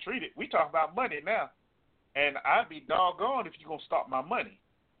are being treated. We're talking about money now. And I'd be doggone if you're going to stop my money.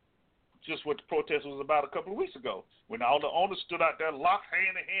 Just what the protest was about a couple of weeks ago, when all the owners stood out there, locked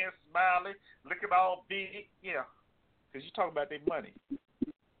hand in hand, smiling, looking all big. Yeah, because you're talking about their money.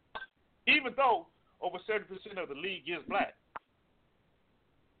 even though over 70% of the league is black.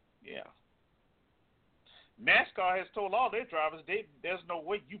 Yeah. NASCAR has told all their drivers there's no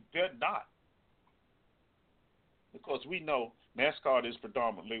way you better not. Because we know NASCAR is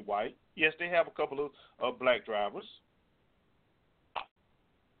predominantly white. Yes, they have a couple of black drivers.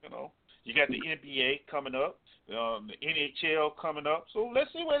 You know, you got the NBA coming up, the NHL coming up. So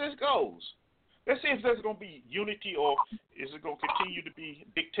let's see where this goes. Let's see if there's going to be unity or is it going to continue to be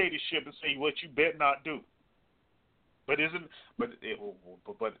dictatorship and say what you better not do. But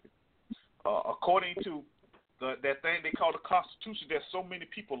according to that thing they call the Constitution that so many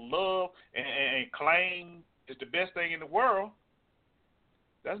people love and claim is the best thing in the world,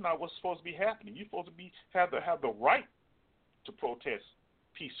 that's not what's supposed to be happening. You're supposed to have the right to protest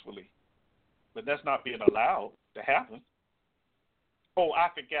peacefully, but that's not being allowed to happen. Oh, I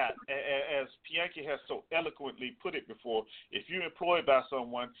forgot. As Bianchi has so eloquently put it before, if you're employed by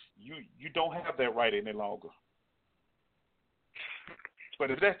someone, you don't have that right any longer.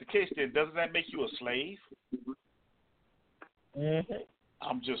 But if that's the case, then doesn't that make you a slave? Mm-hmm.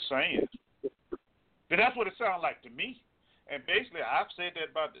 I'm just saying. But that's what it sounds like to me. And basically, I've said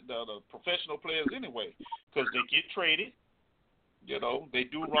that about the professional players anyway, because they get traded. You know, they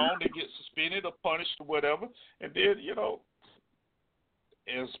do wrong, they get suspended or punished or whatever, and then, you know,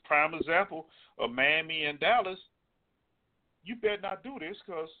 as prime example of Miami and Dallas, you better not do this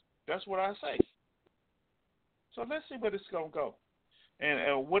because that's what I say. So let's see where this is going to go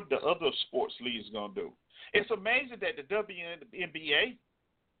and what the other sports leagues are going to do. It's amazing that the WNBA,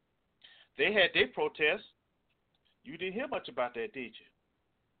 they had their protests. You didn't hear much about that, did you?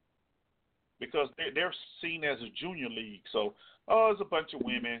 Because they're seen as a junior league. So, it's a bunch of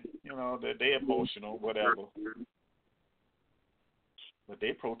women, you know, they're emotional, whatever. But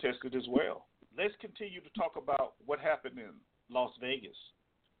they protested as well. Let's continue to talk about what happened in Las Vegas.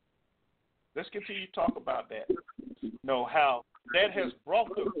 Let's continue to talk about that. You know, how that has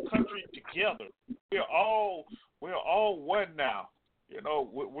brought the country together. We're all one now. You know,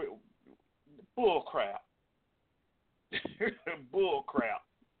 we're bull crap. Bull crap.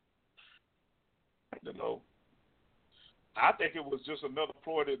 You know, I think it was just another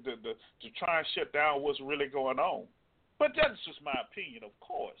ploy to try and shut down what's really going on. But that's just my opinion, of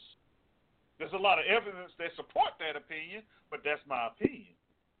course. There's a lot of evidence that support that opinion, but that's my opinion.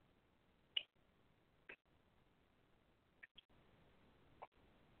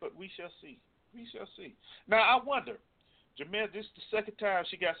 But we shall see. We shall see. Now, I wonder, Jamel, this is the second time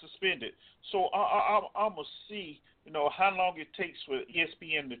she got suspended. So I'm going to see, you know, how long it takes for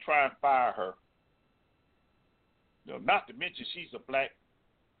ESPN to try and fire her. You know, not to mention she's a black,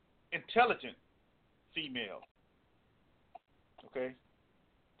 intelligent female. Okay?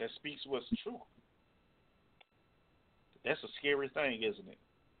 That speaks what's true. That's a scary thing, isn't it?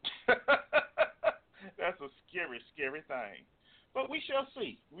 That's a scary, scary thing. But we shall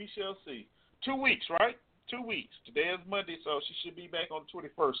see. We shall see. 2 weeks, right? 2 weeks. Today is Monday, so she should be back on the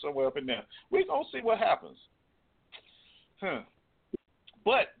 21st, somewhere up in there. We're going to see what happens.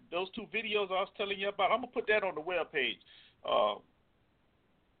 But those two videos I was telling you about, I'm going to put that on the webpage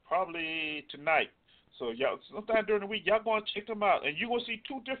probably tonight. So y'all, sometime during the week, y'all going to check them out, and you're going to see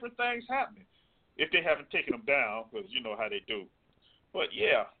two different things happening if they haven't taken them down, because you know how they do. But,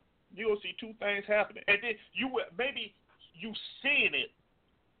 yeah, you're going to see two things happening. And then maybe you seeing it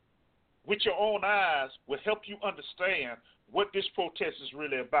with your own eyes will help you understand what this protest is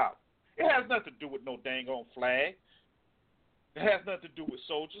really about. It has nothing to do with no dang on flag. It has nothing to do with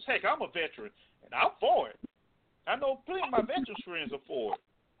soldiers. Heck, I'm a veteran, and I'm for it. I know plenty of my veterans friends are for it.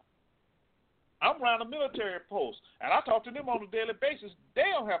 I'm around a military post, and I talk to them on a daily basis. They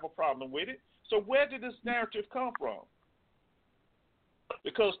don't have a problem with it. So where did this narrative come from?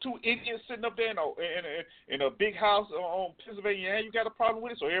 Because two idiots sitting up there in a big house on Pennsylvania, you got a problem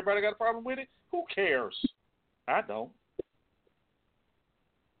with it, so everybody got a problem with it? Who cares? I don't.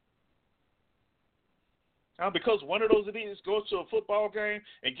 Because one of those idiots goes to a football game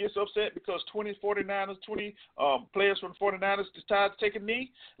and gets upset because 20 players from the 49ers decide to take a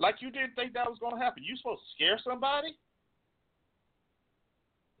knee, like you didn't think that was going to happen. You supposed to scare somebody?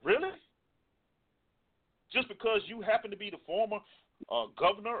 Really? Just because you happen to be the former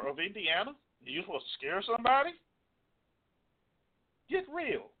governor of Indiana, you supposed to scare somebody? Get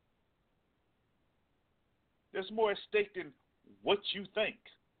real. There's more at stake than what you think.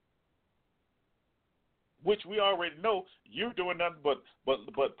 Which we already know you're doing nothing but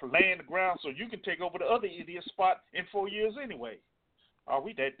laying the ground so you can take over the other idiot spot in 4 years anyway. Are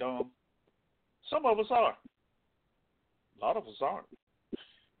we that dumb? Some of us are. A lot of us aren't.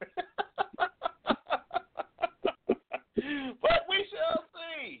 But we shall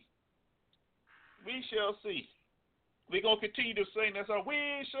see. We shall see. We're going to continue to sing that song.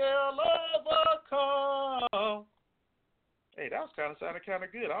 We shall overcome. Hey, that was sounded kind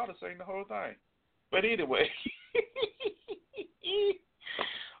of good. I ought to sing the whole thing. But anyway.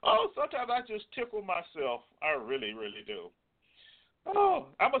 Sometimes I just tickle myself. I really, really do. Oh,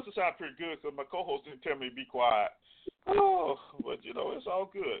 I must have sounded pretty good because my co-host didn't tell me to be quiet. Oh, but, it's all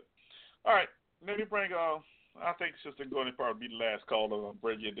good. All right, let me bring I think Sister Goni probably be the last caller I'll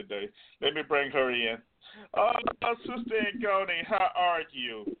bring in today. Let me bring her in. Sister Goni, how are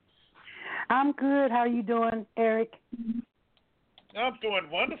you? I'm good. How are you doing, Eric? I'm doing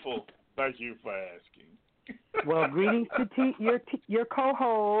wonderful. Thank you for asking. Well, greetings to your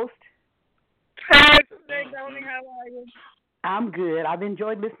co-host. Hi, Sister Goni. How are you? I'm good. I've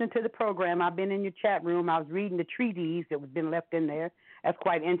enjoyed listening to the program. I've been in your chat room. I was reading the treaties that was been left in there. That's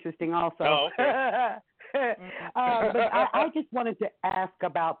quite interesting also. Oh, okay. But I just wanted to ask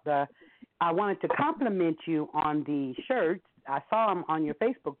about I wanted to compliment you on the shirts. I saw them on your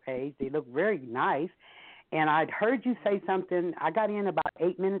Facebook page. They look very nice. And I'd heard you say something. I got in about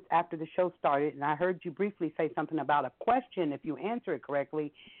 8 minutes after the show started, and I heard you briefly say something about a question. If you answer it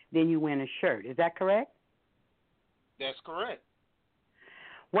correctly, then you win a shirt. Is that correct? That's correct.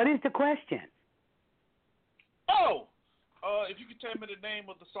 What is the question? If you could tell me the name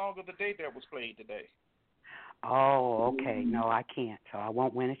of the song of the day that was played today. Oh, okay. No, I can't, so I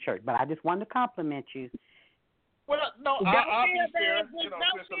won't win a shirt. But I just wanted to compliment you. Well, no, I'll be fair. Since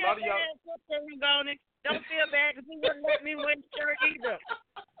a lot of y'all... Don't feel bad because he wouldn't let me win the shirt either.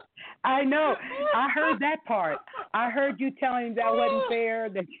 I know. I heard that part. I heard you telling him that wasn't fair,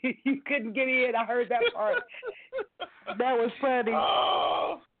 that you couldn't get in. I heard that part. That was funny.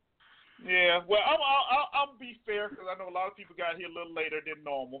 Yeah. Well, I'll be fair because I know a lot of people got here a little later than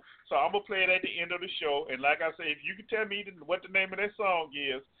normal. So I'm going to play it at the end of the show. And like I say, if you can tell me what the name of that song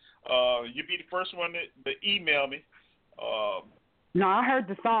is, you'll be the first one to email me. No, I heard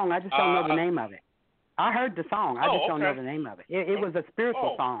the song. I just don't know the name of it. I heard the song. I just don't know the name of it. It was a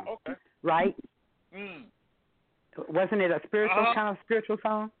spiritual song, right? Wasn't it a spiritual kind of spiritual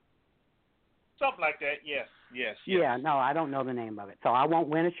song? Something like that, yes. Yeah, no, I don't know the name of it. So I won't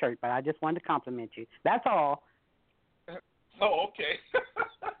win a shirt, but I just wanted to compliment you. That's all. Oh, okay.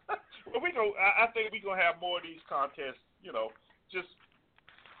 Well, I think we're going to have more of these contests, just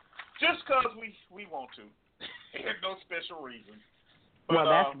because we want to. And no special reason. But, well,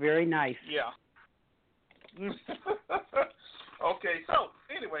 that's very nice. Yeah. Okay, so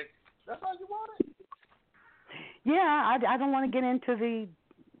anyway, that's all you wanted? Yeah, I don't want to get into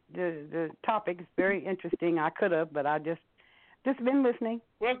the topic. It's very interesting. I could have, but I just been listening.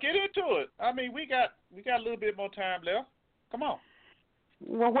 Well, get into it. I mean, we got a little bit more time left. Come on.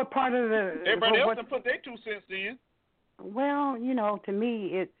 Well, what part of the everybody else can put their 2 cents in? Well, to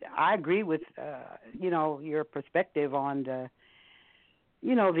me, I agree with your perspective on the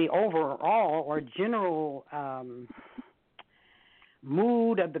overall or general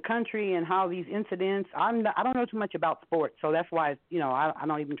mood of the country and how these incidents. I don't know too much about sports, so that's why I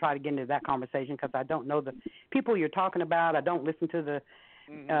don't even try to get into that conversation because I don't know the people you're talking about. I don't listen to the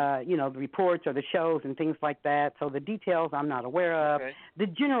the reports or the shows and things like that. So the details I'm not aware of. Okay. The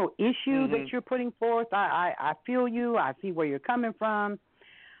general issue that you're putting forth, I feel you. I see where you're coming from.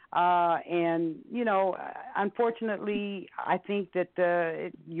 And, unfortunately, I think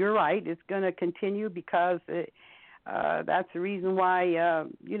that you're right. It's going to continue because that's the reason why,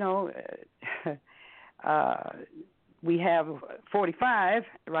 we have 45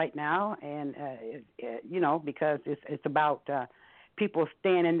 right now, and, because it's about people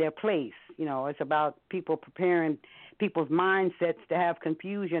staying in their place. It's about people preparing people's mindsets to have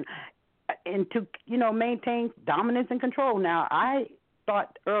confusion and to, maintain dominance and control. Now, I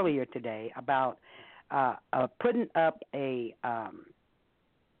thought earlier today about putting up a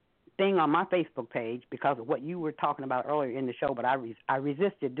thing on my Facebook page because of what you were talking about earlier in the show, but I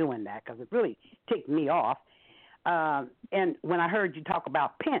resisted doing that because it really ticked me off. And when I heard you talk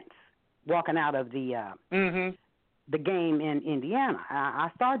about Pence walking out of the game in Indiana, I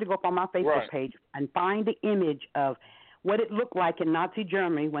started to go up on my Facebook page and find the image of what it looked like in Nazi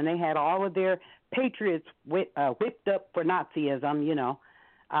Germany when they had all of their patriots whipped up for Nazism. You know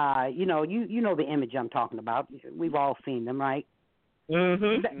the image I'm talking about. We've all seen them, right?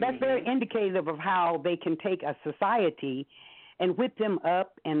 That's very indicative of how they can take a society and whip them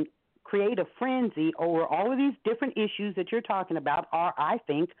up and create a frenzy over all of these different issues that you're talking about are, I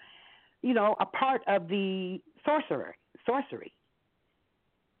think, a part of the sorcery.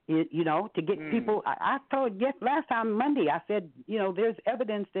 To get people. I told last time Monday. I said, there's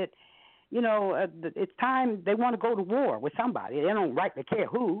evidence that, it's time they want to go to war with somebody. They don't rightly care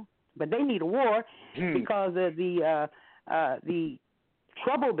who. but they need a war because of the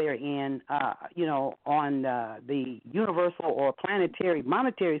trouble they're in. On the universal or planetary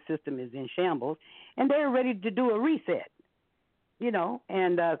monetary system is in shambles, and they're ready to do a reset.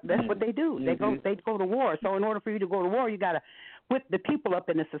 And that's what they do. They go to war. So in order for you to go to war, you got to whip the people up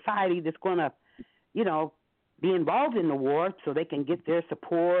in a society that's going to, be involved in the war so they can get their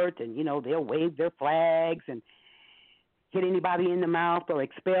support, and they'll wave their flags and hit anybody in the mouth or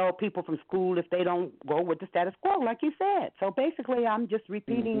expel people from school if they don't go with the status quo, like you said. So basically, I'm just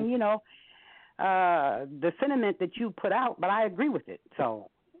repeating, the sentiment that you put out, but I agree with it. So,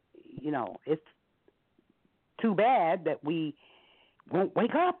 it's too bad that we won't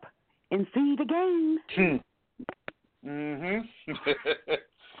wake up and see the game.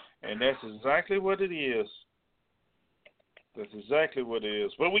 And that's exactly what it is. That's exactly what it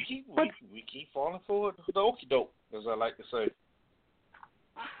is. But we keep falling for the okie doke, as I like to say.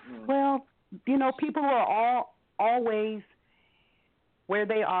 Well, people are always where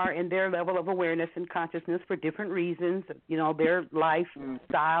they are in their level of awareness and consciousness for different reasons. Their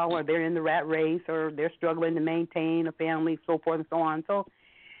lifestyle, or they're in the rat race, or they're struggling to maintain a family, so forth and so on. So,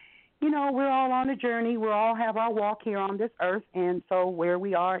 we're all on a journey. We all have our walk here on this earth, and so where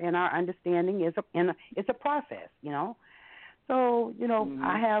we are in our understanding is it's a process. So,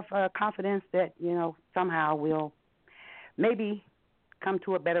 I have confidence that, somehow we'll maybe come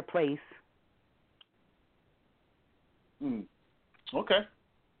to a better place. Okay.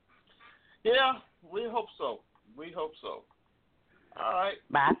 Yeah, we hope so. All right.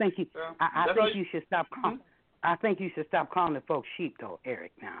 But I think I think you should stop calling. I think you should stop calling the folks sheep, though,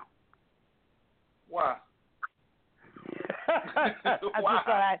 Eric. Now. Why?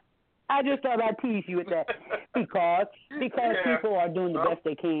 I just thought I'd tease you with that because people are doing the best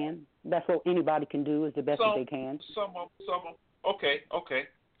they can. That's what anybody can do, is the best that they can. Some of them. Okay.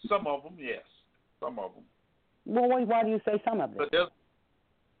 Some of them, yes. Some of them. Well, why do you say some of them?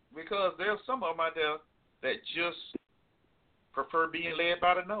 Because there's some of them out there that just prefer being led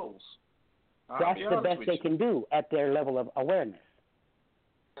by the nose. That's the best they can do at their level of awareness.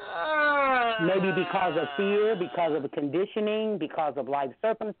 Maybe because of fear, because of the conditioning, because of life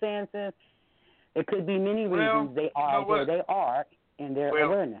circumstances. It could be many reasons they are where they are in their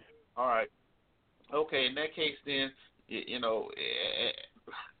awareness. All right. Okay, in that case then,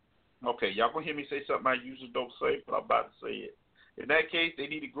 okay, y'all going to hear me say something I usually don't say, but I'm about to say it. In that case, they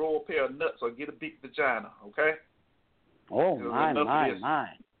need to grow a pair of nuts or get a big vagina, okay? Oh, my.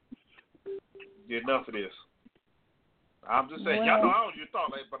 Get enough of this. I'm just saying, y'all know I don't even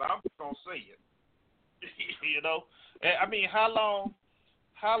thought that, but I'm just gonna say it. I mean, how long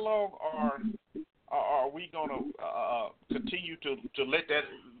are we gonna continue to let that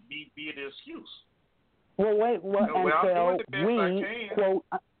be an excuse? Well, wait.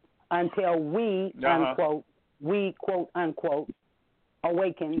 Until we quote unquote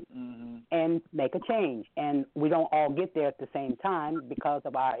awaken and make a change, and we don't all get there at the same time because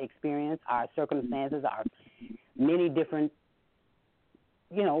of our experience, our circumstances, our many different,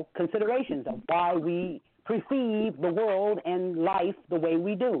 considerations of why we perceive the world and life the way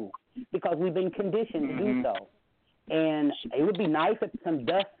we do, because we've been conditioned to do so. And it would be nice if some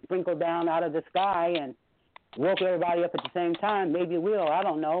dust sprinkled down out of the sky and woke everybody up at the same time. Maybe it will, I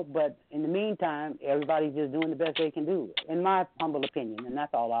don't know. But in the meantime, everybody's just doing the best they can do, in my humble opinion, and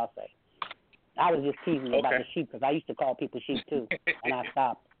that's all I'll say. I was just teasing about the sheep, because I used to call people sheep too, and I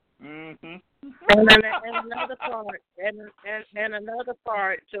stopped. And another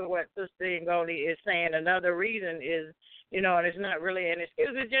part to what Sister Ngoli is saying, another reason is, and it's not really an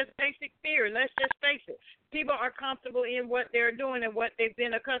excuse, it's just basic fear. Let's just face it. People are comfortable in what they're doing and what they've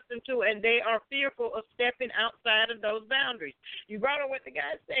been accustomed to, and they are fearful of stepping outside of those boundaries. You brought up what the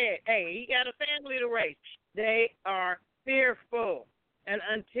guy said. Hey, he got a family to raise. They are fearful. And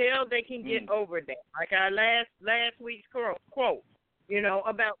until they can get over that, like our last week's quote,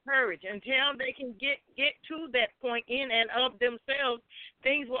 about courage. Until they can get to that point in and of themselves,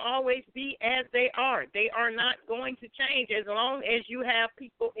 things will always be as they are. They are not going to change as long as you have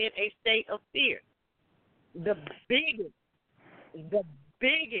people in a state of fear. The biggest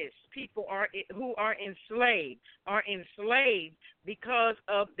people who are enslaved because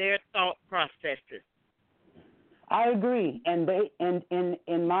of their thought processes. I agree, and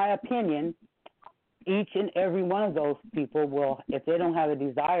in my opinion, each and every one of those people will, if they don't have a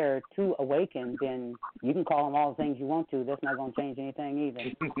desire to awaken, then you can call them all the things you want to. That's not going to change anything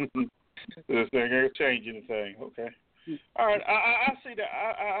either. That's not going to change anything. Okay. All right. I see that.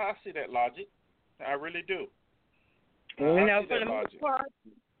 I see that logic. I really do. For the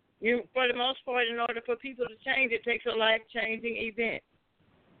most part, in order for people to change, it takes a life-changing event.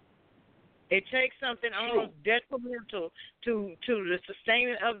 It takes something almost detrimental to the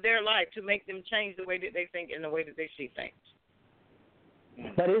sustainment of their life to make them change the way that they think and the way that they see things.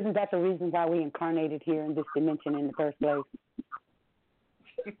 But isn't that the reason why we incarnated here in this dimension in the first place?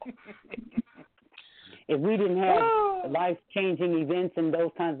 If we didn't have life-changing events and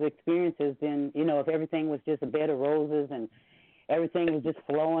those kinds of experiences, then, if everything was just a bed of roses and everything was just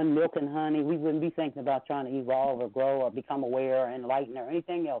flowing, milk and honey, we wouldn't be thinking about trying to evolve or grow or become aware or enlighten or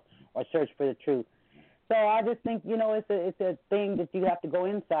anything else or search for the truth. So I just think, it's a thing that you have to go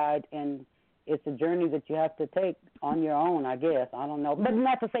inside, and it's a journey that you have to take on your own, I guess. I don't know. But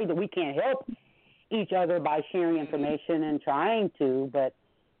not to say that we can't help each other by sharing information and trying to, but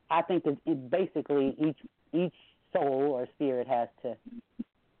I think that basically each soul or spirit has to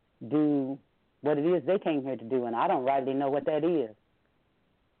do what it is they came here to do, and I don't rightly know what that is.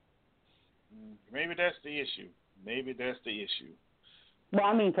 Maybe that's the issue. Well,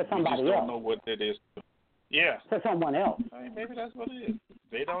 I mean, for somebody else. else. Don't know what that is. Yeah. For someone else. I mean, maybe that's what it is.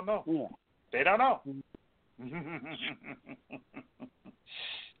 They don't know. Yeah. They don't know.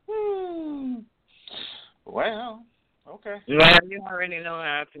 Well, okay. Well, you already know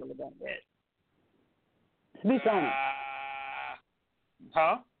how I feel about that. Speak on it.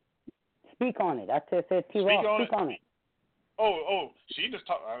 Huh? Speak on it. I said T-Ross, speak on it. Oh, she just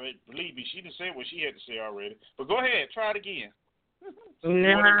talked. I mean, believe me, she just said what she had to say already. But go ahead, try it again.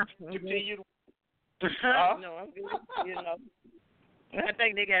 Nah. Continue. No, I'm good. I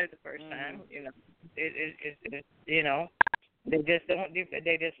think they got it the first time. It's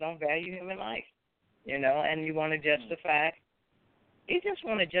they just don't value human life. And you want to justify. You just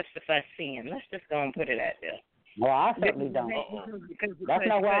want to justify sin. Let's just go and put it out there. Well, I certainly don't. That's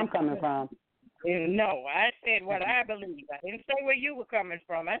not where I'm coming from. No, I said what I believe. I didn't say where you were coming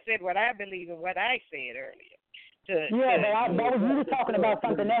from. I said what I believe and what I said earlier. But you were talking about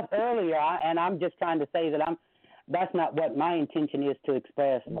something else earlier, and I'm just trying to say that that's not what my intention is to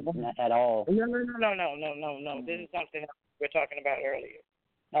express at all. No. This is something we were talking about earlier.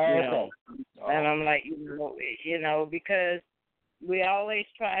 Okay. And I'm like, because we always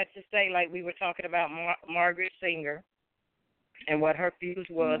try to say, like we were talking about Margaret Singer and what her views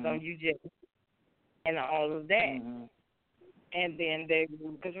was on eugenics and all of that. Mm-hmm. And then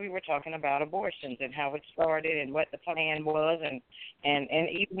because we were talking about abortions and how it started and what the plan was and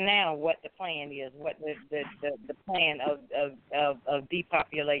even now what the plan is, what the plan of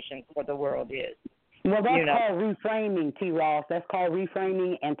depopulation for the world is. Well, that's called reframing, T. Ross. That's called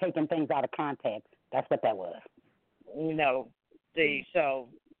reframing and taking things out of context. That's what that was. So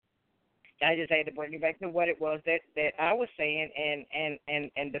I just had to bring it back to what it was that I was saying,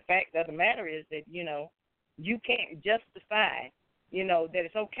 and the fact of the matter is that you can't justify that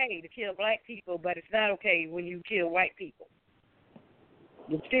it's okay to kill black people, but it's not okay when you kill white people.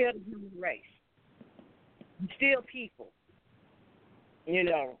 You're still the human race. You're still people.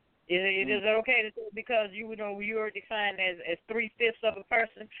 It is okay to say because you are defined as 3/5 of a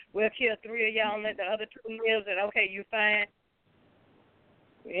person. We'll kill 3 of y'all and let the other 2 live, and okay, you fine.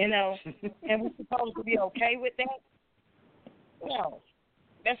 And we're supposed to be okay with that? No,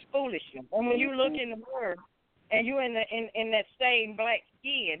 that's foolishness. And when you look in the mirror and you're in that same black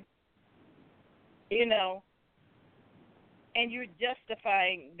skin, and you're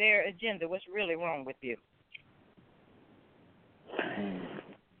justifying their agenda, what's really wrong with you?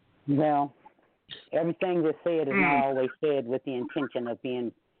 Well, everything that's said is not always said with the intention of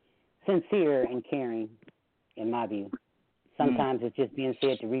being sincere and caring, in my view. Sometimes it's just being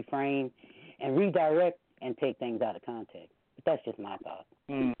said to reframe and redirect and take things out of context. But that's just my thought.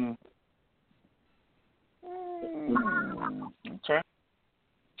 Mm-hmm. Okay.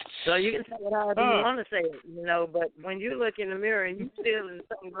 So you can say whatever you want to say, but when you look in the mirror and you still in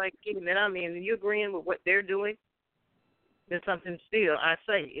something like that I'm in, and you're agreeing with what they're doing, then something still, I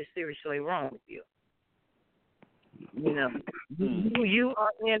say, is seriously wrong with you. You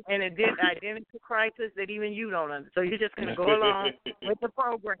are in an identity crisis that even you don't understand. So you're just going to go along with the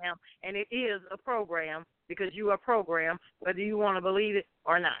program, and it is a program because you are programmed, whether you want to believe it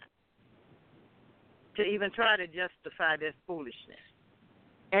or not, to even try to justify this foolishness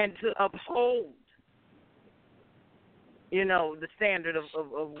and to uphold, the standard of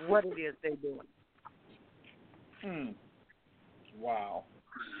what it is they're doing. Wow.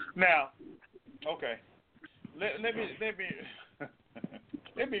 Now, okay. Let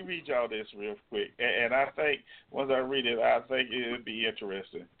me read y'all this real quick, and I think once I read it, I think it would be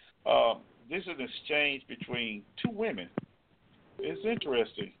interesting. This is an exchange between 2 women. It's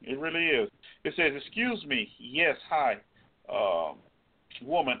interesting. It really is. It says, "Excuse me. Yes, hi,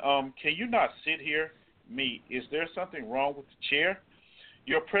 woman. Can you not sit here? Me. Is there something wrong with the chair?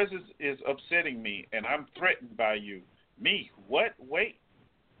 Your presence is upsetting me, and I'm threatened by you. Me, what? Wait,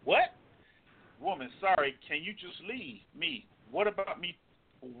 what? Woman, sorry, can you just leave? Me, what about me?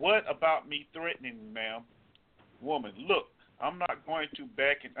 What about me threatening, ma'am? Woman, look, I'm not going to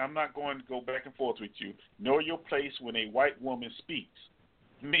go back and forth with you. Know your place when a white woman speaks.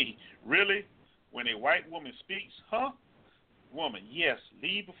 Me, really? When a white woman speaks, huh? Woman, yes,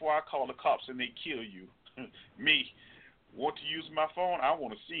 leave before I call the cops and they kill you. Me, want to use my phone? I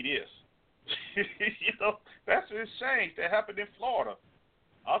want to see this. That's an exchange that happened in Florida.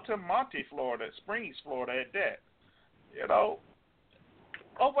 Altamonte, Florida, Springs, Florida at that.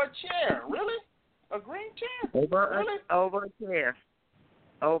 Over a chair, really? A green chair? Really? Over a chair.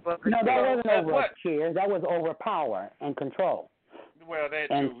 Over a No, chair. that wasn't over what? a chair. That was over power and control. Well, that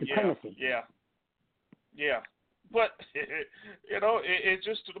and too, supremacy. Yeah. But, it's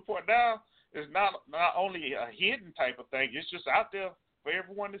just to the point now, it's not only a hidden type of thing, it's just out there for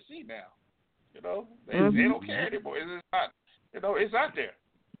everyone to see now. They don't care anymore. It's not, it's out there.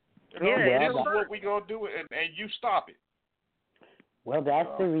 This is what we going to do, and you stop it. Well, that's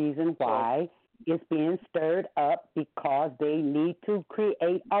the reason why it's being stirred up, because they need to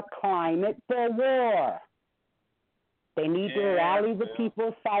create a climate for war. They need to rally the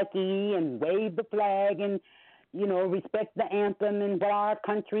people's psyche and wave the flag and, respect the anthem and what our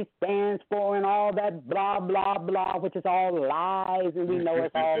country stands for and all that blah, blah, blah, which is all lies, and we know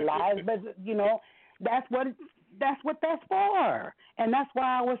it's all lies. But, that's what that's for. And that's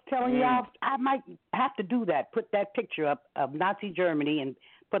why I was telling y'all I might have to do that, put that picture up of Nazi Germany and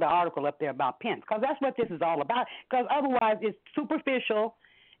put an article up there about Pence, because that's what this is all about. Because otherwise it's superficial,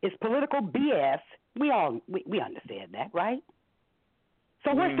 it's political BS. We understand that, right?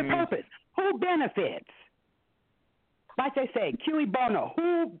 So what's the purpose? Who benefits? Like they say, cui bono,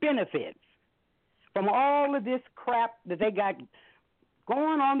 who benefits from all of this crap that they got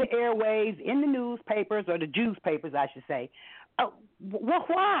going on the airwaves, in the newspapers, or the Jews papers, I should say?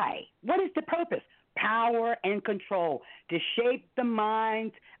 Why? What is the purpose? Power and control, to shape the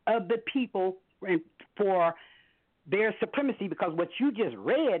minds of the people for their supremacy, because what you just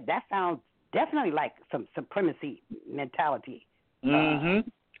read, that sounds definitely like some supremacy mentality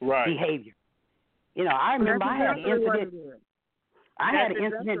behavior. I remember I had an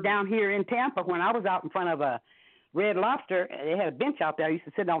incident down here in Tampa when I was out in front of a Red Lobster. They had a bench out there. I used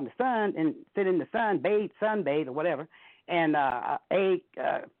to sit on the sun and sit in the sun, sunbathe or whatever. And a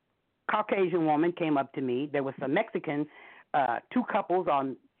Caucasian woman came up to me. There was some Mexican, two couples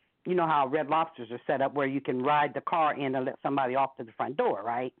on, how Red Lobsters are set up where you can ride the car in and let somebody off to the front door,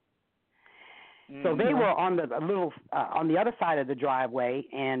 right? So they were on the on the other side of the driveway,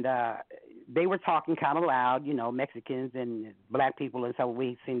 and they were talking kind of loud, Mexicans and black people, and so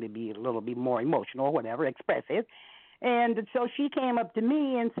we seem to be a little bit more emotional or whatever, expressive. And so she came up to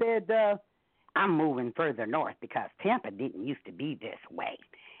me and said, I'm moving further north because Tampa didn't used to be this way.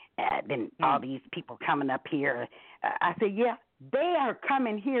 Then all these people coming up here. I said, yeah, they are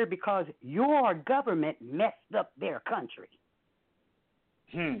coming here because your government messed up their country.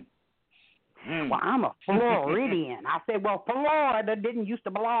 Well, I'm a Floridian. I said, well, Florida didn't used to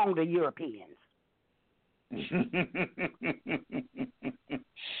belong to Europeans.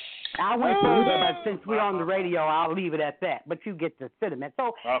 I went through that, but since we're on the radio, I'll leave it at that. But you get the sentiment.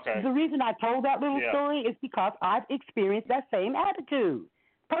 So the reason I told that little story is because I've experienced that same attitude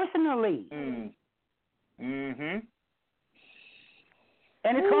personally. And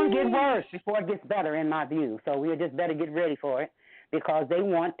it's going to get worse before it gets better, in my view. So we just better get ready for it, because they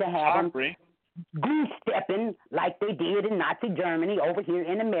want to have them goose-stepping like they did in Nazi Germany over here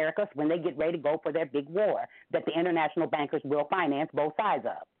in America when they get ready to go for their big war that the international bankers will finance both sides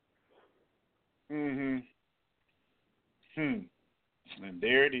of. And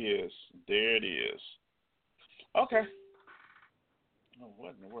there it is. Okay. Oh,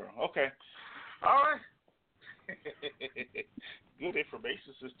 what in the world? Okay. All right. Good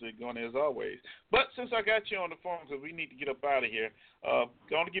information, Sister Gonna, as always. But since I got you on the phone, because we need to get up out of here,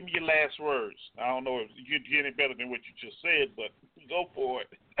 go on and give me your last words. I don't know if you get any better than what you just said, but go for it.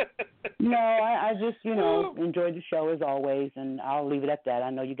 No, I just, enjoyed the show as always, and I'll leave it at that. I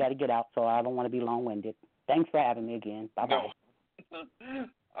know you got to get out, so I don't want to be long-winded. Thanks for having me again. Bye-bye. No.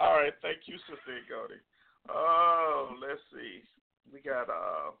 All right. Thank you, Sister Gonna. Oh, let's see. We got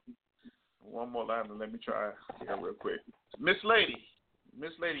one more line, and let me try here real quick. Miss Lady,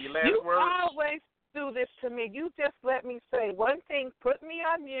 your last words? You always do this to me. You just let me say one thing, put me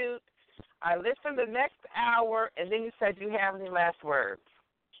on mute. I listen the next hour, and then you said you have any last words.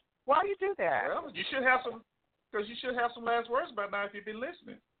 Why do you do that? Well, you should have some last words by now if you've been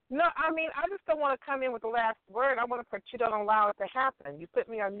listening. No, I mean, I just don't want to come in with the last word. I want to put you don't allow it to happen. You put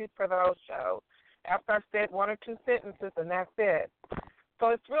me on mute for the whole show after I've said one or two sentences, and that's it. So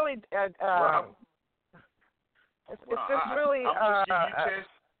it's really, it's just really.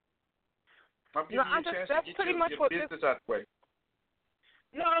 I'm giving you a chance that's to get pretty your much what business this. out the way.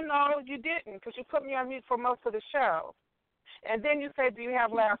 No, you didn't, because you put me on mute for most of the show, and then you said, "Do you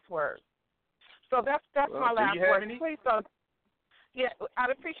have last words?" So that's my last word. Please don't. Yeah, I'd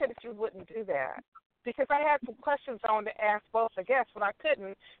appreciate if you wouldn't do that, because I had some questions I wanted to ask both the guests, but I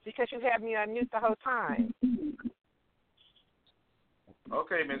couldn't because you had me on mute the whole time.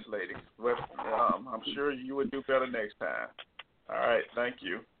 Okay, Miss Lady. Well, I'm sure you would do better next time. All right, thank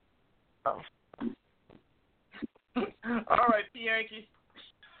you. Oh. All right, P. Yankee.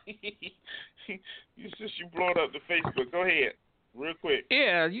 You blowing up the Facebook. Go ahead, real quick.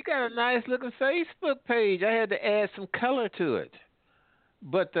 Yeah, you got a nice looking Facebook page. I had to add some color to it.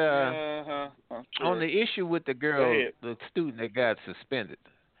 But sure. on the issue with the girl, the student that got suspended,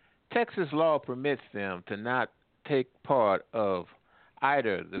 Texas law permits them to not take part of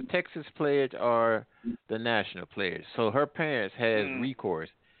either the Texas pledge or the national pledge. So her parents has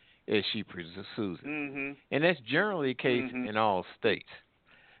recourse if she pursues it. Mm-hmm. And that's generally the case in all states,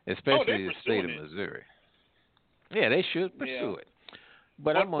 especially the state of Missouri. Yeah, they should pursue it.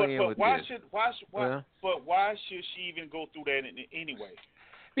 But I'm going in with this. But why should she even go through that anyway?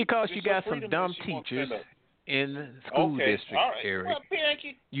 Because you got some dumb teachers in the school district area. Well,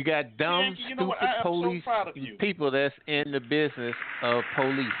 Pianki, you got dumb, stupid police people that's in the business of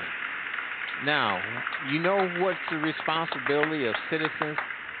policing. Now, you know what's the responsibility of citizens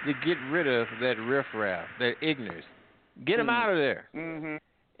to get rid of that riffraff, that ignorance. Get them out of there. Mm-hmm.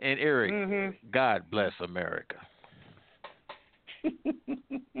 And Eric, God bless America. Yeah.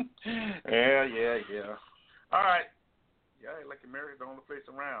 All right. Yeah, like America's the only place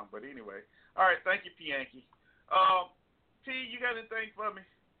around. But anyway. All right, thank you, P. Yankee. T, you got anything for me?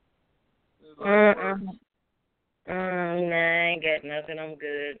 Nah, I ain't got nothing. I'm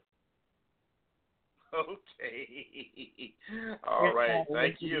good. Okay. All right,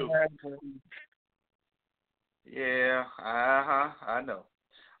 thank you. Yeah, I know.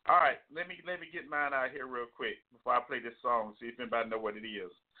 All right, let me get mine out here real quick before I play this song. See if anybody know what it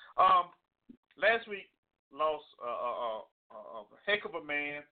is. Last week lost a heck of a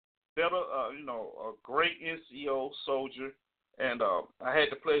man, a great NCO soldier, and I had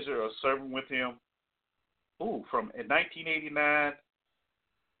the pleasure of serving with him. From 1989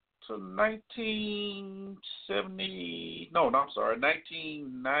 to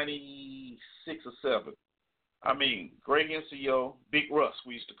 1996 or 7. I mean, great NCO, Big Russ,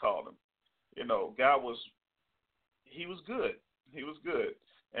 we used to call him. Guy he was good. He was good.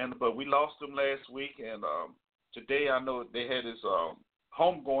 But we lost him last week, and today I know they had his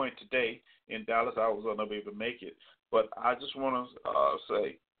homegoing today in Dallas. I was unable to make it. But I just want to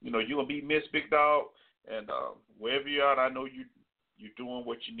say, you're going to be missed, Big Dog, and wherever you're at, I know you're doing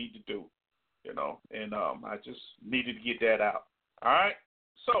what you need to do, and I just needed to get that out. All right?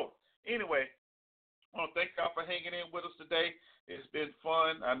 So, anyway, I want to thank y'all for hanging in with us today. It's been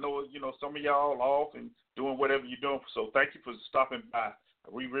fun. I know, some of y'all off and doing whatever you're doing, so thank you for stopping by.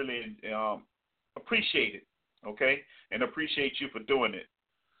 We really appreciate it, okay, and appreciate you for doing it.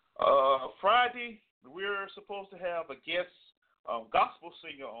 Friday, we're supposed to have a guest gospel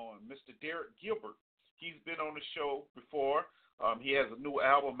singer on, Mr. Derek Gilbert. He's been on the show before. He has a new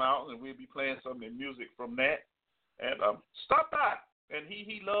album out, and we'll be playing some of the music from that. And stop by. And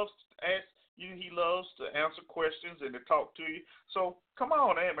he loves to ask you. He loves to answer questions and to talk to you. So come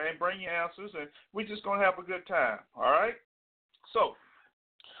on, man, bring your answers, and we're just gonna have a good time. All right. So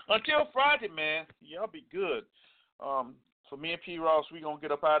until Friday, man, y'all be good. For me and P. Ross, we're going to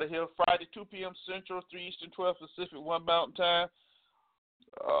get up out of here. Friday, 2 p.m. Central, 3 Eastern, 12 Pacific, 1 Mountain Time.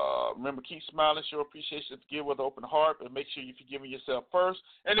 Remember, keep smiling, show appreciation, forgive with an open heart, and make sure you're forgiving yourself first.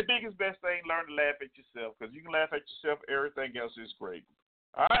 And the biggest, best thing, learn to laugh at yourself, because you can laugh at yourself, everything else is great.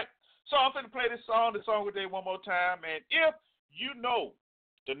 All right? So I'm going to play this song of the day one more time. And if you know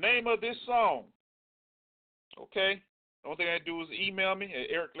the name of this song, okay, the only thing I do is email me at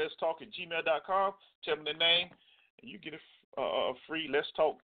ericletstalk@gmail.com, tell me the name, and you get a free Let's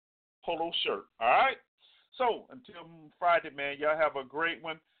Talk polo shirt. All right? So until Friday, man, y'all have a great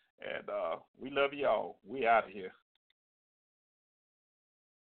one, and we love y'all. We out of here.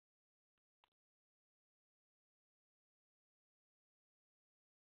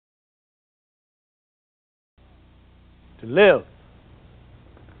 To live,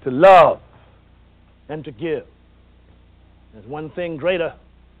 to love, and to give. There's one thing greater,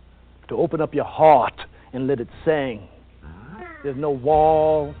 to open up your heart and let it sing. There's no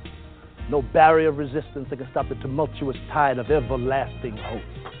wall, no barrier of resistance that can stop the tumultuous tide of everlasting hope.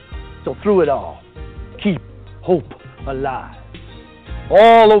 So through it all, keep hope alive.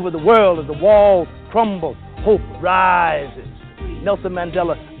 All over the world, as the walls crumble, hope rises. Nelson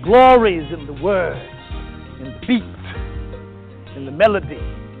Mandela glories in the words, in the beat, in the melody,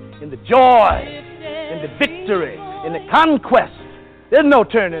 in the joy, in the victory, in the conquest. There's no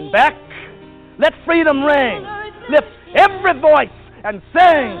turning back. Let freedom ring. Lift every voice and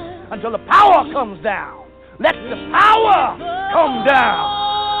sing until the power comes down. Let the power come down.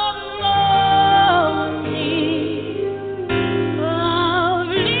 Rolling sea.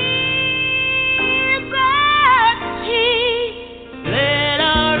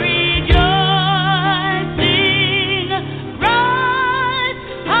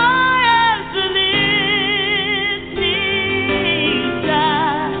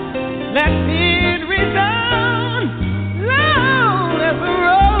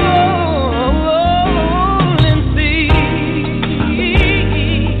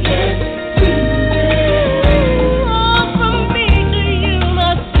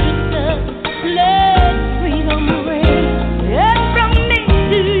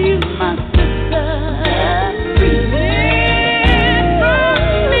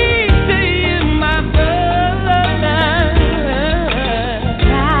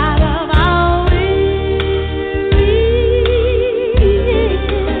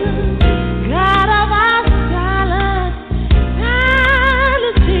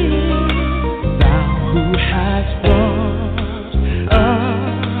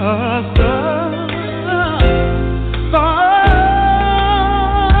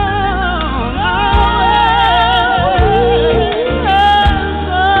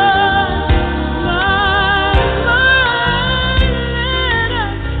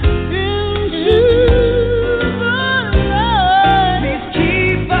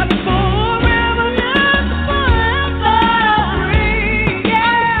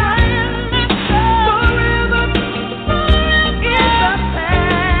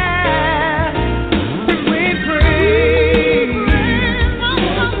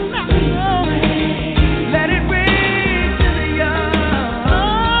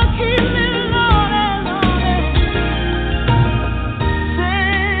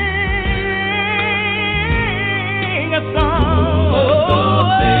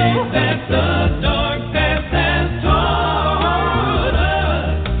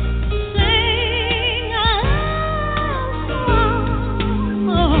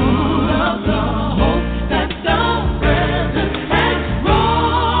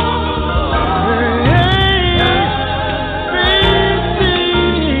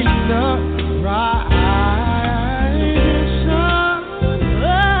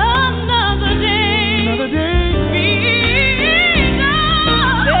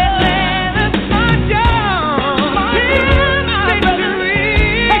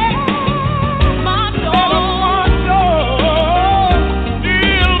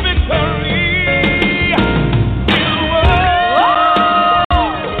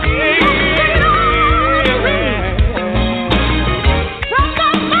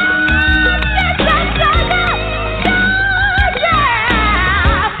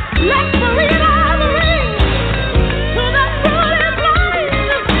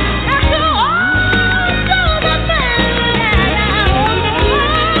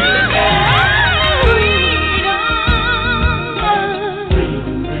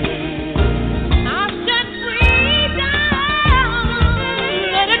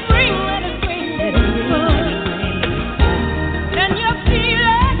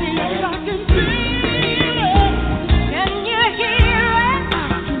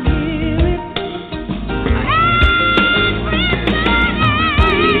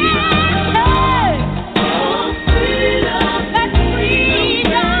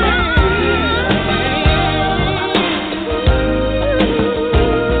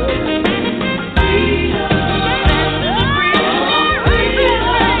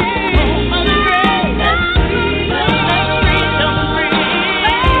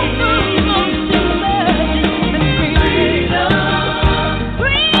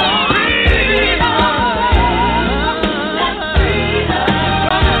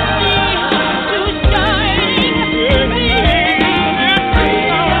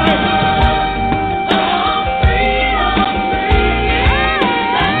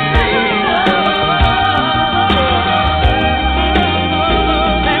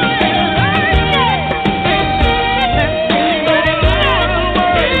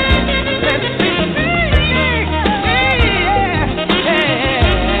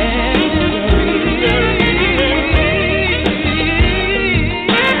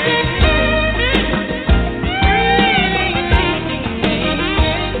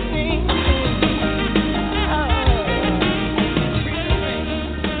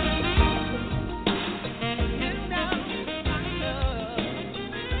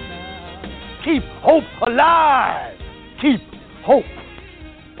 hope alive. Keep hope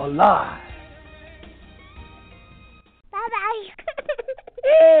alive. Bye-bye.